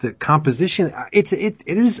 the composition, it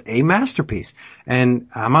is a masterpiece. And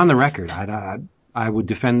I'm on the record. I would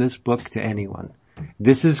defend this book to anyone.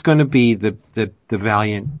 This is going to be the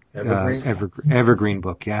Valiant evergreen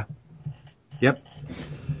book. Yeah. Yep.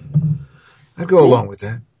 I'd go along with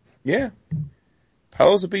that. Yeah.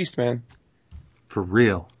 Paulo's a beast, man. For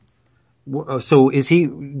real. So do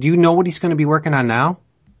you know what he's going to be working on now?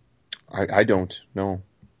 I don't know.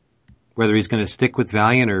 Whether he's going to stick with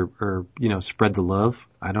Valiant or spread the love.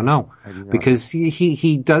 I don't know. Because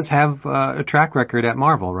he does have a track record at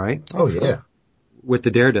Marvel, right? Oh yeah. With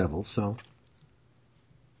the Daredevil, so.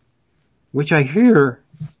 Which I hear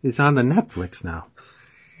is on the Netflix now.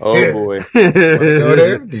 Oh boy. Want to go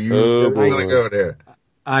there? Do you want to go there?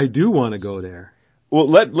 I do want to go there. Well,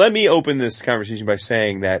 let me open this conversation by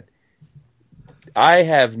saying that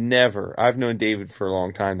I've known David for a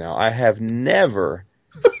long time now. I have never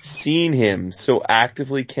seen him so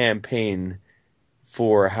actively campaign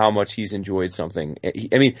for how much he's enjoyed something.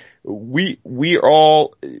 I mean, we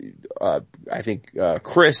all, I think,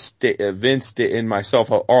 Chris, Vince, and myself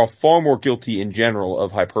are far more guilty in general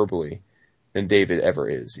of hyperbole than David ever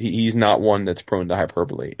is. He's not one that's prone to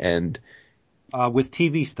hyperbole, and with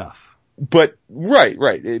TV stuff. But right.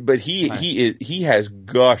 But he has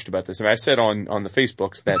gushed about this. I mean, I said on the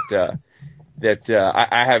Facebooks that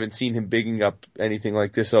I haven't seen him bigging up anything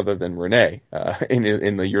like this other than Renee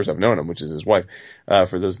in the years I've known him, which is his wife.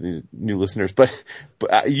 For those new listeners, but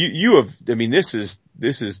you have. I mean, this is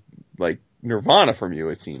like nirvana from you.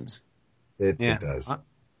 It seems. It does.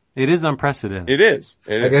 It is unprecedented. It is.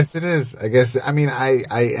 I guess it is. I mean,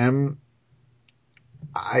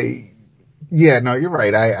 yeah, no, you're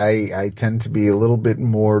right. I tend to be a little bit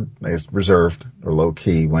more, I guess, reserved or low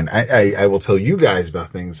key when I will tell you guys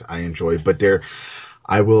about things I enjoy, but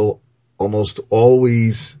I will almost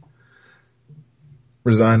always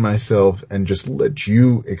resign myself and just let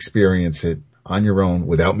you experience it on your own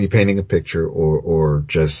without me painting a picture or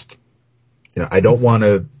just, I don't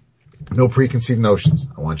want no preconceived notions.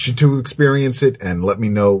 I want you to experience it and let me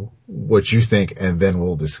know what you think, and then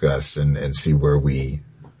we'll discuss and see where we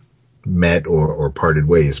met or parted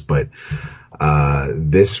ways. But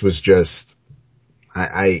this was just,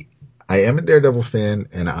 I am a Daredevil fan,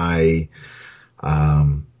 and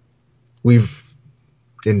we've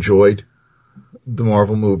enjoyed the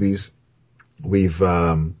Marvel movies.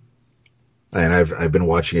 And I've been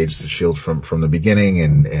watching Agents of S.H.I.E.L.D. from the beginning,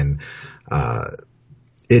 and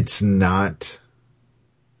it's not,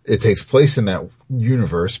 it takes place in that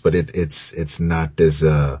universe, but it's not as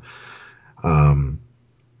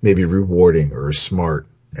maybe rewarding or smart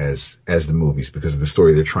as the movies, because of the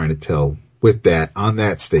story they're trying to tell with that on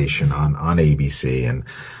that station on ABC and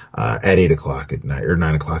at 8 o'clock at night or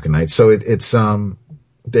 9 o'clock at night. So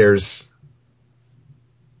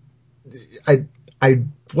I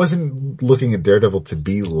wasn't looking at Daredevil to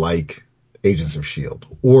be like Agents of S.H.I.E.L.D.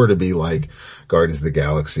 or to be like Guardians of the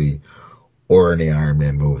Galaxy or any Iron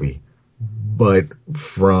Man movie. But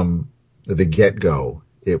from the get-go,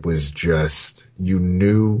 it was just, you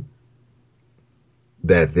knew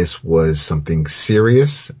that this was something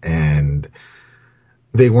serious, and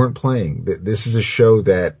they weren't playing. This is a show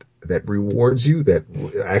that rewards you, that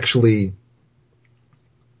actually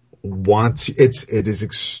wants, it is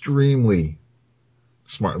extremely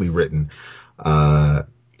smartly written.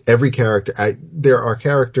 Every character, there are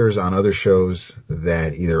characters on other shows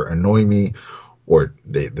that either annoy me or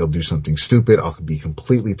they'll do something stupid. I'll be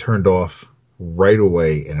completely turned off right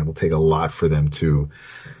away, and it will take a lot for them to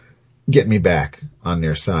get me back on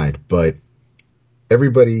their side. But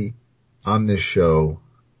everybody on this show,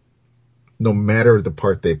 no matter the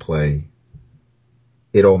part they play,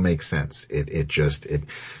 it all makes sense.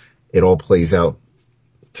 It all plays out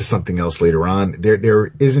to something else later on.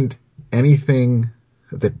 There isn't anything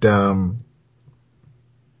that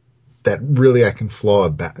really I can flaw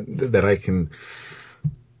about, that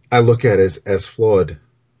I look at as flawed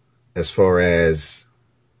as far as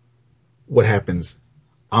what happens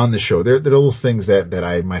on the show. There are little things that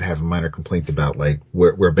I might have a minor complaint about, like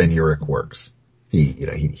where Ben Urich works.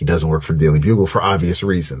 He doesn't work for Daily Bugle for obvious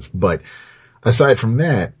reasons, but aside from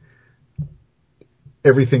that,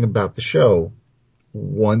 everything about the show,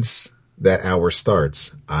 once that hour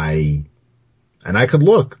starts, I could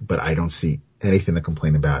look, but I don't see anything to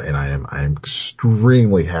complain about, and I am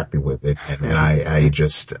extremely happy with it. And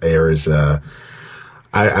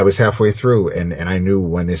I was halfway through, and I knew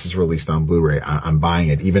when this is released on Blu-ray, I'm buying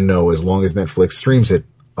it, even though as long as Netflix streams it,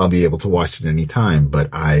 I'll be able to watch it any time. But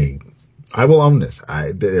I will own this.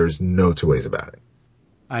 There's no two ways about it.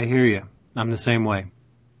 I hear you. I'm the same way.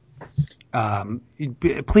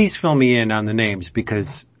 Please fill me in on the names,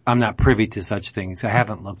 because I'm not privy to such things. I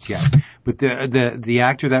haven't looked yet. But the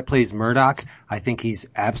actor that plays Murdoch, I think he's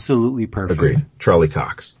absolutely perfect. Agreed. Charlie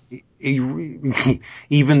Cox.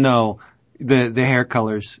 Even though the hair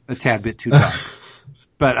color's a tad bit too dark.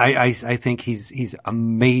 But I think he's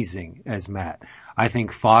amazing as Matt. I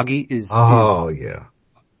think Foggy is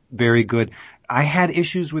very good. I had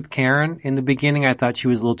issues with Karen in the beginning. I thought she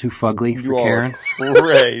was a little too fugly for Karen.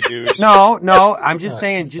 Hooray, dude. No, I'm just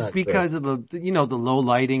saying, just because of the low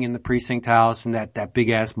lighting in the precinct house and that big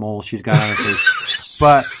ass mole she's got on her face.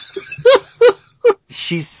 But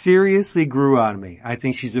she seriously grew on me. I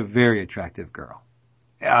think she's a very attractive girl.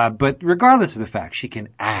 But regardless of the fact, she can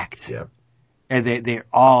act. Yep. And they're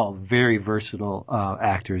all very versatile,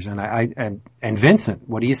 actors. And Vincent,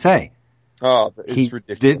 what do you say? Oh, it's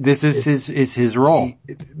ridiculous. This is his role.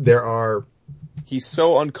 He's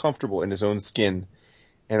so uncomfortable in his own skin,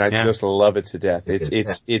 and I just love it to death.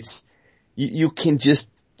 You can just,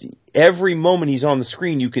 every moment he's on the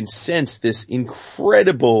screen, you can sense this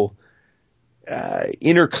incredible,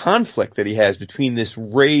 inner conflict that he has between this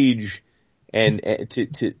rage and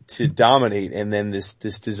to dominate, and then this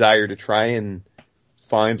desire to try and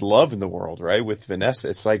find love in the world, right? With Vanessa.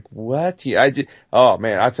 It's like, what? Oh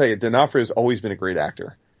man, I'll tell you, D'Onofrio has always been a great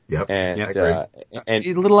actor. Yep. And a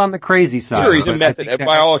little on the crazy side. Sure, he's a method,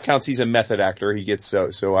 by all accounts, he's a method actor. He gets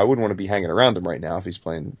so I wouldn't want to be hanging around him right now if he's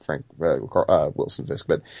playing Frank, Wilson Fisk,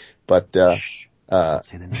 but Don't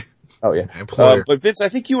say the name. Oh yeah. But Vince, I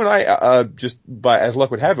think you and I, just as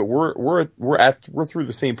luck would have it, we're through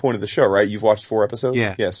the same point of the show, right? You've watched 4 episodes?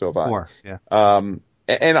 Yeah. Yeah, so have I. 4, yeah.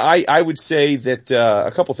 And I would say that,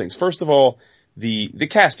 a couple things. First of all, the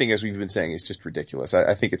casting, as we've been saying, is just ridiculous.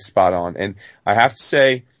 I think it's spot on. And I have to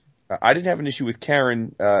say, I didn't have an issue with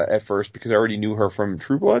Karen, at first, because I already knew her from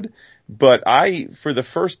True Blood. But for the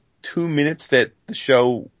first 2 minutes that the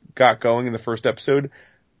show got going in the first episode,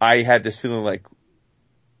 I had this feeling like,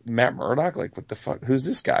 Matt Murdock? Like, what the fuck? Who's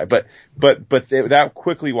this guy? But that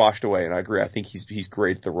quickly washed away, and I agree. I think he's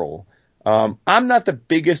great at the role. I'm not the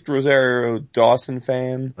biggest Rosario Dawson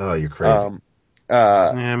fan. Oh, you're crazy.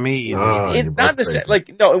 Yeah, me either. Not the same.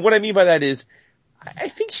 Like, no, what I mean by that is, I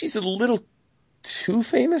think she's a little too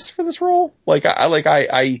famous for this role. Like, I look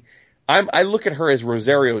at her as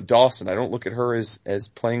Rosario Dawson. I don't look at her as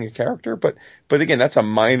playing a character, but again, that's a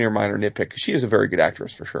minor nitpick, because she is a very good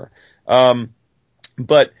actress for sure.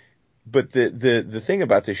 But the thing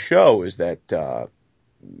about this show is that,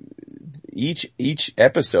 each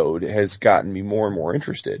episode has gotten me more and more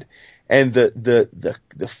interested. And the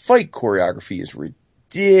fight choreography is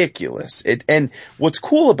ridiculous. And what's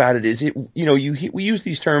cool about it is we use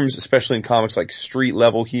these terms, especially in comics, like street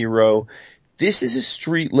level hero. This is a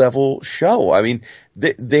street level show. I mean,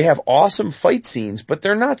 they have awesome fight scenes, but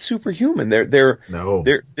they're not superhuman. They're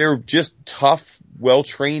just tough,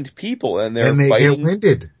 well-trained people, and they're fighting. Get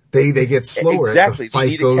winded. They get slower. Exactly. The fight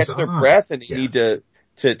they need to catch their breath, and they need to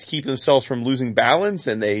keep themselves from losing balance,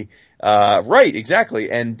 and they, right,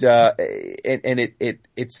 exactly. And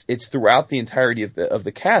it's throughout the entirety of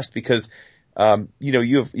the cast, because,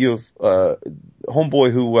 you have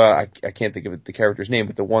homeboy who, I can't think of the character's name,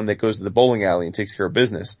 but the one that goes to the bowling alley and takes care of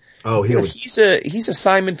business. Oh, he's a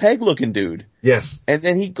Simon Pegg looking dude. Yes. And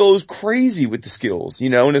then he goes crazy with the skills,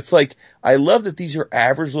 and it's like, I love that these are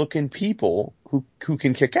average looking people who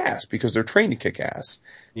can kick ass because they're trained to kick ass.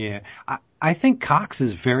 Yeah. I think Cox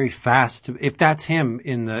is very fast, if that's him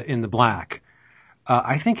in the black.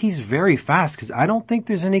 I think he's very fast because I don't think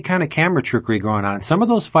there's any kind of camera trickery going on. Some of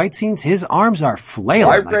those fight scenes, his arms are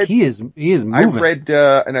flailing. He is moving. I read,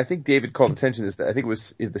 and I think David called attention to this. I think it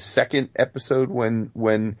was the second episode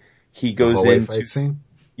when he goes into fight scene?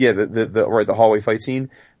 Yeah, the hallway fight scene.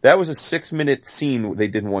 That was a 6-minute scene they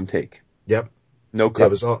did in one take. Yep. No cuts. Yeah, it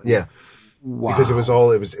was all, yeah. Wow. Because it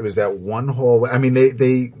was that one hallway. I mean, they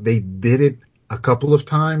did it a couple of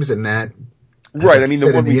times, and that. Right. I mean, the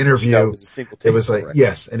one in the interview, was a single take. It was like,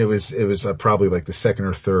 yes, and it was probably like the second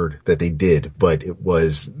or third that they did, but it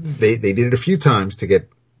was, they did it a few times to get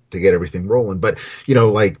everything rolling. But,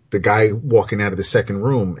 like the guy walking out of the second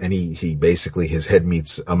room and he basically, his head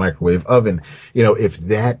meets a microwave oven. If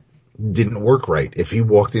that didn't work right, if he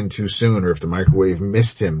walked in too soon or if the microwave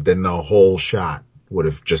missed him, then the whole shot would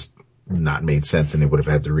have just not made sense and they would have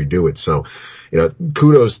had to redo it. So,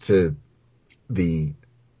 kudos to the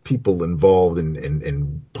people involved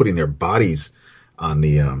in putting their bodies on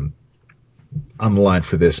the line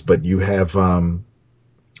for this. But you have,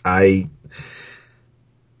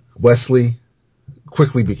 Wesley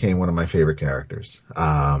quickly became one of my favorite characters.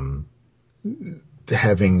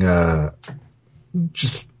 Having,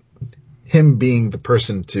 just him being the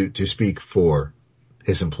person to speak for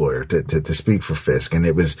his employer, to speak for Fisk. And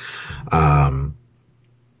it was,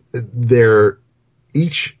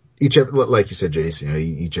 each like you said, Jason,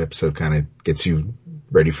 each episode kind of gets you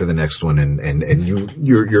ready for the next one, and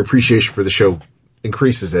your appreciation for the show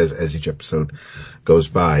increases as each episode goes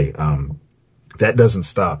by. That doesn't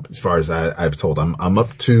stop as far as I've told. I'm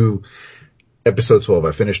up to episode 12.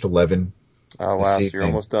 I finished 11. Oh wow, so you're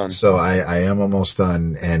almost done. So I am almost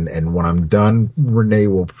done, and when I'm done, Renee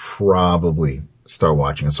will probably start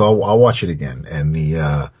watching it. So I'll watch it again, and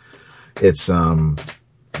it's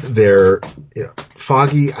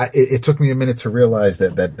Foggy, it took me a minute to realize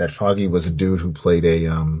that Foggy was a dude who played a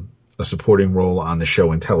supporting role on the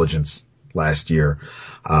show Intelligence last year.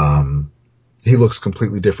 He looks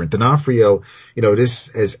completely different. D'Onofrio, this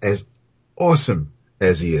as awesome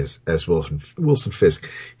as he is as Wilson Fisk,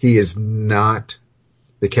 he is not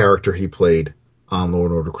the character he played on Law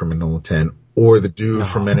and Order Criminal Intent or the dude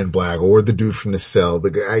from Men in Black or the dude from The Cell.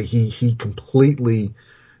 The guy, he completely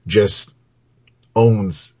just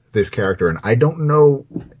owns this character. And I don't know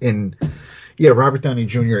Robert Downey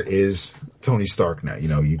Jr. is Tony Stark now.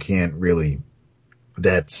 You can't really,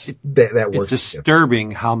 that works. It's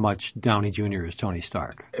disturbing how much Downey Jr. is Tony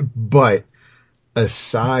Stark. But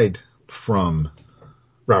aside from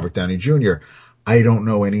Robert Downey Jr., I don't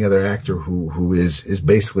know any other actor who is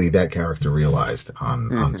basically that character realized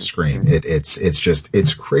on the screen.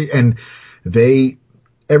 It's crazy. And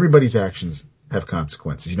everybody's actions have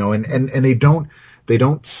consequences, and they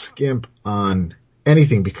don't skimp on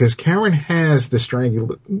anything because Karen has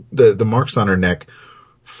the marks on her neck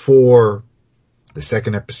for the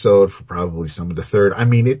second episode, for probably some of the third. I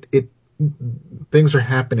mean, things are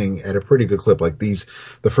happening at a pretty good clip. Like the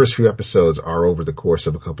first few episodes are over the course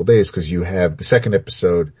of a couple days because you have the second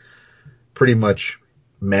episode, pretty much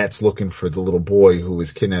Matt's looking for the little boy who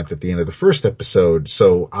was kidnapped at the end of the first episode.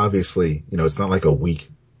 So obviously, it's not like a week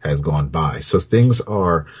has gone by. So things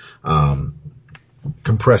are,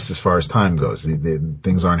 compressed as far as time goes.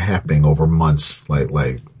 Things aren't happening over months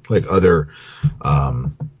like other,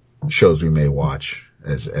 shows we may watch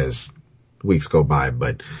as weeks go by.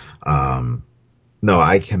 But, no,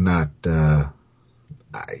 I cannot, I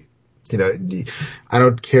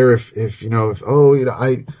don't care if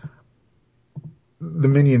the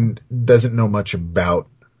Minion doesn't know much about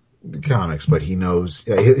the comics, but he knows,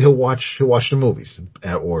 he'll watch the movies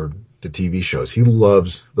or the TV shows. He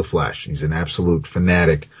loves The Flash. He's an absolute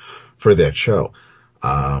fanatic for that show.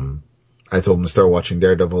 I told him to start watching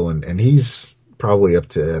Daredevil and he's probably up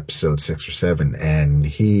to episode 6 or 7 and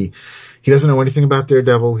he doesn't know anything about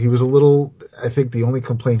Daredevil. He was I think the only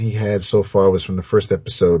complaint he had so far was from the first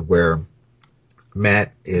episode where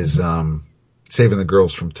Matt is, saving the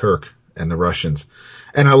girls from Turk and the Russians.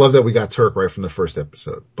 And I love that we got Turk right from the first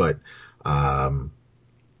episode, but,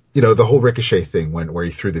 the whole Ricochet thing where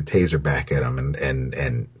he threw the taser back at him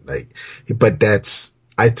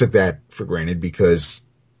I took that for granted because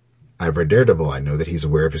I've read Daredevil. I know that he's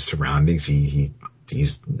aware of his surroundings. He's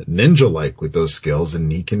ninja-like with those skills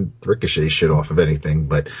and he can ricochet shit off of anything.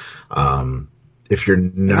 But, if you're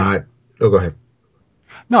not, go ahead.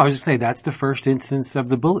 No, I was just saying that's the first instance of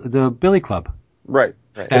the Billy Club. Right.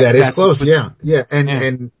 That is close. Yeah.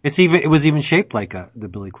 And it was even shaped like the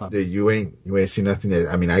Billy Club. You ain't seen nothing that,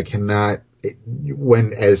 I mean, I cannot,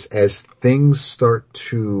 as things start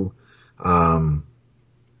to,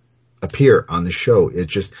 appear on the show,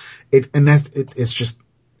 it's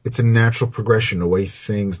a natural progression the way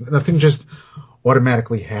nothing just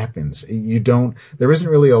automatically happens. There isn't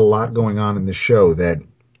really a lot going on in the show that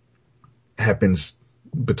happens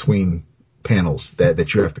between panels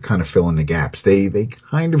that you have to kind of fill in the gaps. They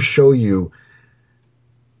kind of show you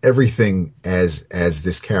everything as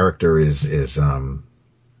this character is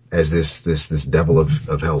as this devil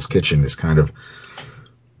of Hell's Kitchen is kind of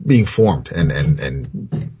being formed and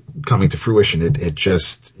coming to fruition. It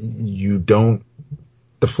just,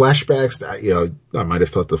 the flashbacks, I might have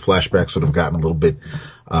thought the flashbacks would have gotten a little bit,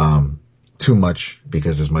 too much,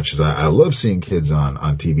 because as much as I love seeing kids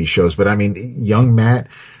on TV shows, but I mean, young Matt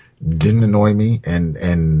didn't annoy me,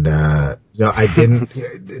 and I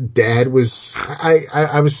didn't, Dad was,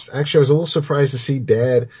 I was a little surprised to see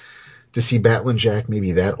Battling Jack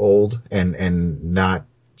maybe that old and not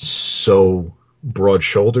so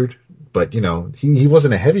broad-shouldered, but he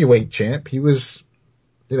wasn't a heavyweight champ. He was,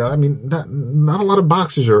 I mean, not a lot of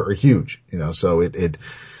boxers are huge, so it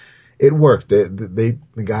worked. The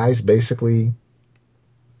guys basically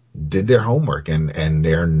did their homework, and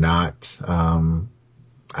they're not,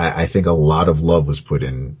 I think a lot of love was put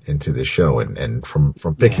into the show, and from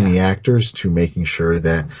picking the actors to making sure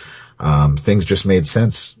that things just made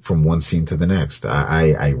sense from one scene to the next.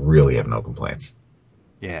 I really have no complaints.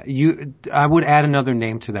 Yeah, I would add another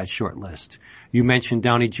name to that short list. You mentioned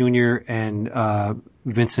Downey Jr. and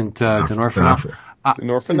Vincent D'Onofrio.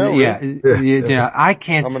 D'Onofrio? Yeah. I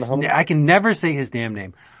can never say his damn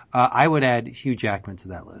name. I would add Hugh Jackman to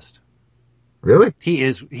that list. Really? He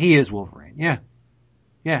is Wolverine. Yeah.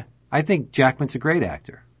 Yeah. I think Jackman's a great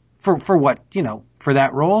actor. For what, for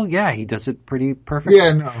that role, yeah, he does it pretty perfectly.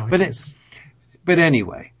 Yeah, no. But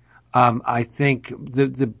anyway, I think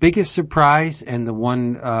the biggest surprise, and the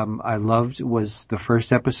one I loved, was the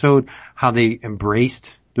first episode, how they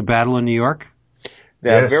embraced the Battle of New York.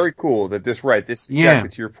 Yeah, very cool. This exactly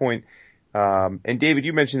to your point. And David,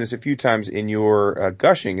 you mentioned this a few times in your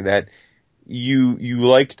gushing, that you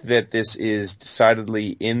liked that this is decidedly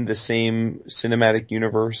in the same cinematic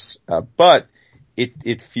universe, but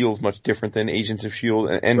it feels much different than Agents of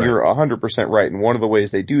S.H.I.E.L.D. And right. You're 100% right. And one of the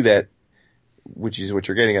ways they do that, which is what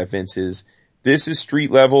you're getting at, Vince, is this is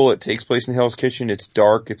street level. It takes place in Hell's Kitchen. It's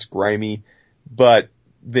dark. It's grimy. But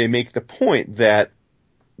they make the point that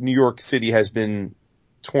New York City has been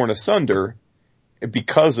torn asunder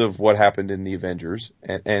because of what happened in the Avengers.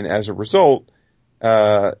 And as a result,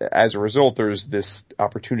 there's this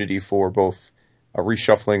opportunity for both a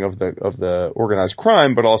reshuffling of the organized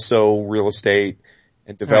crime, but also real estate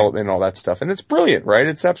and development and all that stuff. And it's brilliant, right?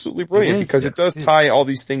 It's absolutely brilliant because it does tie all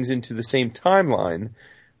these things into the same timeline,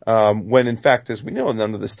 when in fact, as we know,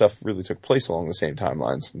 none of this stuff really took place along the same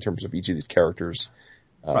timelines in terms of each of these characters.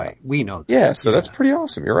 Right. We know that. Yeah, so that's pretty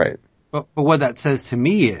awesome. You're right. But what that says to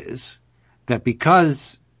me is that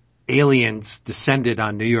because aliens descended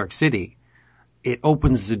on New York City, it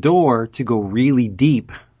opens the door to go really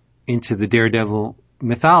deep into the Daredevil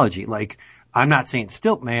mythology. Like, I'm not saying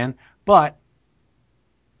Stiltman, but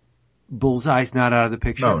Bullseye's not out of the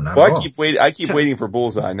picture. No, not at all. I keep waiting for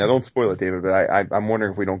Bullseye. Now, don't spoil it, David, but I'm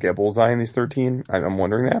wondering if we don't get Bullseye in these 13. I'm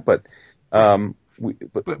wondering that, but the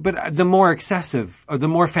more excessive, or the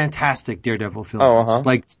more fantastic Daredevil films,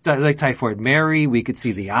 like Typhoid Mary, we could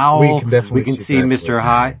see the Owl, we can see Mr.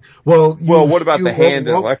 Hyde. Well, what about the Hand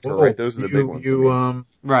and Electra, right? Those are the big ones.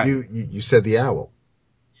 You said the Owl.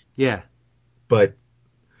 Yeah. But,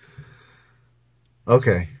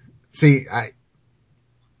 okay. See,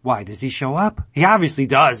 Why, does he show up? He obviously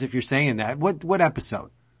does, if you're saying that. What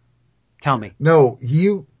episode? Tell me. No,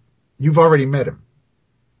 you've already met him.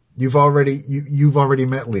 You've already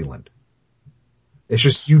met Leland. It's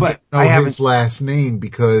just you don't know his last name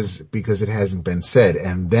because it hasn't been said,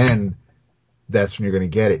 and then that's when you're going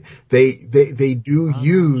to get it. They do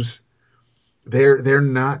use, they're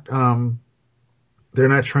not trying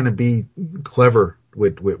to be clever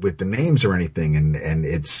with the names or anything, and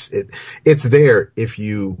it's there if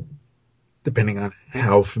you, depending on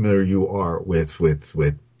how familiar you are with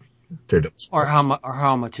or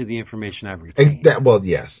how much of the information I've retained.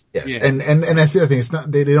 Yes. Yeah. And that's the other thing. It's not,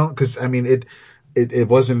 they don't, cause I mean, it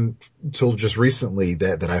wasn't until just recently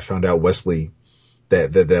that I found out Wesley,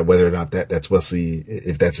 that whether or not that's Wesley,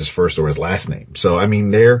 if that's his first or his last name. So, I mean,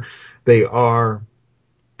 they're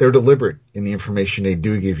deliberate in the information they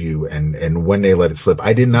do give you and when they let it slip.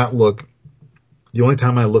 I did not look, the only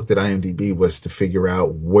time I looked at IMDb was to figure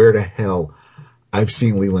out where the hell I've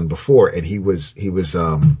seen Leland before, and he was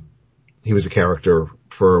a character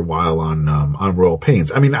for a while on Royal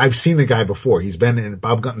Pains. I mean, I've seen the guy before.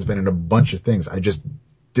 Bob Gunton's been in a bunch of things. I just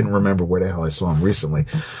didn't remember where the hell I saw him recently.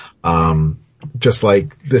 Just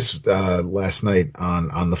like this, last night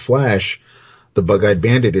on The Flash, the Bug-Eyed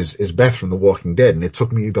Bandit is Beth from The Walking Dead. And it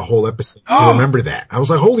took me the whole episode to remember that. I was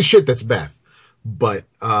like, holy shit, that's Beth. But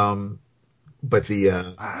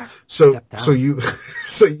so you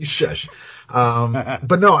shush.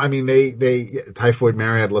 But no, I mean, they Typhoid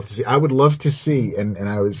Mary, I would love to see, and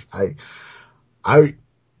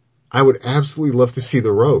I would absolutely love to see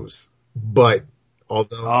the Rose, but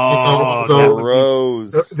although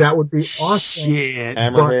Rose, that would be awesome. Shit.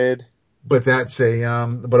 Hammerhead. But that's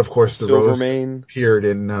but of course the Silvermane. Rose appeared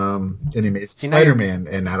in Amazing Spider-Man,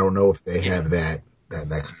 and I don't know if they have that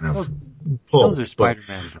kind of pull. Those are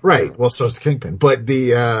Spider-Man. Right. Well, so's the Kingpin. But no.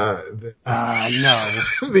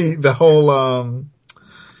 the whole,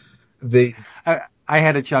 I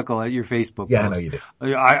had a chuckle at your Facebook post. I know you did.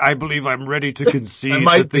 I believe I'm ready to concede. I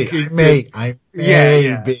might be. I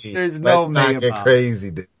may be. There's no Let's not get about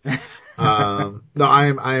crazy. No,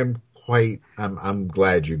 I'm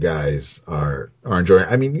glad you guys are enjoying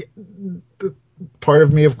it. I mean, the part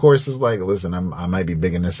of me, of course, is like, listen, I might be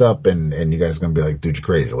bigging this up and you guys are going to be like, dude, you're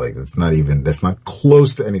crazy. Like, that's not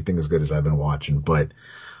close to anything as good as I've been watching. But,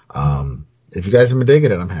 if you guys have been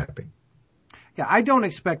digging it, I'm happy. Yeah, I don't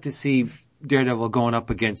expect to see Daredevil going up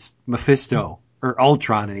against Mephisto or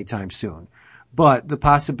Ultron anytime soon. But the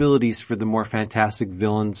possibilities for the more fantastic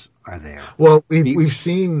villains are there. Well, we've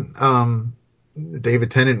seen, David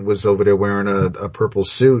Tennant was over there wearing a purple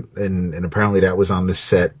suit, and apparently that was on the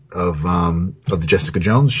set of the Jessica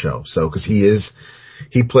Jones show. So, cause he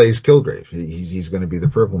plays Kilgrave. He's going to be the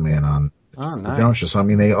Purple Man on the Jones show. So, I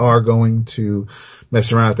mean, they are going to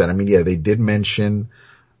mess around with that. I mean, yeah, they mentioned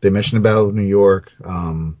the Battle of New York.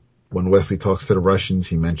 When Wesley talks to the Russians,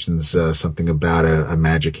 he mentions, something about a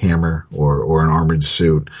magic hammer or an armored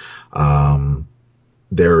suit.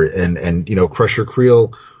 Crusher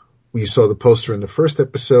Creel, we saw the poster in the first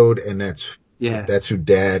episode, and that's who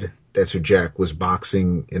Jack was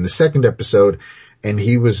boxing in the second episode, and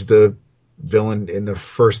he was the villain in the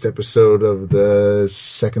first episode of the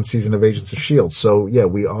second season of Agents of S.H.I.E.L.D. So yeah,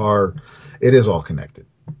 it is all connected.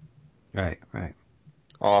 Right.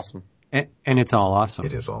 Awesome. And it's all awesome.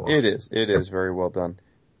 It is all awesome. It is very well done.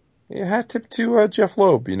 Yeah, hat tip to, Jeff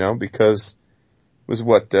Loeb, because it was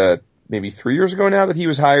maybe 3 years ago now that he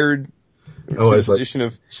was hired to the position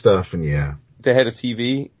of stuff, and the head of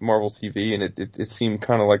TV, Marvel TV, and it seemed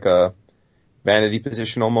kind of like a vanity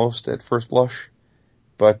position almost at first blush.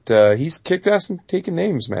 But he's kicked ass and taken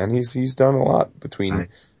names, man. He's done a lot between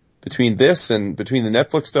this and between the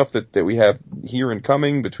Netflix stuff that we have here and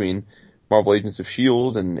coming, between Marvel Agents of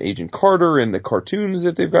S.H.I.E.L.D. and Agent Carter and the cartoons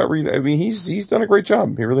that they've got. I mean, he's done a great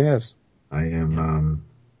job. He really has. I am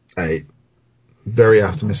very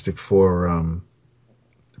optimistic for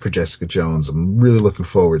Jessica Jones. I'm really looking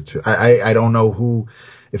forward to. I don't know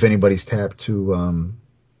if anybody's tapped to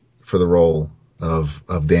for the role of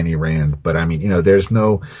Danny Rand, but I mean, there's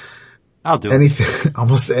no. I'll do anything.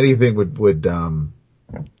 Almost anything would.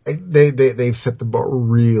 They've set the bar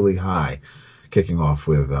really high, kicking off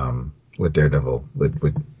with Daredevil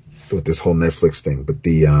with this whole Netflix thing. But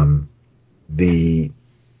the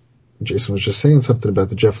Jason was just saying something about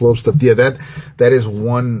the Jeff Loeb stuff. Yeah, that is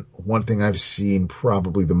one thing I've seen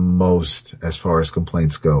probably the most as far as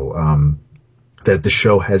complaints go. That the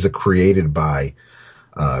show has a created by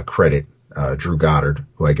credit. Drew Goddard,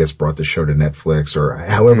 who I guess brought the show to Netflix, or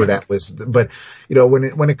however that was. But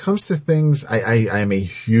when it comes to things, I am a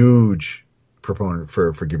huge proponent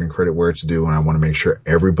for giving credit where it's due, and I want to make sure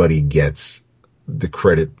everybody gets the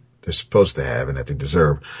credit they're supposed to have and that they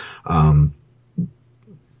deserve.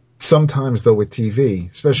 Sometimes though with TV,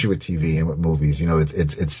 especially with TV and with movies,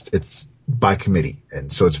 it's by committee,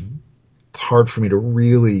 and so it's hard for me to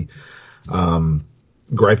really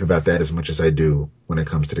gripe about that as much as I do when it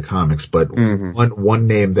comes to the comics. But one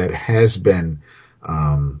name that has been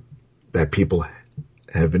that people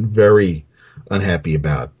have been very unhappy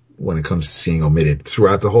about when it comes to seeing omitted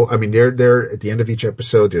throughout the whole. I mean, they're at the end of each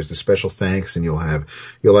episode, there's the special thanks, and you'll have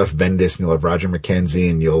Bendis, and you'll have Roger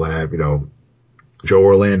McKenzie, and you'll have Joe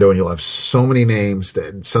Orlando, and you'll have so many names,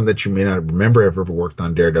 some that you may not remember ever worked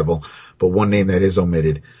on Daredevil, but one name that is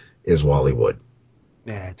omitted is Wally Wood.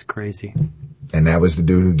 Yeah, it's crazy. And that was the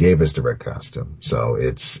dude who gave us the red costume. So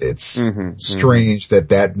it's strange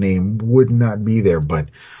that name would not be there. But,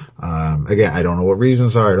 again, I don't know what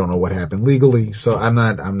reasons are. I don't know what happened legally. So I'm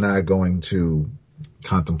not going to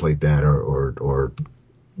contemplate that or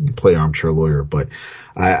play armchair lawyer. But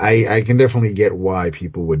I can definitely get why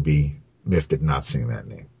people would be miffed at not seeing that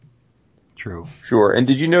name. True. Sure. And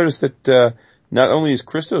did you notice that, not only is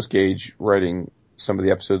Christos Gage writing some of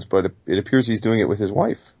the episodes, but it appears he's doing it with his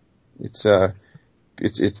wife. It's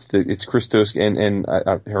Christos and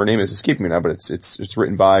her name is escaping me now, but it's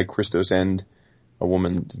written by Christos and a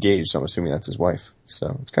woman engaged, so I'm assuming that's his wife.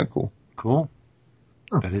 So it's kind of cool. Cool.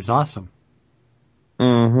 Oh. That is awesome.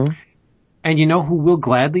 Mm-hmm. And you know who will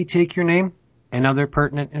gladly take your name and other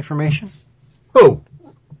pertinent information? Oh,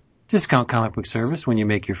 Discount Comic Book Service when you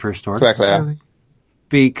make your first order. Exactly.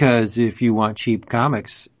 Because if you want cheap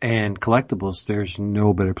comics and collectibles, there's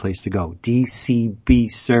no better place to go.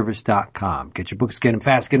 DCBService.com. Get your books, get them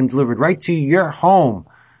fast, get them delivered right to your home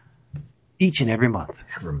each and every month.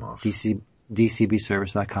 every month.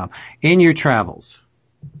 DCBService.com. In your travels,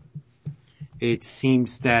 it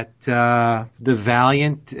seems that the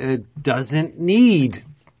Valiant doesn't need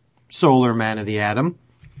Solar Man of the Atom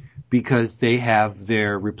because they have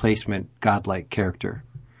their replacement godlike character.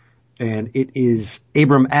 And it is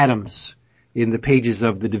Abram Adams in the pages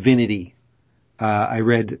of the Divinity. I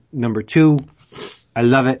read number 2. I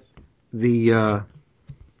love it. The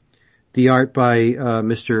art by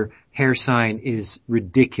Mr. Hairsign is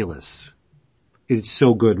ridiculous. It's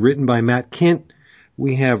so good. Written by Matt Kint.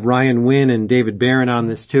 We have Ryan Wynn and David Barron on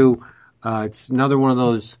this too. It's another one of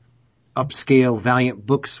those upscale Valiant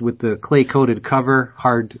books with the clay-coated cover,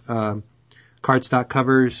 hard cardstock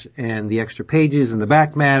covers, and the extra pages and the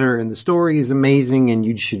back matter, and the story is amazing, and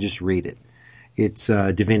you should just read it. It's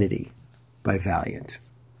Divinity by Valiant.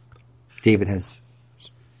 David has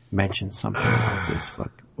mentioned something about this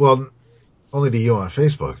book. Well, only to you on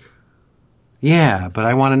Facebook. Yeah, but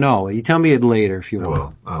I want to know. You tell me it later if you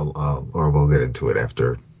want. Well, or we'll get into it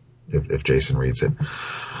after, if Jason reads it.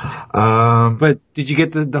 But did you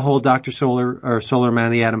get the whole Dr. Solar or Solar Man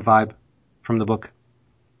of the Atom vibe from the book?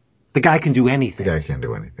 The guy can do anything. The guy can't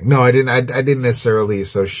do anything. No, I didn't. I didn't necessarily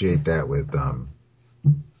associate that with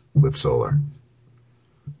Solar.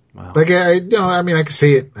 Wow. Like I can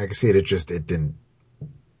see it. I can see it. It didn't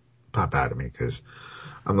pop out of me because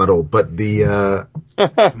I'm not old. But I'm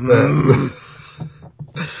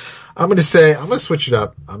going to switch it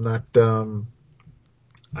up. I'm not.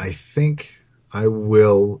 I think I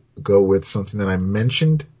will go with something that I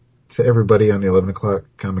mentioned to everybody on the 11 o'clock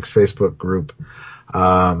comics Facebook group.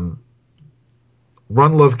 Run,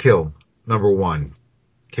 Love, Kill, number 1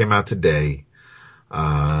 came out today.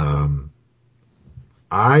 I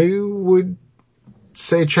would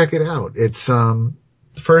say check it out. It's, the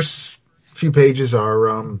first few pages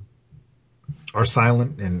are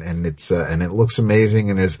silent and it's, and it looks amazing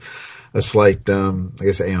and there's a slight, I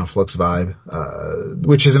guess Aeon Flux vibe,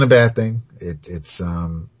 which isn't a bad thing.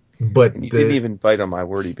 But you didn't even bite on my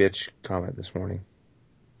wordy bitch comment this morning.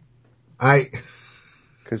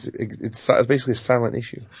 Cause it's basically a silent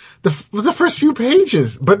issue. The first few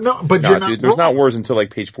pages, but you're not, dude, there's not words until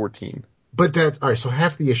like page 14. But alright, so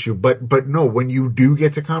half the issue, but no, when you do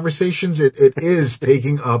get to conversations, it is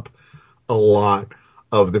taking up a lot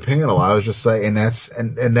of the panel. I was just saying, and that's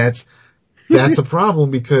a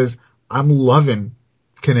problem because I'm loving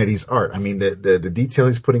Canetti's art. I mean, the detail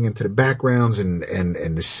he's putting into the backgrounds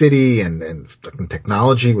and the city and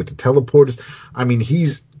technology with the teleporters. I mean,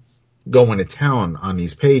 he's going to town on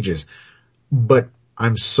these pages, but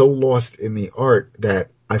I'm so lost in the art that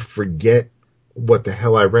I forget what the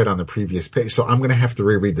hell I read on the previous page. So I'm going to have to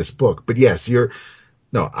reread this book. But yes,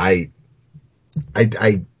 I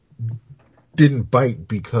didn't bite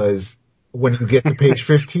because when you get to page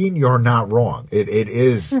 15, you're not wrong.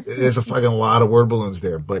 There's a fucking lot of word balloons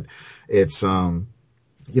there, but it's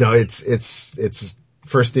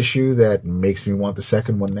first issue that makes me want the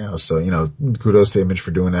second one now. So, kudos to Image for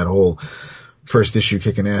doing that whole first issue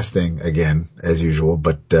kicking ass thing again, as usual.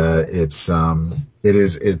 But, it's drawn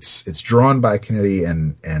by Canetti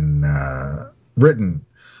and written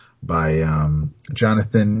by,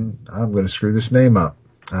 Jonathan, I'm going to screw this name up.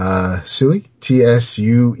 Tsui,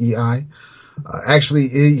 Tsuei. Actually,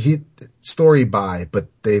 he story by, but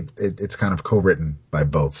it's kind of co-written by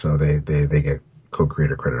both, so they get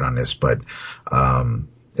co-creator credit on this. But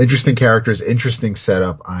interesting characters, interesting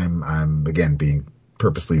setup. I'm again being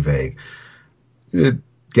purposely vague.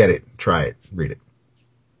 Get it, try it, read it.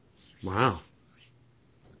 Wow,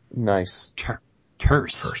 nice.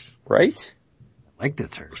 Terse, right? I like the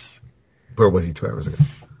terse. Where was he 2 hours ago?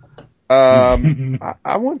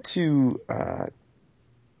 I want to, I'm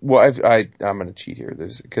going to cheat here.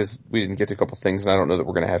 Because we didn't get to a couple things and I don't know that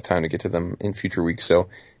we're going to have time to get to them in future weeks. So,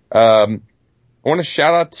 I want to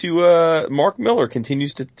shout out to, Mark Miller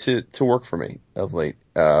continues to work for me of late.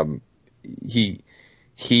 I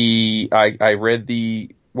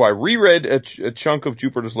reread a chunk of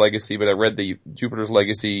Jupiter's Legacy, but I read the Jupiter's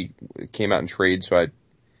Legacy came out in trade. So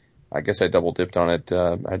I guess I double dipped on it.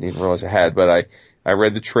 I didn't even realize I had, but I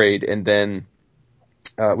read the trade and then,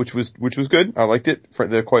 which was good. I liked it for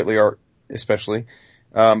the Quitely art, especially.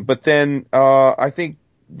 But then, I think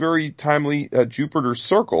very timely, Jupiter's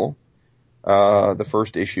Circle, the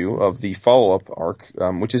first issue of the follow-up arc,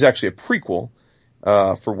 which is actually a prequel,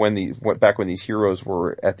 for back when these heroes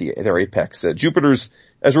were at their apex. Jupiter's,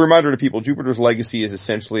 as a reminder to people, Jupiter's Legacy is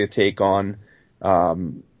essentially a take on, a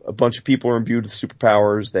bunch of people are imbued with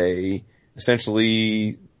superpowers. They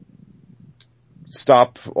essentially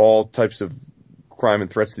stop all types of crime and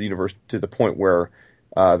threats to the universe to the point where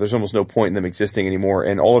there's almost no point in them existing anymore,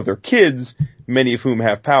 and all of their kids, many of whom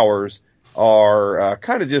have powers, are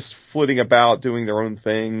kind of just flitting about doing their own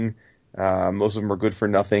thing. Most of them are good for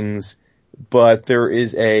nothings, but there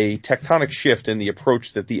is a tectonic shift in the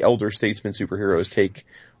approach that the elder statesman superheroes take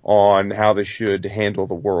on how they should handle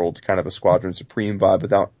the world, kind of a Squadron Supreme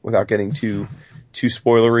vibe without getting too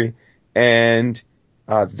spoilery. And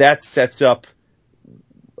that sets up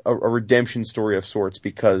a redemption story of sorts,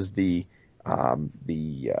 because the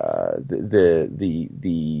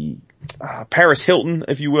Paris Hilton,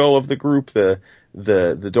 if you will, of the group, the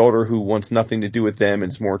daughter who wants nothing to do with them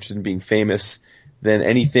and is more interested in being famous than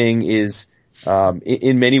anything, is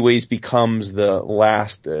in many ways becomes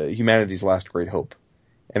the humanity's last great hope.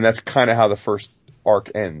 And that's kind of how the first arc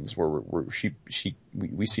ends, where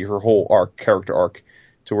we see her whole character arc,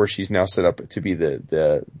 to where she's now set up to be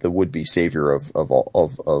the would-be savior of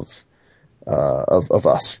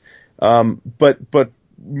us. But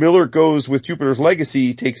Miller goes with Jupiter's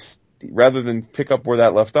Legacy, rather than pick up where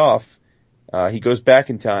that left off, he goes back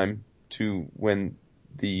in time to when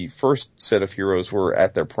the first set of heroes were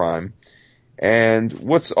at their prime. And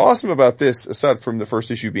what's awesome about this, aside from the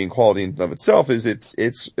first issue being quality in and of itself, is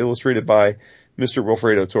it's illustrated by Mr.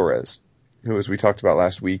 Wilfredo Torres, who, as we talked about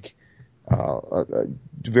last week,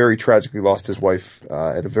 very tragically lost his wife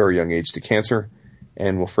at a very young age to cancer.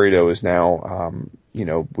 And Wilfredo is now,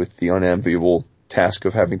 with the unenviable task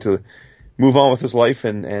of having to move on with his life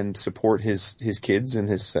and support his kids and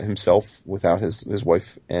himself without his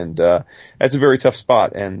wife. And that's a very tough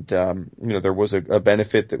spot. And there was a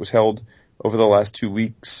benefit that was held over the last 2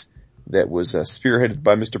 weeks that was spearheaded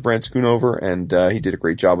by Mr. Brant Schoonover, and he did a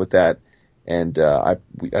great job with that. And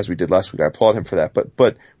as we did last week, I applaud him for that.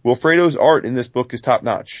 But Wilfredo's art in this book is top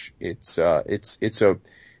notch. It's a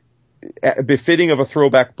befitting of a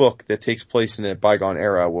throwback book that takes place in a bygone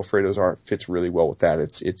era. Wilfredo's art fits really well with that.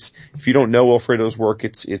 It's if you don't know Wilfredo's work,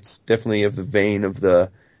 it's definitely of the vein of the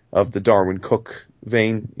Darwin Cook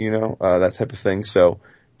vein, that type of thing. So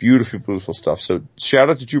beautiful stuff. So shout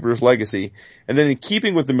out to Jupiter's Legacy. And then in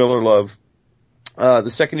keeping with the Miller love, the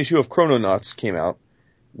second issue of Chrononauts came out,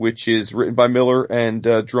 which is written by Miller and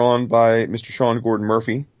drawn by Mr. Sean Gordon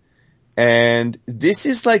Murphy. And this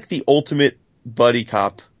is like the ultimate buddy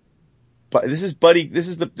cop. But this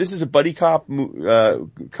is a buddy cop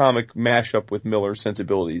comic mashup with Miller's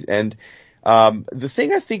sensibilities. And the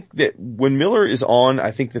thing I think that when Miller is on,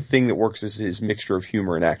 I think the thing that works is his mixture of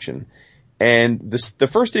humor and action. And the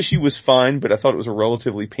first issue was fine, but I thought it was a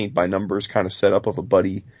relatively paint by numbers kind of setup of a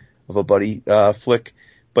buddy flick.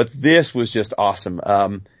 But this was just awesome.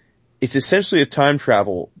 It's essentially a time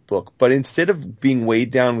travel book, but instead of being weighed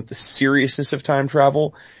down with the seriousness of time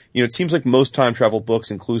travel, it seems like most time travel books,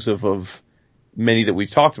 inclusive of many that we've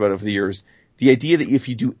talked about over the years, the idea that if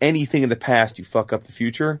you do anything in the past, you fuck up the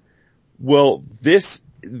future. Well, this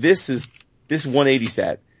 180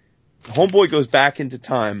 stat. Homeboy goes back into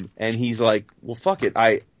time and he's like, well, fuck it.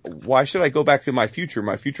 Why should I go back to my future?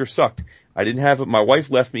 My future sucked. I didn't have it. My wife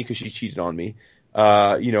left me because she cheated on me.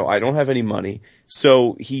 I don't have any money.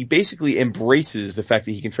 So he basically embraces the fact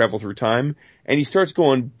that he can travel through time, and he starts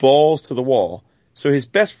going balls to the wall. So his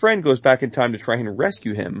best friend goes back in time to try and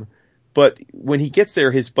rescue him. But when he gets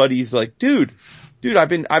there, his buddy's like, dude, I've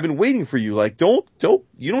been waiting for you. Like, you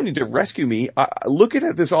don't need to rescue me. Look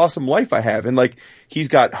at this awesome life I have. And like, he's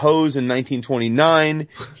got hoes in 1929.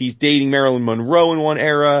 He's dating Marilyn Monroe in one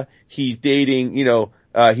era. He's dating,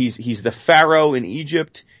 he's the pharaoh in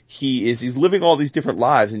Egypt. He's living all these different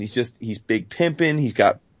lives, and he's big pimping. He's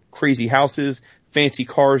got crazy houses, fancy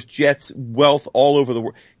cars, jets, wealth all over the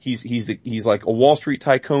world. He's like a Wall Street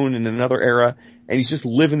tycoon in another era, and he's just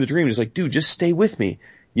living the dream. He's like, dude, just stay with me.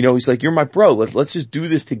 He's like, you're my bro. Let's just do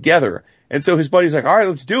this together. And so his buddy's like, all right,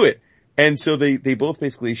 let's do it. And so they both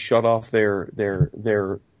basically shut off their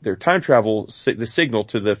time travel, the signal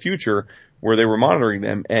to the future where they were monitoring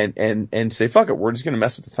them, and say, fuck it, we're just going to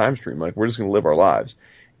mess with the time stream. Like, we're just going to live our lives.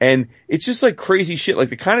 And it's just like crazy shit, like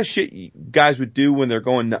the kind of shit guys would do when they're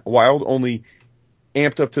going wild, only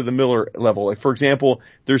amped up to the Miller level. Like, for example,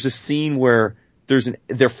 there's a scene where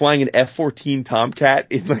they're flying an F-14 Tomcat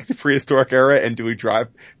in like the prehistoric era and doing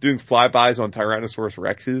flybys on Tyrannosaurus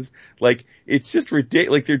Rexes. Like, it's just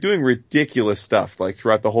ridiculous. Like, they're doing ridiculous stuff, like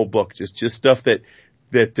throughout the whole book. Just stuff that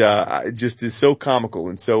that just is so comical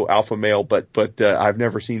and so alpha male, but I've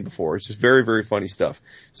never seen before. It's just very, very funny stuff.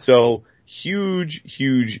 So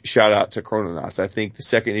huge shout out to Chrononauts. I think the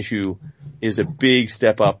second issue is a big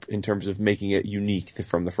step up in terms of making it unique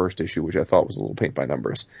from the first issue, which I thought was a little paint by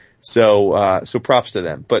numbers. So props to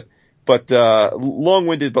them. But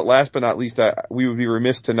long-winded, but last but not least, we would be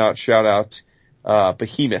remiss to not shout out,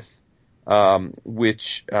 Behemoth,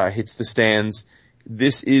 which, hits the stands.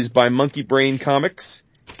 This is by Monkey Brain Comics,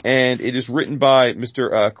 and it is written by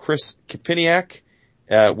Mr. Chris Kapiniak,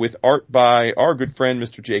 with art by our good friend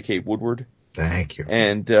Mr. J.K. Woodward. Thank you.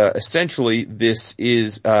 And essentially, this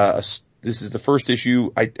is the first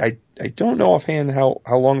issue. I don't know offhand how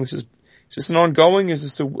long this is. Is this an ongoing? Is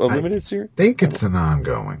this a limited series? I think it's an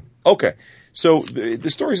ongoing. Okay, so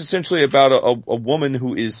the story is essentially about a woman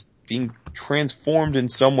who is being transformed in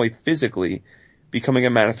some way physically, becoming a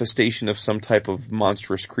manifestation of some type of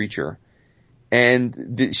monstrous creature.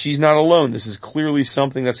 And she's not alone. This is clearly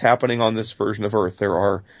something that's happening on this version of Earth.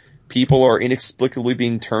 People are inexplicably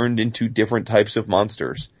being turned into different types of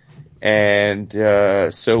monsters. And,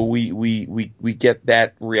 so we get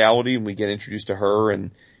that reality and we get introduced to her,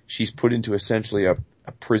 and she's put into essentially a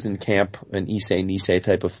prison camp, an Issei Nisei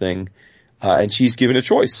type of thing. And she's given a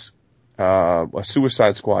choice, a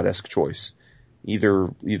Suicide Squad-esque choice. Either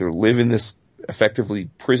live in this effectively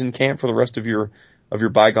prison camp for the rest of your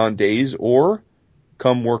bygone days, or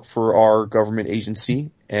come work for our government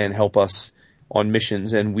agency and help us on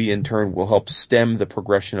missions, and we in turn will help stem the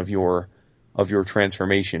progression of your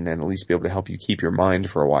transformation and at least be able to help you keep your mind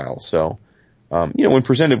for a while. So, when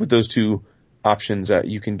presented with those two options,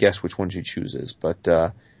 you can guess which one she chooses. But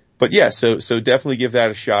yeah, so definitely give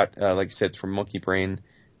that a shot. Like I said, it's from Monkey Brain.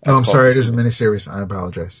 Oh, I'm sorry, it is a miniseries. I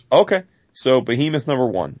apologize. Okay. So Behemoth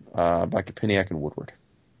 #1, by Kapiniak and Woodward.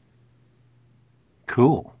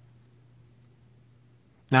 Cool.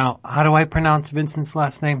 Now, how do I pronounce Vincent's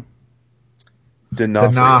last name?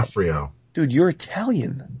 D'Onofrio. Dude, you're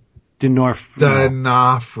Italian.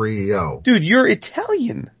 D'Onofrio. Dude, you're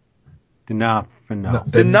Italian. D'Onofrio.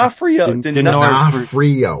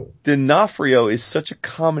 D'Onofrio is such a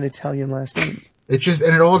common Italian last name.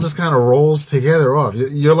 It all just kind of rolls together off.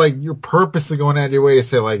 You're purposely going out of your way to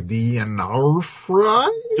say like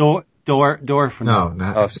D'Onofrio? Dorfman. No,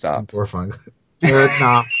 not. Oh, stop. Dorfman.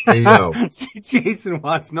 D'Onofrio. Jason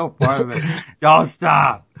wants no part of it. Don't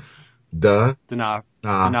stop. D'Onofrio.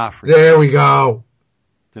 D'Onofrio. There we go.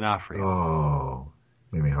 D'Onofrio. Oh,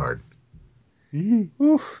 made me hard.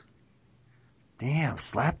 Oof. Damn,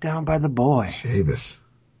 slapped down by the boy. Shavis.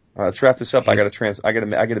 All right, let's wrap this up. I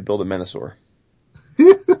gotta build a Menasor.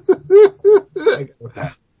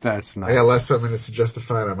 That's nice. I got last 5 minutes to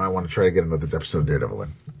justify it. I might want to try to get another episode of Daredevil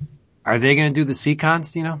in. Are they going to do the Seacons,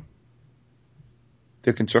 do you know?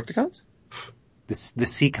 The Constructicons? The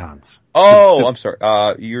Seacons. Oh, I'm sorry.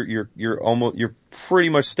 You're pretty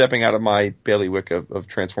much stepping out of my bailiwick of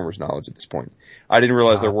Transformers knowledge at this point. I didn't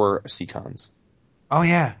realize there were Seacons. Oh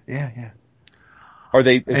yeah. Are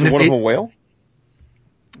they, is one of them a whale?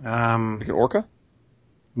 Like an orca?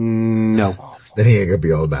 No. Then he ain't gonna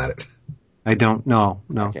be all about it. I don't know.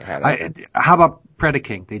 No. How about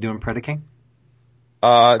Predaking? They doing Predaking?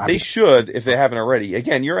 They should, if they haven't already.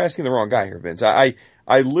 Again, you're asking the wrong guy here, Vince. I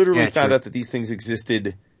literally found out that these things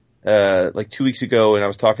existed, like 2 weeks ago, and I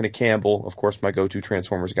was talking to Campbell, of course, my go-to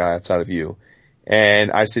Transformers guy outside of you.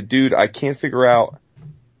 And I said, dude, I can't figure out,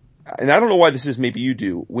 and I don't know why this is, maybe you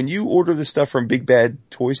do. When you order this stuff from Big Bad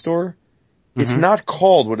Toy Store, it's not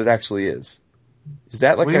called what it actually is. Is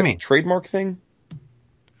that like a trademark thing?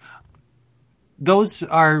 Those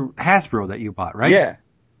are Hasbro that you bought, right? Yeah.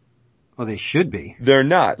 Well, they should be. They're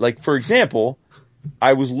not. Like, for example,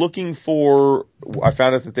 I was looking for, I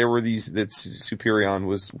found out that there were these, that Superion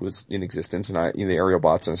was in existence, and the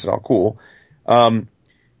Aerobots, and I said, oh, cool.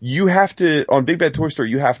 You have to, on Big Bad Toy Store,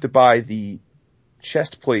 you have to buy the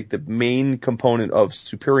chest plate, the main component of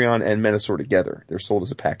Superion and Menasor together. They're sold as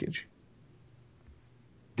a package.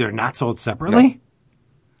 They're not sold separately? No.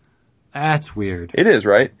 That's weird. It is,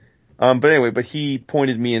 right? But anyway, he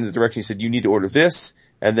pointed me in the direction. He said, you need to order this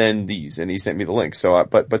and then these, and he sent me the link. So,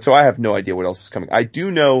 so I have no idea what else is coming. I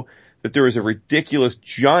do know that there is a ridiculous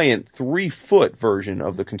giant 3-foot version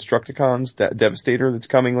of the Constructicons, Devastator, that's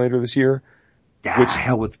coming later this year.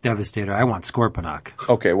 Hell with Devastator. I want Scorponok.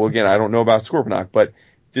 Okay, well again, I don't know about Scorponok, but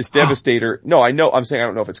this Devastator, no, I know, I'm saying I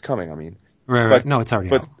don't know if it's coming, I mean. Right. No, it's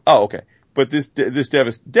already out. Oh, okay. But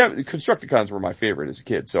Constructicons were my favorite as a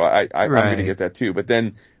kid, so I'm gonna get that too. But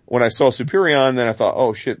then, when I saw Superion, then I thought,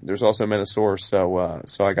 oh shit, there's also Menasor,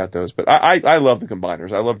 so I got those. But I love the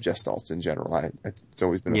combiners. I love Gestalts in general. It's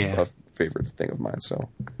always been a favorite thing of mine, so.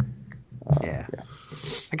 Yeah.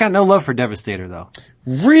 I got no love for Devastator though.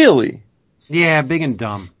 Really? Yeah, big and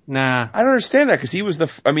dumb. Nah. I don't understand that because he was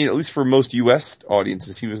at least for most U.S.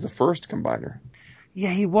 audiences, he was the first combiner. Yeah,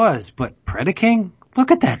 he was, but Predaking?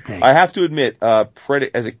 Look at that thing. I have to admit,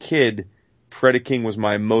 as a kid, Predaking was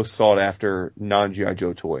my most sought after non-G.I.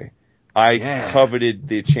 Joe toy. I coveted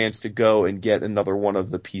the chance to go and get another one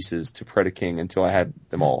of the pieces to Predaking until I had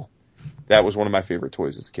them all. That was one of my favorite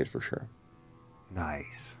toys as a kid for sure.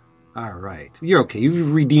 Nice. All right. You're okay.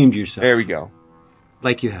 You've redeemed yourself. There we go.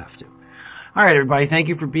 Like you have to. All right, everybody. Thank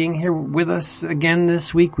you for being here with us again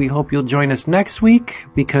this week. We hope you'll join us next week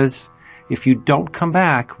because if you don't come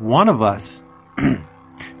back, one of us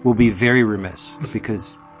will be very remiss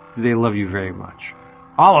because they love you very much.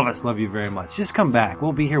 All of us love you very much. Just come back.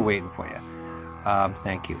 We'll be here waiting for you.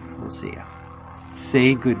 Thank you. We'll see you.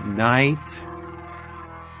 Say good night.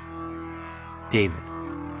 David.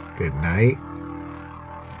 Good night.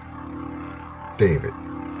 David.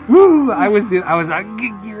 Woo! I was here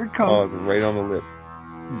it comes. Oh, it's right on the lip.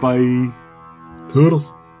 Bye.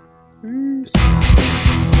 Toodles.